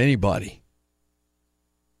that for anybody.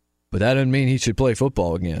 But that doesn't mean he should play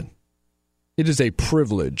football again. It is a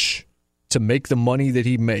privilege to make the money that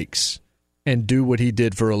he makes and do what he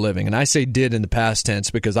did for a living. And I say did in the past tense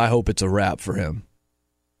because I hope it's a wrap for him.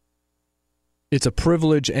 It's a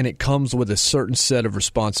privilege and it comes with a certain set of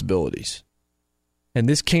responsibilities. And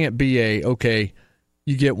this can't be okay,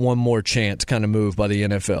 you get one more chance kind of move by the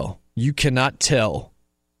NFL. You cannot tell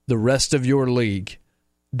the rest of your league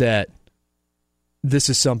that this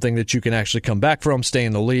is something that you can actually come back from, stay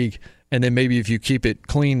in the league, and then maybe if you keep it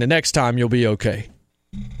clean the next time, you'll be okay.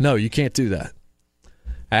 No, you can't do that.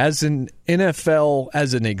 As an NFL,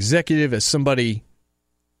 as an executive, as somebody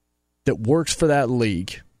that works for that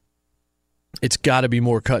league, it's got to be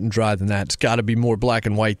more cut and dry than that. It's got to be more black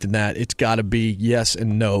and white than that. It's got to be yes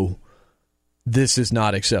and no. This is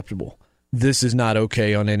not acceptable. This is not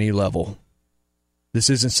okay on any level. This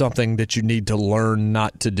isn't something that you need to learn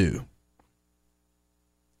not to do.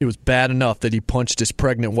 It was bad enough that he punched his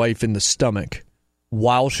pregnant wife in the stomach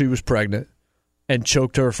while she was pregnant and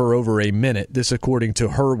choked her for over a minute, this according to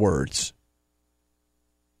her words.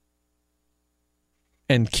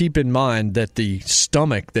 And keep in mind that the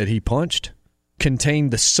stomach that he punched contained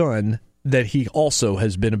the son that he also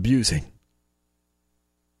has been abusing.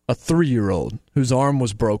 A 3-year-old whose arm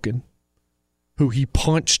was broken, who he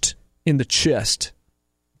punched in the chest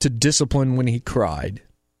to discipline when he cried.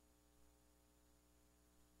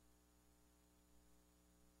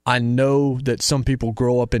 I know that some people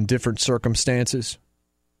grow up in different circumstances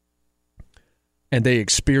and they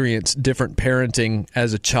experience different parenting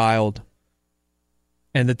as a child,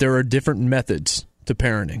 and that there are different methods to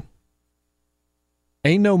parenting.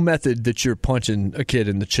 Ain't no method that you're punching a kid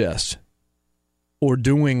in the chest or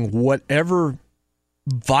doing whatever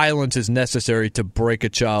violence is necessary to break a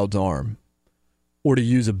child's arm or to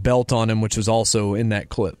use a belt on him, which was also in that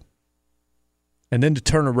clip. And then to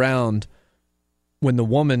turn around when the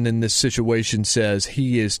woman in this situation says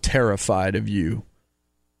he is terrified of you,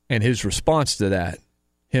 and his response to that,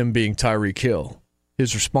 him being Tyreek Hill,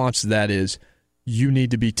 his response to that is, you need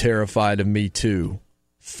to be terrified of me too.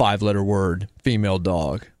 5-letter word, female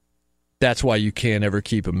dog. That's why you can't ever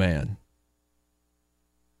keep a man.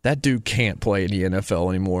 That dude can't play in the NFL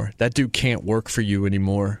anymore. That dude can't work for you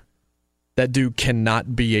anymore. That dude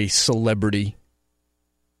cannot be a celebrity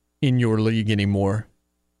in your league anymore.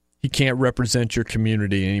 He can't represent your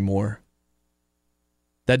community anymore.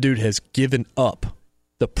 That dude has given up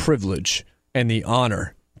the privilege and the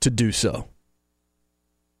honor to do so.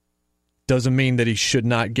 Doesn't mean that he should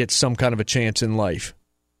not get some kind of a chance in life.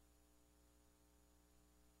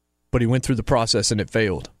 But he went through the process and it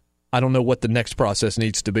failed. I don't know what the next process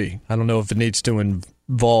needs to be. I don't know if it needs to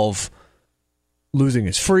involve losing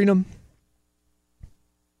his freedom.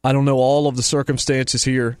 I don't know all of the circumstances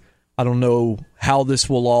here. I don't know how this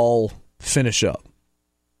will all finish up.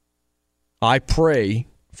 I pray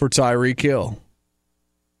for Tyreek Hill.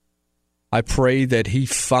 I pray that he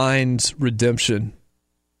finds redemption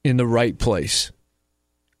in the right place,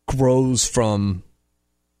 grows from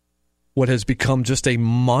what has become just a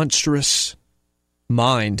monstrous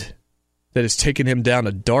mind that has taken him down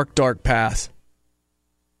a dark, dark path.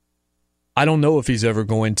 I don't know if he's ever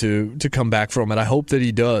going to come back from it. I hope that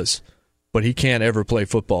he does, but he can't ever play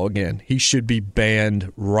football again. He should be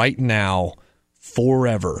banned right now,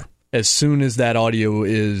 forever, as soon as that audio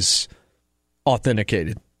is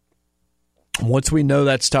authenticated. Once we know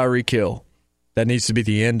that's Tyreek Hill, that needs to be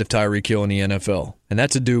the end of Tyreek Hill in the NFL. And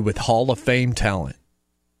that's a dude with Hall of Fame talent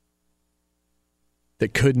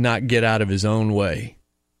that could not get out of his own way.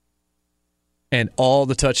 And all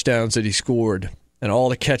the touchdowns that he scored and all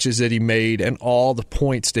the catches that he made and all the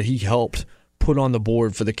points that he helped put on the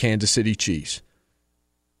board for the Kansas City Chiefs.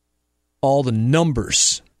 All the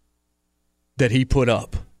numbers that he put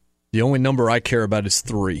up. The only number I care about is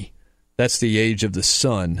 3. That's the age of the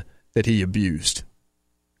son that he abused.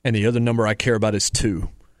 And the other number I care about is 2.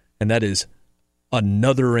 And that is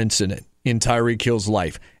another incident in Tyreek Hill's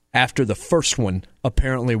life after the first one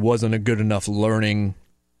apparently wasn't a good enough learning,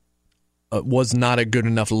 was not a good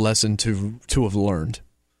enough lesson to have learned.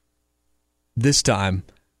 This time,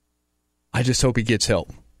 I just hope he gets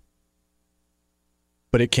help.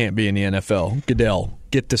 But it can't be in the NFL. Goodell,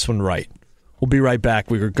 get this one right. We'll be right back.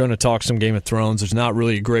 We were going to talk some Game of Thrones. There's not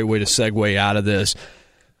really a great way to segue out of this.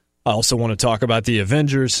 I also want to talk about the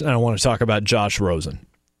Avengers, and I want to talk about Josh Rosen.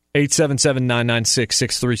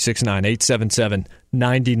 877-996-6369,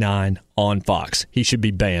 877-99 on Fox. He should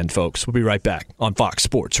be banned, folks. We'll be right back on Fox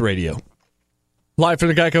Sports Radio. Live from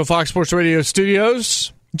the Geico Fox Sports Radio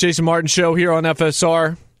studios, Jason Martin Show here on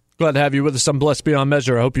FSR. Glad to have you with us. I'm blessed beyond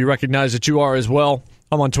measure. I hope you recognize that you are as well.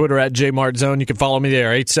 I'm on Twitter at JMartZone. You can follow me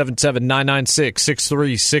there,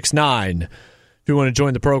 877-996-6369. If you want to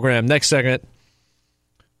join the program. Next segment,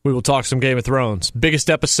 we will talk some Game of Thrones. Biggest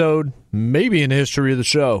episode, maybe in the history of the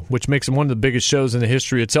show, which makes it one of the biggest shows in the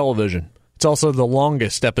history of television. It's also the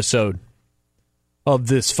longest episode of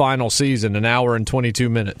this final season, 1 hour and 22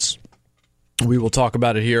 minutes. We will talk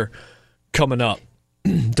about it here coming up.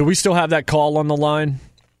 Do we still have that call on the line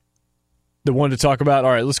that wanted to talk about?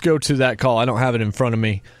 All right, let's go to that call. I don't have it in front of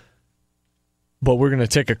me, but we're going to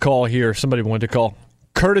take a call here. Somebody wanted to call.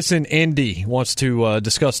 Curtis in Indy wants to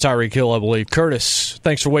discuss Tyreek Hill, I believe. Curtis,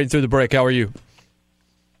 thanks for waiting through the break. How are you?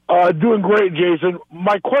 Doing great, Jason.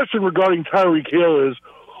 My question regarding Tyreek Hill is,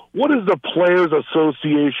 what is the Players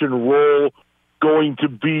Association role going to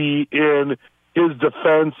be in his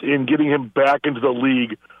defense in getting him back into the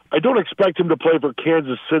league? I don't expect him to play for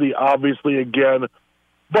Kansas City, obviously, again.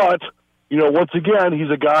 But, once again,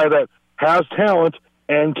 he's a guy that has talent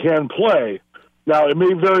and can play. Now, it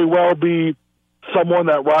may very well be someone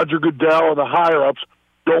that Roger Goodell and the higher-ups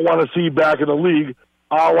don't want to see back in the league,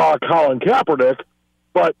 a la Colin Kaepernick.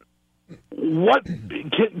 But what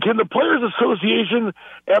can the Players Association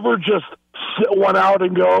ever just sit one out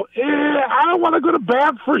and go, I don't want to go to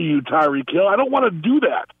bat for you, Tyreek Hill. I don't want to do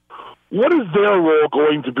that. What is their role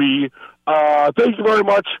going to be? Thank you very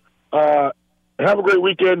much. Have a great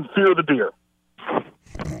weekend. Fear the deer.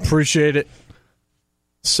 Appreciate it.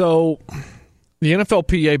 So, the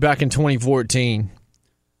NFLPA back in 2014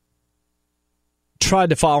 tried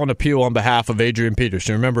to file an appeal on behalf of Adrian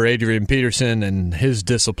Peterson. Remember Adrian Peterson and his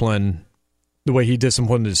discipline, the way he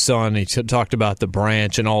disciplined his son. He talked about the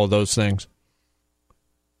branch and all of those things.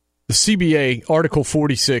 The CBA, Article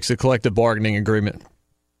 46, the collective bargaining agreement,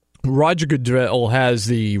 Roger Goodell has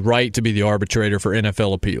the right to be the arbitrator for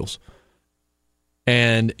NFL appeals.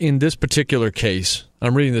 And in this particular case,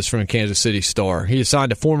 I'm reading this from a Kansas City Star, he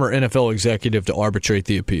assigned a former NFL executive to arbitrate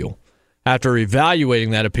the appeal. After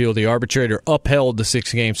evaluating that appeal, the arbitrator upheld the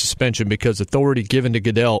 6-game suspension because authority given to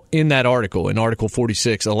Goodell in that article, in Article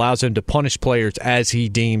 46, allows him to punish players as he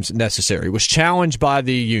deems necessary. It was challenged by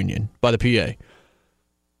the union, by the PA.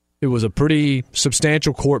 It was a pretty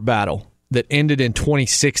substantial court battle that ended in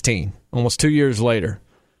 2016, almost 2 years later.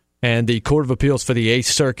 And the Court of Appeals for the 8th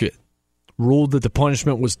Circuit ruled that the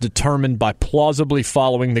punishment was determined by plausibly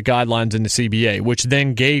following the guidelines in the CBA, which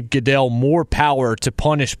then gave Goodell more power to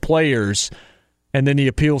punish players. And then the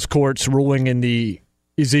appeals court's ruling in the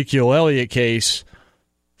Ezekiel Elliott case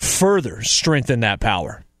further strengthened that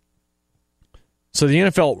power. So the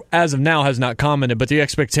NFL, as of now, has not commented, but the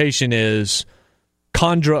expectation is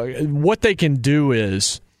what they can do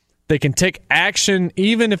is they can take action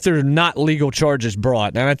even if there are not legal charges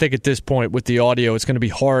brought. And I think at this point with the audio, it's going to be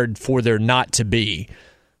hard for there not to be.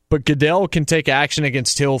 But Goodell can take action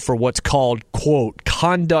against Hill for what's called, quote,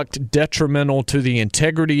 conduct detrimental to the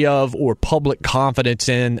integrity of or public confidence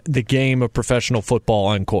in the game of professional football,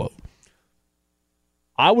 unquote.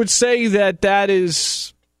 I would say that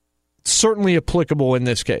is certainly applicable in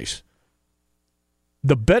this case.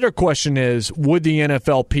 The better question is, would the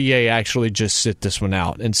NFLPA actually just sit this one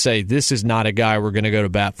out and say, this is not a guy we're going to go to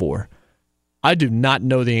bat for? I do not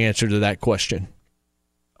know the answer to that question.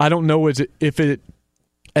 I don't know if it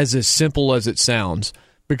as simple as it sounds,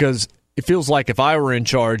 because it feels like if I were in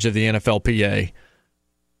charge of the NFLPA,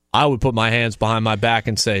 I would put my hands behind my back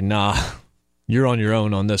and say, nah, you're on your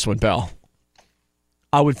own on this one, pal.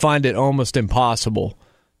 I would find it almost impossible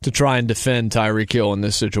to try and defend Tyreek Hill in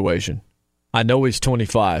this situation. I know he's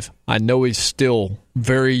 25. I know he's still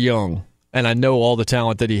very young, and I know all the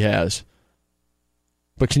talent that he has.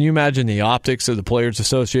 But can you imagine the optics of the Players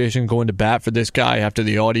Association going to bat for this guy after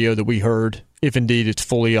the audio that we heard, if indeed it's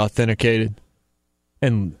fully authenticated?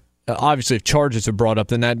 And obviously if charges are brought up,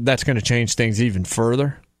 then that's going to change things even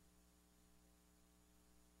further.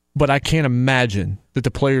 But I can't imagine that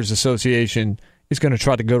the Players Association is going to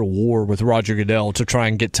try to go to war with Roger Goodell to try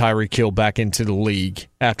and get Tyreek Hill back into the league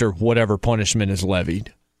after whatever punishment is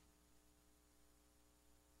levied.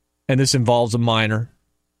 And this involves a minor.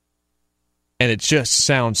 And it just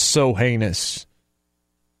sounds so heinous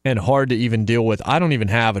and hard to even deal with. I don't even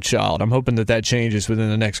have a child. I'm hoping that changes within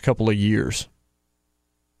the next couple of years.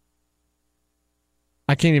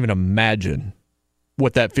 I can't even imagine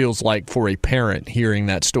what that feels like for a parent hearing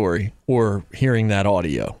that story or hearing that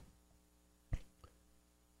audio.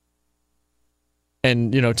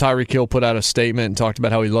 And, Tyreek Hill put out a statement and talked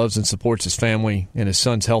about how he loves and supports his family and his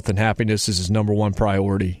son's health and happiness is his number one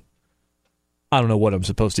priority. I don't know what I'm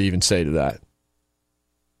supposed to even say to that.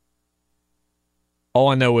 All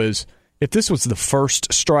I know is if this was the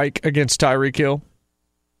first strike against Tyreek Hill,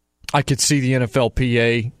 I could see the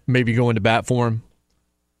NFLPA maybe going to bat for him.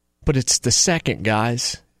 But it's the second,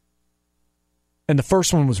 guys. And the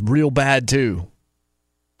first one was real bad, too.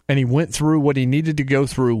 And he went through what he needed to go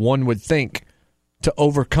through, one would think, to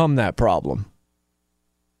overcome that problem.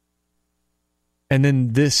 And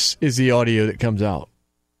then this is the audio that comes out.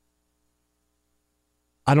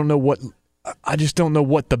 I just don't know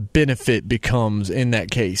what the benefit becomes in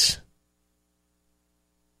that case.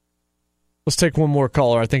 Let's take one more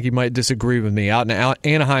caller. I think he might disagree with me. Out in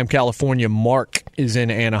Anaheim, California, Mark is in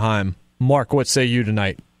Anaheim. Mark, what say you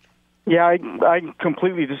tonight? Yeah, I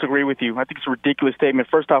completely disagree with you. I think it's a ridiculous statement.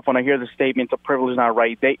 First off, when I hear the statement, the privilege is not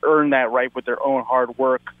right. They earned that right with their own hard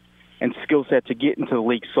work and skill set to get into the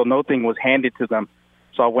league, so nothing was handed to them.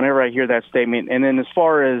 So whenever I hear that statement, and then as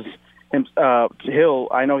far as Hill,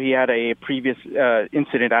 I know he had a previous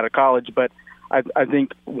incident out of college, but I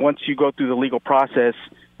think once you go through the legal process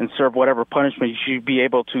and serve whatever punishment, you should be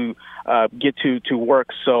able to get to work.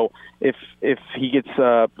 So if he gets,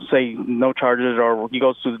 say, no charges, or he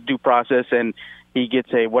goes through the due process and he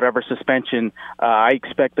gets a whatever suspension, I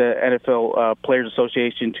expect the NFL Players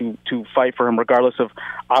Association to fight for him regardless of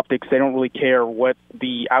optics. They don't really care what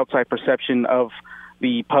the outside perception of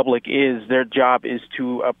the public is. Their job is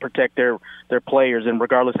to protect their players, and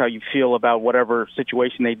regardless how you feel about whatever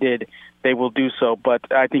situation they did, they will do so.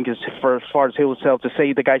 But I think as far as Hill itself, to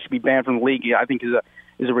say the guy should be banned from the league, I think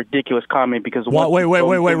is a ridiculous comment because wait,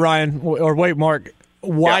 Ryan, or wait, Mark.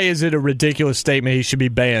 Why is it a ridiculous statement he should be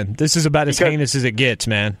banned? This is about as heinous as it gets,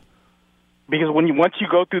 man. Because once you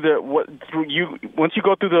go through the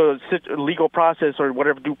legal process or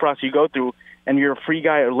whatever due process you go through, and you're a free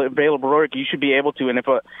guy available to work, you should be able to. And if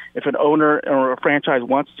an owner or a franchise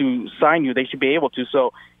wants to sign you, they should be able to.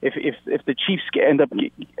 So if the Chiefs end up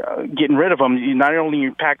getting rid of them, you're not only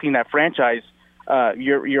impacting that franchise,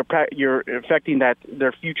 you're affecting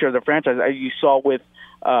their future of the franchise, as you saw with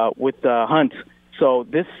Hunt. So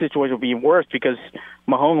this situation will be worse because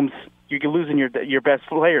Mahomes, you're losing your best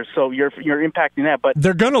players, so you're impacting that. But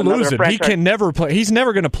they're going to lose him. He can never play. He's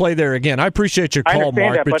never going to play there again. I appreciate your call,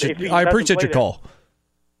 Mark. I appreciate your call.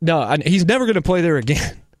 No, he's never going to play there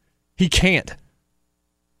again. He can't.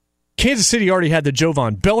 Kansas City already had the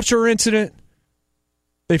Jovan Belcher incident.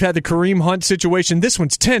 They've had the Kareem Hunt situation. This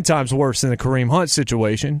one's 10 times worse than the Kareem Hunt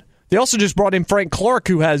situation. They also just brought in Frank Clark,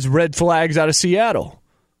 who has red flags out of Seattle.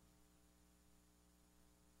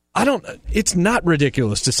 It's not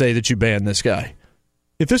ridiculous to say that you ban this guy.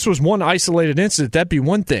 If this was one isolated incident, that'd be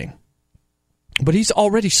one thing. But he's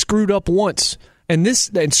already screwed up once. And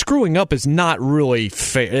screwing up is not really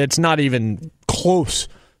fair. It's not even close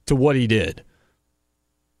to what he did.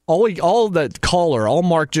 All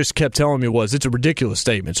Mark just kept telling me was, it's a ridiculous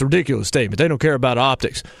statement. It's a ridiculous statement. They don't care about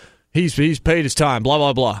optics. He's paid his time, blah,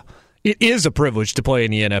 blah, blah. It is a privilege to play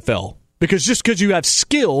in the NFL. Because just because you have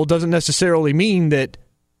skill doesn't necessarily mean that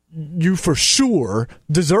you for sure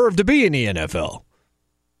deserve to be in the NFL.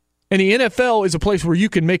 And the NFL is a place where you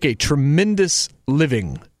can make a tremendous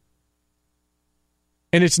living.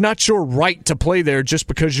 And it's not your right to play there just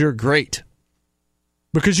because you're great.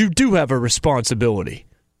 Because you do have a responsibility.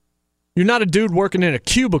 You're not a dude working in a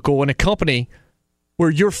cubicle in a company where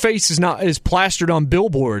your face is plastered on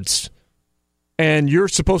billboards and you're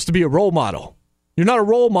supposed to be a role model. You're not a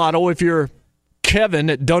role model if you're Kevin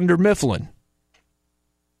at Dunder Mifflin.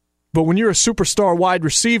 But when you're a superstar wide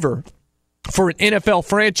receiver for an NFL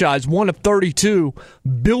franchise, one of 32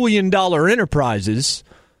 billion-dollar enterprises,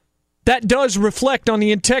 that does reflect on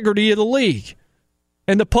the integrity of the league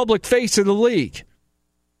and the public face of the league.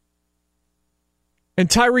 And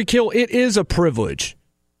Tyreek Hill, it is a privilege.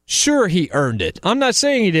 Sure, he earned it. I'm not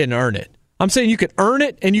saying he didn't earn it. I'm saying you can earn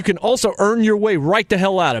it, and you can also earn your way right the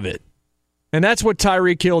hell out of it. And that's what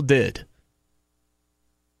Tyreek Hill did.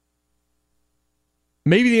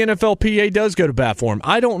 Maybe the NFLPA does go to bat for him.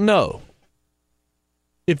 I don't know.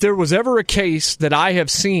 If there was ever a case that I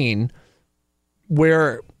have seen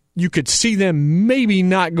where you could see them maybe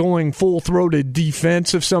not going full-throated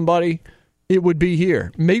defense of somebody, it would be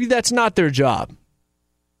here. Maybe that's not their job.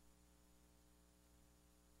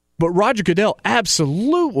 But Roger Goodell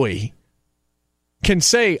absolutely can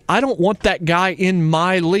say, I don't want that guy in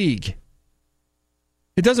my league.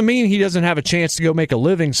 It doesn't mean he doesn't have a chance to go make a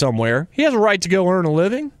living somewhere. He has a right to go earn a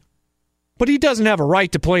living. But he doesn't have a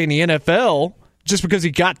right to play in the NFL just because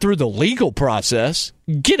he got through the legal process.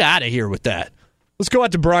 Get out of here with that. Let's go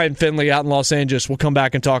out to Brian Finley out in Los Angeles. We'll come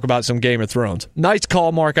back and talk about some Game of Thrones. Nice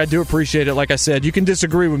call, Mark. I do appreciate it. Like I said, you can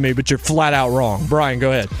disagree with me, but you're flat out wrong. Brian,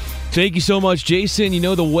 go ahead. Thank you so much, Jason. You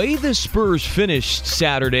know, the way the Spurs finished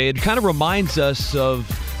Saturday, it kind of reminds us of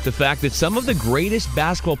the fact that some of the greatest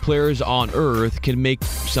basketball players on earth can make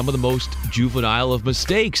some of the most juvenile of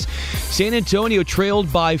mistakes. San Antonio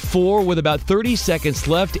trailed by 4 with about 30 seconds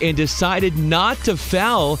left and decided not to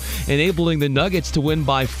foul, enabling the Nuggets to win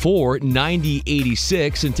by 4,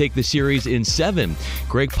 90-86, and take the series in 7.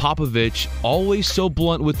 Greg Popovich, always so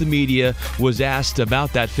blunt with the media, was asked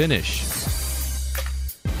about that finish.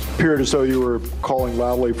 Appeared as though you were calling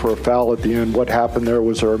loudly for a foul at the end. What happened there?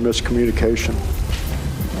 Was there a miscommunication?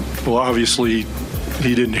 Well, obviously,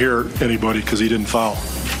 he didn't hear anybody because he didn't foul.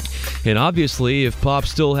 And obviously, if Pop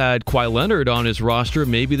still had Kawhi Leonard on his roster,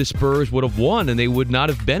 maybe the Spurs would have won, and they would not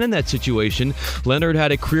have been in that situation. Leonard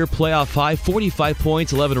had a career playoff high, 45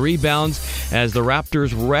 points, 11 rebounds, as the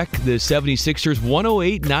Raptors wreck the 76ers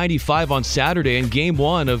 108-95 on Saturday in Game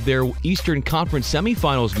 1 of their Eastern Conference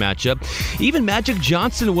semifinals matchup. Even Magic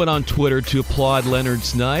Johnson went on Twitter to applaud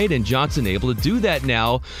Leonard's night, and Johnson able to do that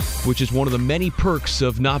now, which is one of the many perks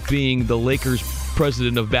of not being the Lakers'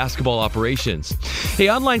 president of basketball operations. Hey,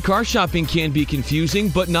 online car shopping can be confusing,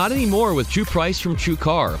 but not anymore with True Price from True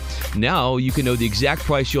Car. Now you can know the exact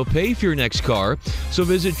price you'll pay for your next car. So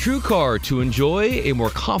visit True Car to enjoy a more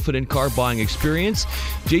confident car buying experience.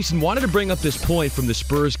 Jason wanted to bring up this point from the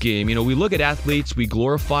Spurs game. You know, we look at athletes, we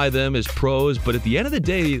glorify them as pros, but at the end of the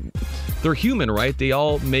day, they're human, right? They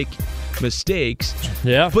all make mistakes.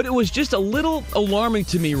 Yeah. But it was just a little alarming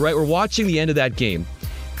to me, right? We're watching the end of that game.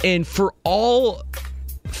 And for all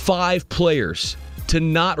 5 players to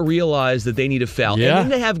not realize that they need a foul, and then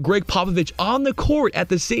to have Greg Popovich on the court at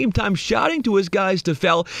the same time shouting to his guys to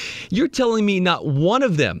foul, you're telling me not one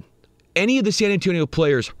of them, any of the San Antonio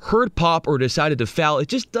players, heard Pop or decided to foul. It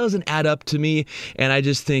just doesn't add up to me, and I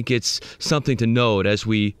just think it's something to note as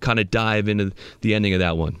we kind of dive into the ending of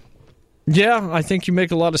that one. Yeah, I think you make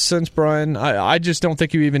a lot of sense, Brian. I just don't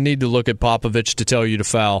think you even need to look at Popovich to tell you to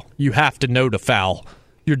foul. You have to know to foul.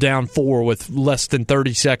 You're down 4 with less than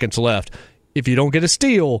 30 seconds left. If you don't get a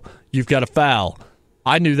steal, you've got a foul.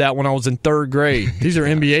 I knew that when I was in 3rd grade. These are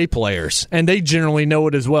NBA players, and they generally know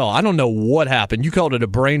it as well. I don't know what happened. You called it a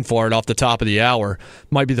brain fart off the top of the hour.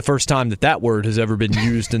 Might be the first time that word has ever been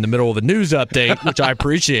used in the middle of a news update, which I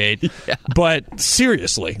appreciate. Yeah. But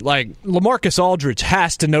seriously, like, LaMarcus Aldridge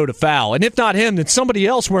has to know to foul. And if not him, then somebody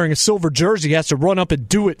else wearing a silver jersey has to run up and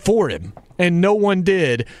do it for him. And no one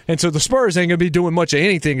did. And so the Spurs ain't going to be doing much of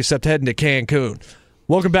anything except heading to Cancun.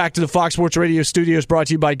 Welcome back to the Fox Sports Radio studios, brought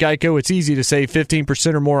to you by Geico. It's easy to save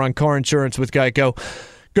 15% or more on car insurance with Geico.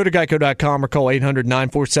 Go to geico.com or call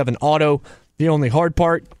 800-947-AUTO. The only hard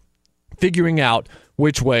part, figuring out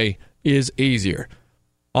which way is easier.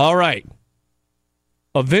 All right.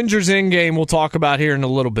 Avengers Endgame we'll talk about here in a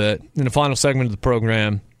little bit in the final segment of the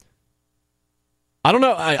program. I don't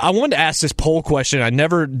know. I wanted to ask this poll question. I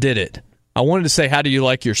never did it. I wanted to say, how do you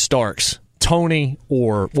like your Starks, Tony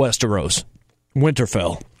or Westeros?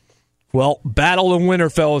 Winterfell. Well, Battle of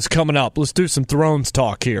Winterfell is coming up. Let's do some Thrones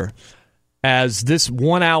talk here. As this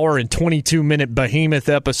 1 hour and 22-minute behemoth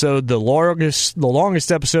episode, the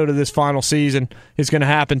longest episode of this final season, is going to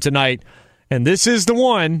happen tonight. And this is the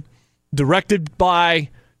one directed by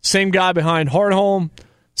same guy behind Hardhome,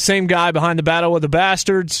 same guy behind the Battle of the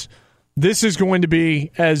Bastards. This is going to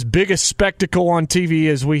be as big a spectacle on TV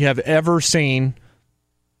as we have ever seen.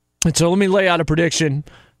 And so let me lay out a prediction, and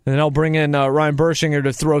then I'll bring in Ryan Bershinger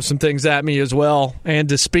to throw some things at me as well and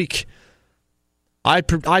to speak. I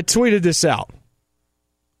tweeted this out.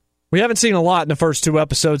 We haven't seen a lot in the first 2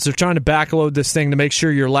 episodes. They're trying to backload this thing to make sure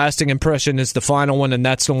your lasting impression is the final one, and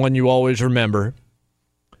that's the one you always remember.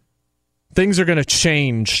 Things are going to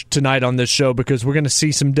change tonight on this show because we're going to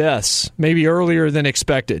see some deaths, maybe earlier than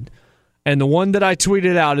expected. And the one that I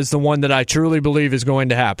tweeted out is the one that I truly believe is going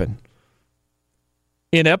to happen.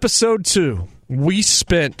 In episode 2, we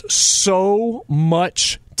spent so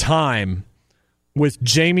much time with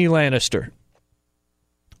Jaime Lannister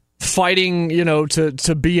fighting,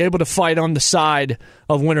 to be able to fight on the side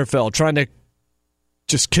of Winterfell, trying to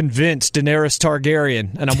just convince Daenerys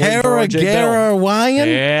Targaryen. And I'm waiting for RJ Bell.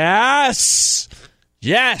 Yes!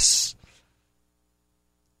 Yes!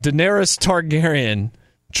 Daenerys Targaryen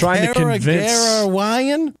trying to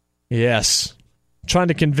convince... Yes. Trying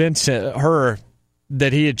to convince her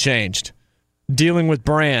that he had changed. Dealing with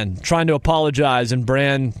Bran, trying to apologize, and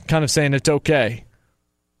Bran kind of saying it's okay.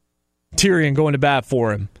 Tyrion going to bat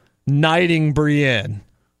for him. Knighting Brienne.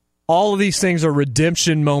 All of these things are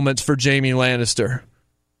redemption moments for Jaime Lannister,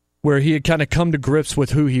 where he had kind of come to grips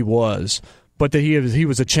with who he was, but that he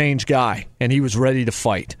was a changed guy, and he was ready to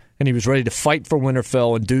fight. And he was ready to fight for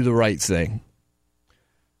Winterfell and do the right thing.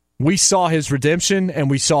 We saw his redemption, and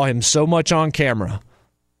we saw him so much on camera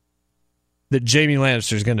that Jaime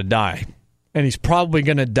Lannister is going to die. And he's probably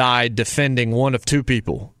going to die defending one of 2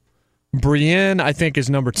 people. Brienne, I think,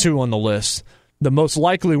 is number 2 on the list. The most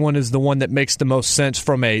likely one is the one that makes the most sense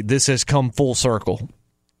from this has come full circle.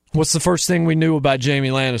 What's the first thing we knew about Jaime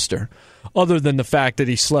Lannister, other than the fact that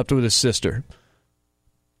he slept with his sister?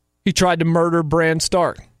 He tried to murder Bran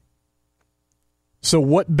Stark. So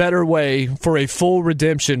what better way for a full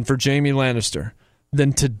redemption for Jaime Lannister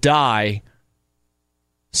than to die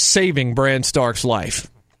saving Bran Stark's life?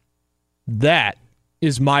 That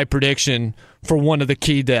is my prediction for one of the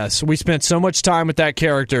key deaths. We spent so much time with that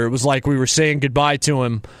character, it was like we were saying goodbye to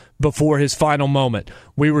him before his final moment.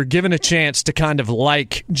 We were given a chance to kind of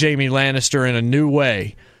like Jaime Lannister in a new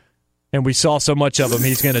way, and we saw so much of him,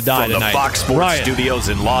 he's going to die From tonight. the Fox Sports Ryan. Studios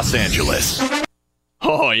in Los Angeles.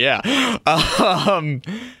 Oh yeah.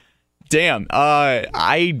 Damn.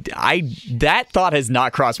 That thought has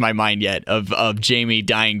not crossed my mind yet of Jaime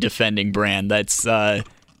dying defending Bran.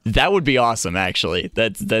 That would be awesome, actually.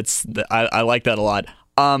 I like that a lot.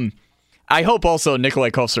 I hope also Nikolai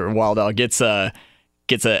Coster-Waldau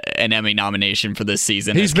gets an Emmy nomination for this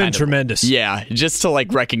season. He's been tremendous. Yeah, just to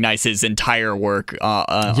recognize his entire work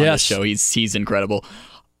on the show. He's incredible.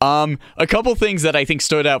 A couple things that I think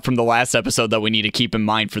stood out from the last episode that we need to keep in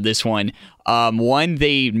mind for this one. One,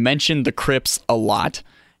 they mentioned the crypts a lot.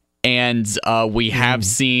 And we have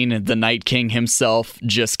seen the Night King himself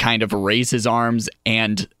just kind of raise his arms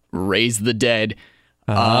and raise the dead.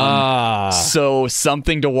 So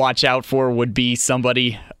something to watch out for would be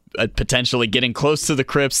somebody potentially getting close to the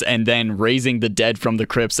crypts and then raising the dead from the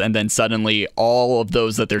crypts, and then suddenly all of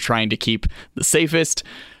those that they're trying to keep the safest,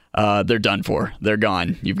 they're done for. They're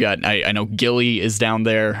gone. You've got, I know Gilly is down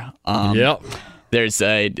there. Yep. There's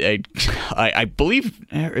I believe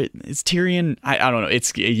it's Tyrion. I don't know.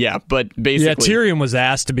 But basically, Tyrion was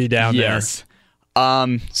asked to be down there.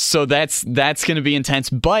 So that's going to be intense.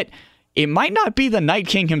 But it might not be the Night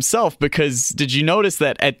King himself, because did you notice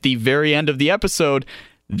that at the very end of the episode,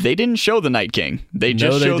 they didn't show the Night King. They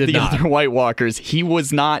just showed the other White Walkers. He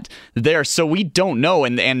was not there, so we don't know.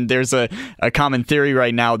 And there's a common theory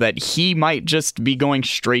right now that he might just be going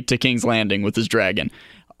straight to King's Landing with his dragon.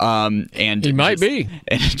 And he might be.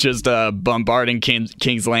 And just bombarding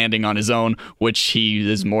King's Landing on his own, which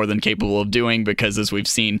he is more than capable of doing, because as we've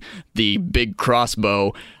seen, the big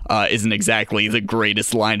crossbow isn't exactly the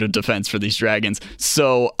greatest line of defense for these dragons.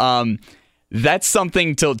 So that's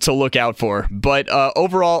something to look out for. But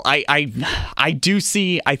overall, I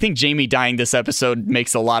think Jaime dying this episode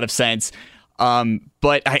makes a lot of sense.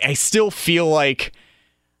 But I still feel like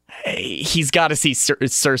he's got to see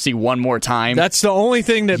Cersei one more time. That's the only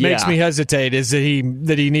thing that makes me hesitate, is that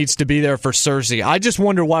he needs to be there for Cersei. I just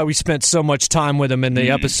wonder why we spent so much time with him in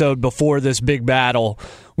the episode before this big battle,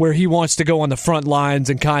 where he wants to go on the front lines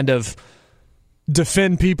and kind of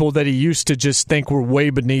defend people that he used to just think were way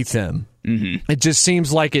beneath him. Mm-hmm. It just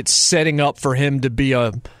seems like it's setting up for him to be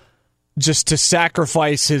just to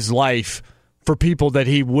sacrifice his life for people that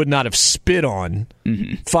he would not have spit on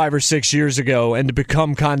 5 or 6 years ago, and to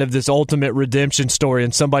become kind of this ultimate redemption story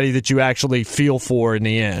and somebody that you actually feel for in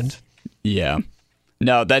the end. Yeah.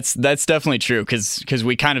 No, that's definitely true, because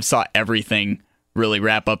we kind of saw everything really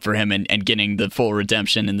wrap up for him and getting the full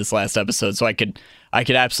redemption in this last episode. So I could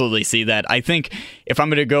absolutely see that. I think if I'm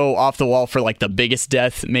going to go off the wall for like the biggest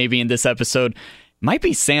death maybe in this episode, might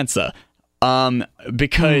be Sansa.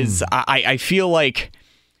 Because I feel like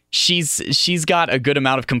she's got a good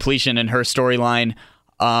amount of completion in her storyline.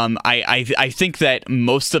 I think that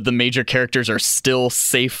most of the major characters are still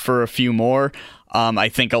safe for a few more. I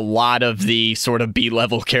think a lot of the sort of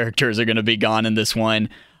B-level characters are going to be gone in this one.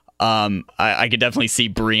 I could definitely see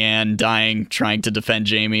Brienne dying, trying to defend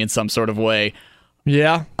Jaime in some sort of way.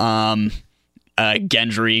 Yeah.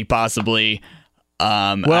 Gendry, possibly.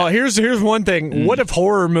 Well, here's one thing. What if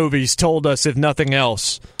horror movies told us, if nothing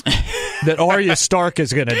else, that Arya Stark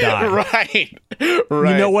is going to die? Right. You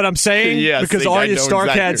know what I'm saying? Yes, because Arya Stark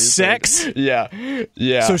had sex. Yeah.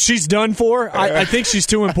 So she's done for. I think she's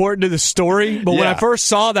too important to the story. But when I first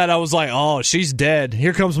saw that, I was like, oh, she's dead.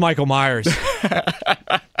 Here comes Michael Myers.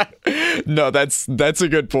 No, that's a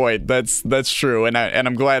good point. That's true, and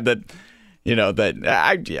I'm glad that.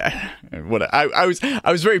 I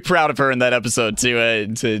was very proud of her in that episode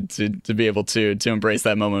to be able to embrace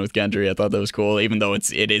that moment with Gendry. I thought that was cool, even though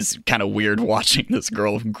it is kind of weird watching this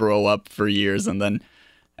girl grow up for years and then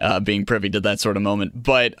being privy to that sort of moment.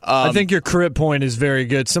 But I think your crypt point is very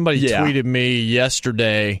good. Somebody tweeted me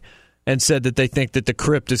yesterday and said that they think that the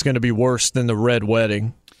crypt is going to be worse than the Red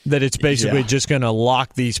Wedding. That it's basically just going to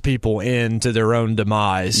lock these people into their own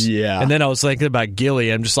demise. Yeah. And then I was thinking about Gilly.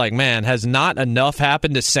 I'm just like, man, has not enough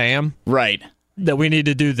happened to Sam? Right. That we need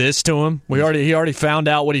to do this to him? He already found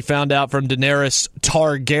out what he found out from Daenerys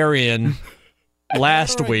Targaryen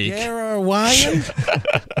last week.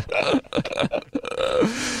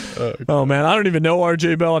 Oh, man, I don't even know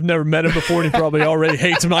RJ Bell. I've never met him before, and he probably already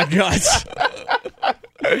hates my guts.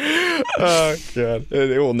 Oh, God.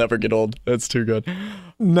 It will never get old. That's too good.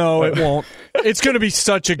 No, it won't. It's going to be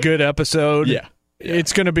such a good episode. Yeah.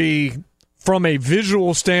 It's going to be, from a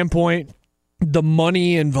visual standpoint, the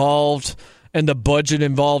money involved and the budget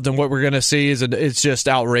involved and what we're going to see it's just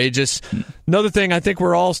outrageous. Another thing, I think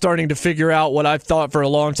we're all starting to figure out what I've thought for a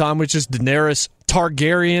long time, which is Daenerys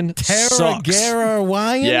Targaryen sucks.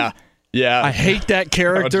 Yeah. I hate that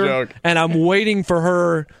character, and I'm waiting for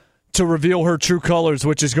her to reveal her true colors,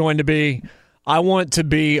 which is going to be, I want to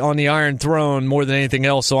be on the Iron Throne more than anything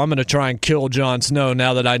else, so I'm going to try and kill Jon Snow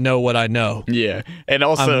now that I know what I know. Yeah, and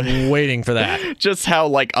also I'm waiting for that. Just how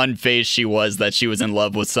unfazed she was that she was in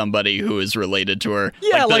love with somebody who is related to her.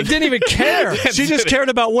 Yeah, didn't even care. She just cared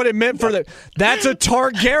about what it meant for the. That's a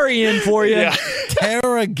Targaryen for you. Yeah.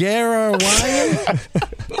 Targaryen.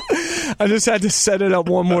 I just had to set it up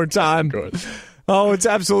one more time. Good. Oh, it's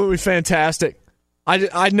absolutely fantastic.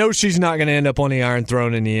 I know she's not going to end up on the Iron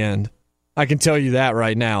Throne in the end. I can tell you that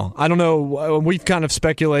right now. I don't know. We've kind of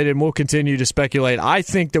speculated, and we'll continue to speculate. I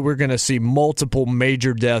think that we're going to see multiple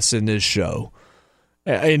major deaths in this show.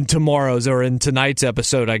 In tomorrow's or in tonight's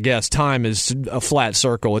episode, I guess. Time is a flat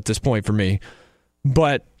circle at this point for me.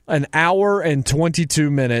 But an hour and 22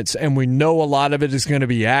 minutes, and we know a lot of it is going to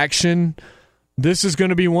be action. This is going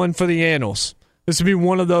to be one for the annals. This will be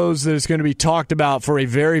one of those that is going to be talked about for a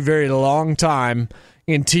very, very long time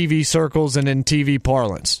in TV circles and in TV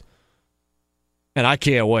parlance. And I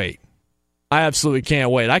can't wait. I absolutely can't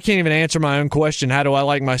wait. I can't even answer my own question. How do I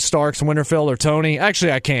like my Starks, Winterfell, or Tony?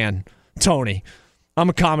 Actually, I can. Tony. I'm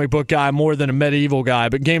a comic book guy more than a medieval guy,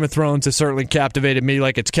 but Game of Thrones has certainly captivated me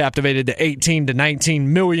like it's captivated the 18 to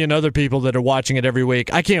 19 million other people that are watching it every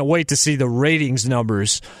week. I can't wait to see the ratings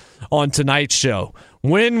numbers on tonight's show.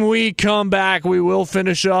 When we come back, we will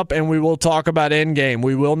finish up and we will talk about Endgame.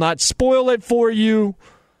 We will not spoil it for you,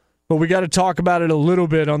 but we got to talk about it a little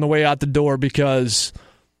bit on the way out the door because,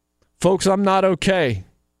 folks, I'm not okay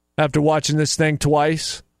after watching this thing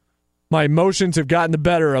twice. My emotions have gotten the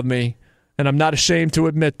better of me, and I'm not ashamed to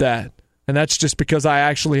admit that. And that's just because I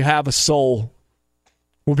actually have a soul.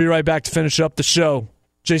 We'll be right back to finish up the show.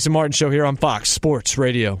 Jason Martin Show here on Fox Sports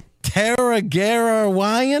Radio.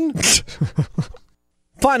 Targaryen?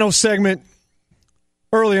 Final segment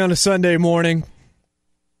early on a Sunday morning.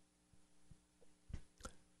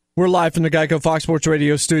 We're live from the Geico Fox Sports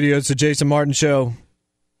Radio studios, the Jason Martin Show.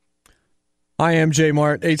 I am Jay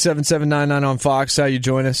Mart, 877-99 on Fox. How you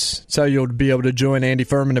join us. It's how you'll be able to join Andy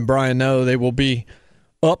Furman and Brian Noe. They will be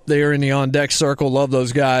up there in the on-deck circle. Love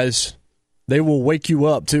those guys. They will wake you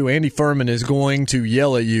up, too. Andy Furman is going to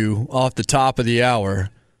yell at you off the top of the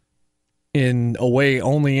hour in a way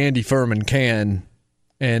only Andy Furman can,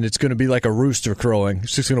 and it's going to be like a rooster crowing.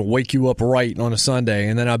 It's just going to wake you up right on a Sunday,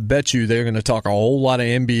 and then I bet you they're going to talk a whole lot of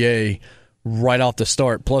NBA right off the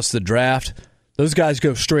start, plus the draft. Those guys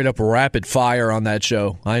go straight up rapid fire on that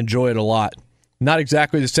show. I enjoy it a lot. Not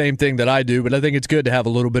exactly the same thing that I do, but I think it's good to have a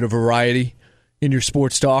little bit of variety in your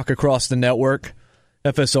sports talk across the network.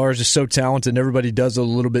 FSR is just so talented, and everybody does it a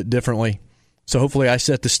little bit differently. So hopefully I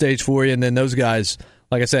set the stage for you, and then those guys,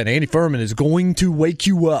 like I said, Andy Furman is going to wake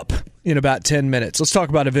you up in about 10 minutes. Let's talk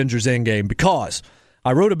about Avengers Endgame, because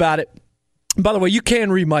I wrote about it. By the way, you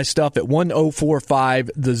can read my stuff at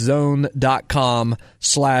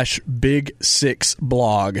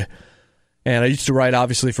 1045thezone.com/big6blog. And I used to write,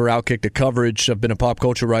 obviously, for Outkick the Coverage. I've been a pop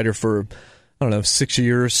culture writer for, 6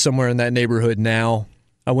 years, somewhere in that neighborhood now.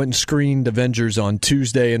 I went and screened Avengers on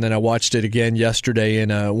Tuesday, and then I watched it again yesterday in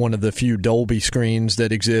one of the few Dolby screens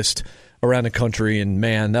that exist around the country. And,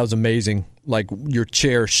 man, that was amazing. Like, your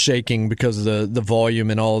chair shaking because of the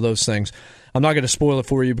volume and all of those things. I'm not going to spoil it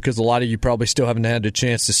for you because a lot of you probably still haven't had a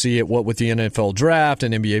chance to see it, what with the NFL draft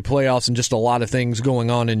and NBA playoffs and just a lot of things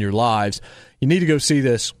going on in your lives. You need to go see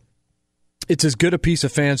this. It's as good a piece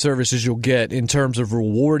of fan service as you'll get in terms of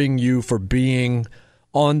rewarding you for being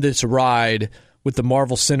on this ride with the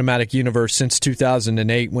Marvel Cinematic Universe since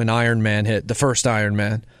 2008 when Iron Man hit, the first Iron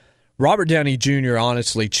Man. Robert Downey Jr.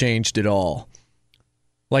 honestly changed it all.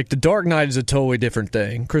 Like, The Dark Knight is a totally different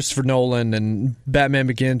thing. Christopher Nolan and Batman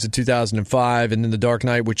Begins in 2005, and then The Dark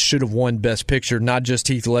Knight, which should have won Best Picture. Not just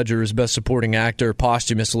Heath Ledger as Best Supporting Actor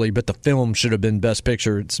posthumously, but the film should have been Best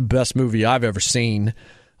Picture. It's the best movie I've ever seen.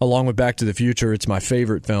 Along with Back to the Future, it's my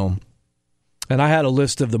favorite film. And I had a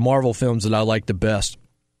list of the Marvel films that I liked the best.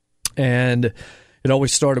 And it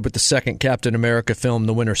always started with the second Captain America film,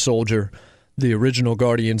 The Winter Soldier, the original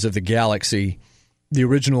Guardians of the Galaxy. The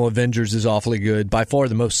original Avengers is awfully good. By far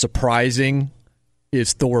the most surprising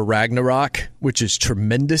is Thor Ragnarok, which is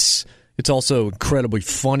tremendous. It's also incredibly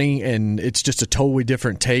funny, and it's just a totally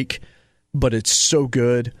different take, but it's so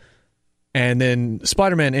good. And then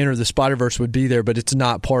Spider-Man Enter the Spider-Verse would be there, but it's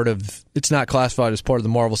not classified as part of the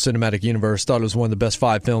Marvel Cinematic Universe. Thought it was one of the best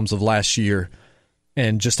 5 films of last year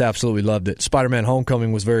and just absolutely loved it. Spider-Man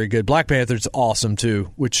Homecoming was very good. Black Panther's awesome too,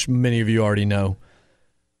 which many of you already know.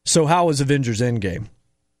 So how was Avengers Endgame?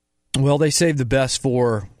 Well, they saved the best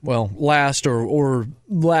for, last or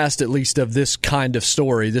last at least of this kind of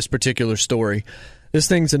story, this particular story. This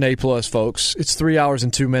thing's an A+, folks. It's 3 hours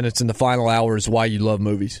and 2 minutes, and the final hour is why you love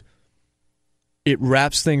movies. It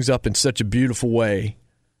wraps things up in such a beautiful way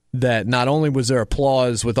that not only was there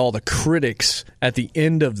applause with all the critics at the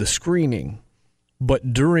end of the screening,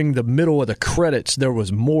 but during the middle of the credits, there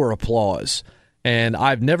was more applause. And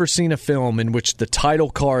I've never seen a film in which the title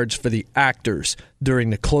cards for the actors during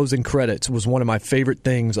the closing credits was one of my favorite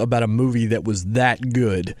things about a movie that was that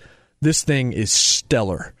good. This thing is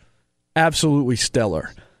stellar. Absolutely stellar.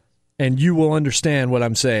 And you will understand what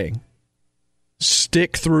I'm saying.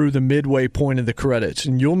 Stick through the midway point of the credits,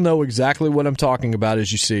 and you'll know exactly what I'm talking about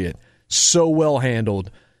as you see it. So well handled.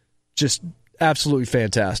 Just absolutely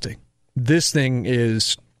fantastic. This thing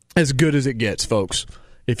is as good as it gets, folks.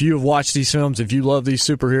 If you have watched these films, if you love these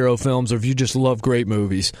superhero films, or if you just love great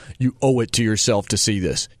movies, you owe it to yourself to see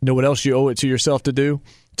this. You know what else you owe it to yourself to do?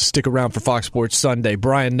 To stick around for Fox Sports Sunday.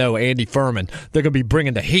 Brian Noe, Andy Furman. They're going to be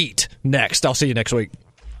bringing the heat next. I'll see you next week.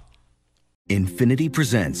 Infinity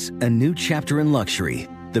presents a new chapter in luxury,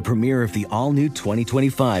 the premiere of the all-new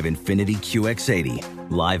 2025 Infinity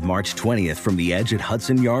QX80, live March 20th from the Edge at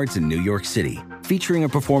Hudson Yards in New York City, featuring a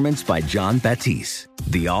performance by John Batiste.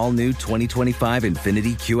 The all-new 2025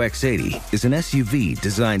 Infinity QX80 is an SUV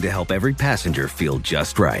designed to help every passenger feel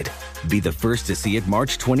just right. Be the first to see it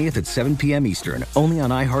March 20th at 7 p.m. Eastern, only on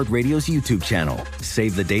iHeartRadio's YouTube channel.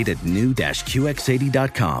 Save the date at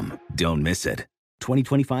new-QX80.com. Don't miss it.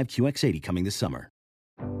 2025 QX80 coming this summer.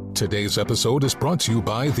 Today's episode is brought to you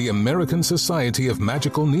by the American Society of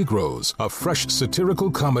Magical Negroes, a fresh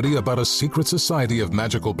satirical comedy about a secret society of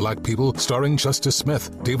magical black people starring Justice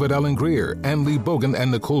Smith, David Alan Grier, Ann Lee Bogan,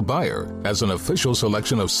 and Nicole Byer. As an official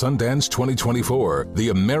selection of Sundance 2024, the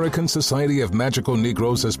American Society of Magical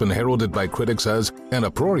Negroes has been heralded by critics as an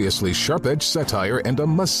uproariously sharp-edged satire and a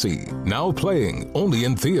must-see. Now playing only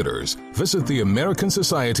in theaters. Visit the American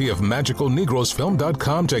Society of Magical Negroes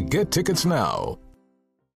Film.com to get tickets now.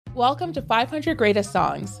 Welcome to 500 Greatest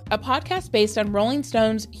Songs, a podcast based on Rolling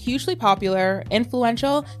Stone's hugely popular,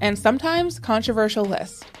 influential, and sometimes controversial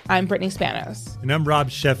list. I'm Brittany Spanos. And I'm Rob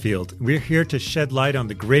Sheffield. We're here to shed light on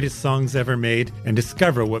the greatest songs ever made and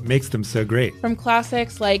discover what makes them so great. From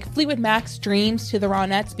classics like Fleetwood Mac's Dreams to the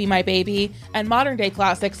Ronettes' Be My Baby, and modern-day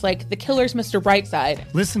classics like The Killers' Mr.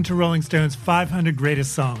 Brightside. Listen to Rolling Stone's 500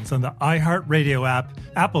 Greatest Songs on the iHeartRadio app,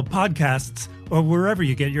 Apple Podcasts, or wherever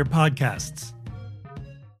you get your podcasts.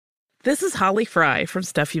 This is Holly Fry from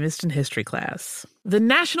Stuff You Missed in History Class. The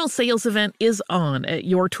national sales event is on at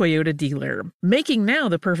your Toyota dealer, making now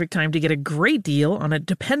the perfect time to get a great deal on a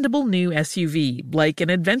dependable new SUV, like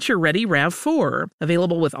an adventure-ready RAV4.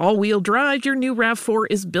 Available with all-wheel drive, your new RAV4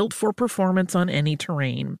 is built for performance on any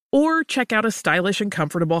terrain. Or check out a stylish and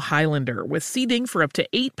comfortable Highlander with seating for up to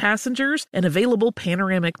 8 passengers and available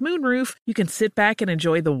panoramic moonroof. You can sit back and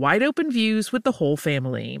enjoy the wide-open views with the whole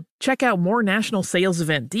family. Check out more national sales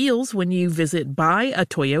event deals when you visit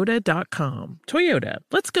buyatoyota.com. Toyota,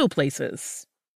 let's go places.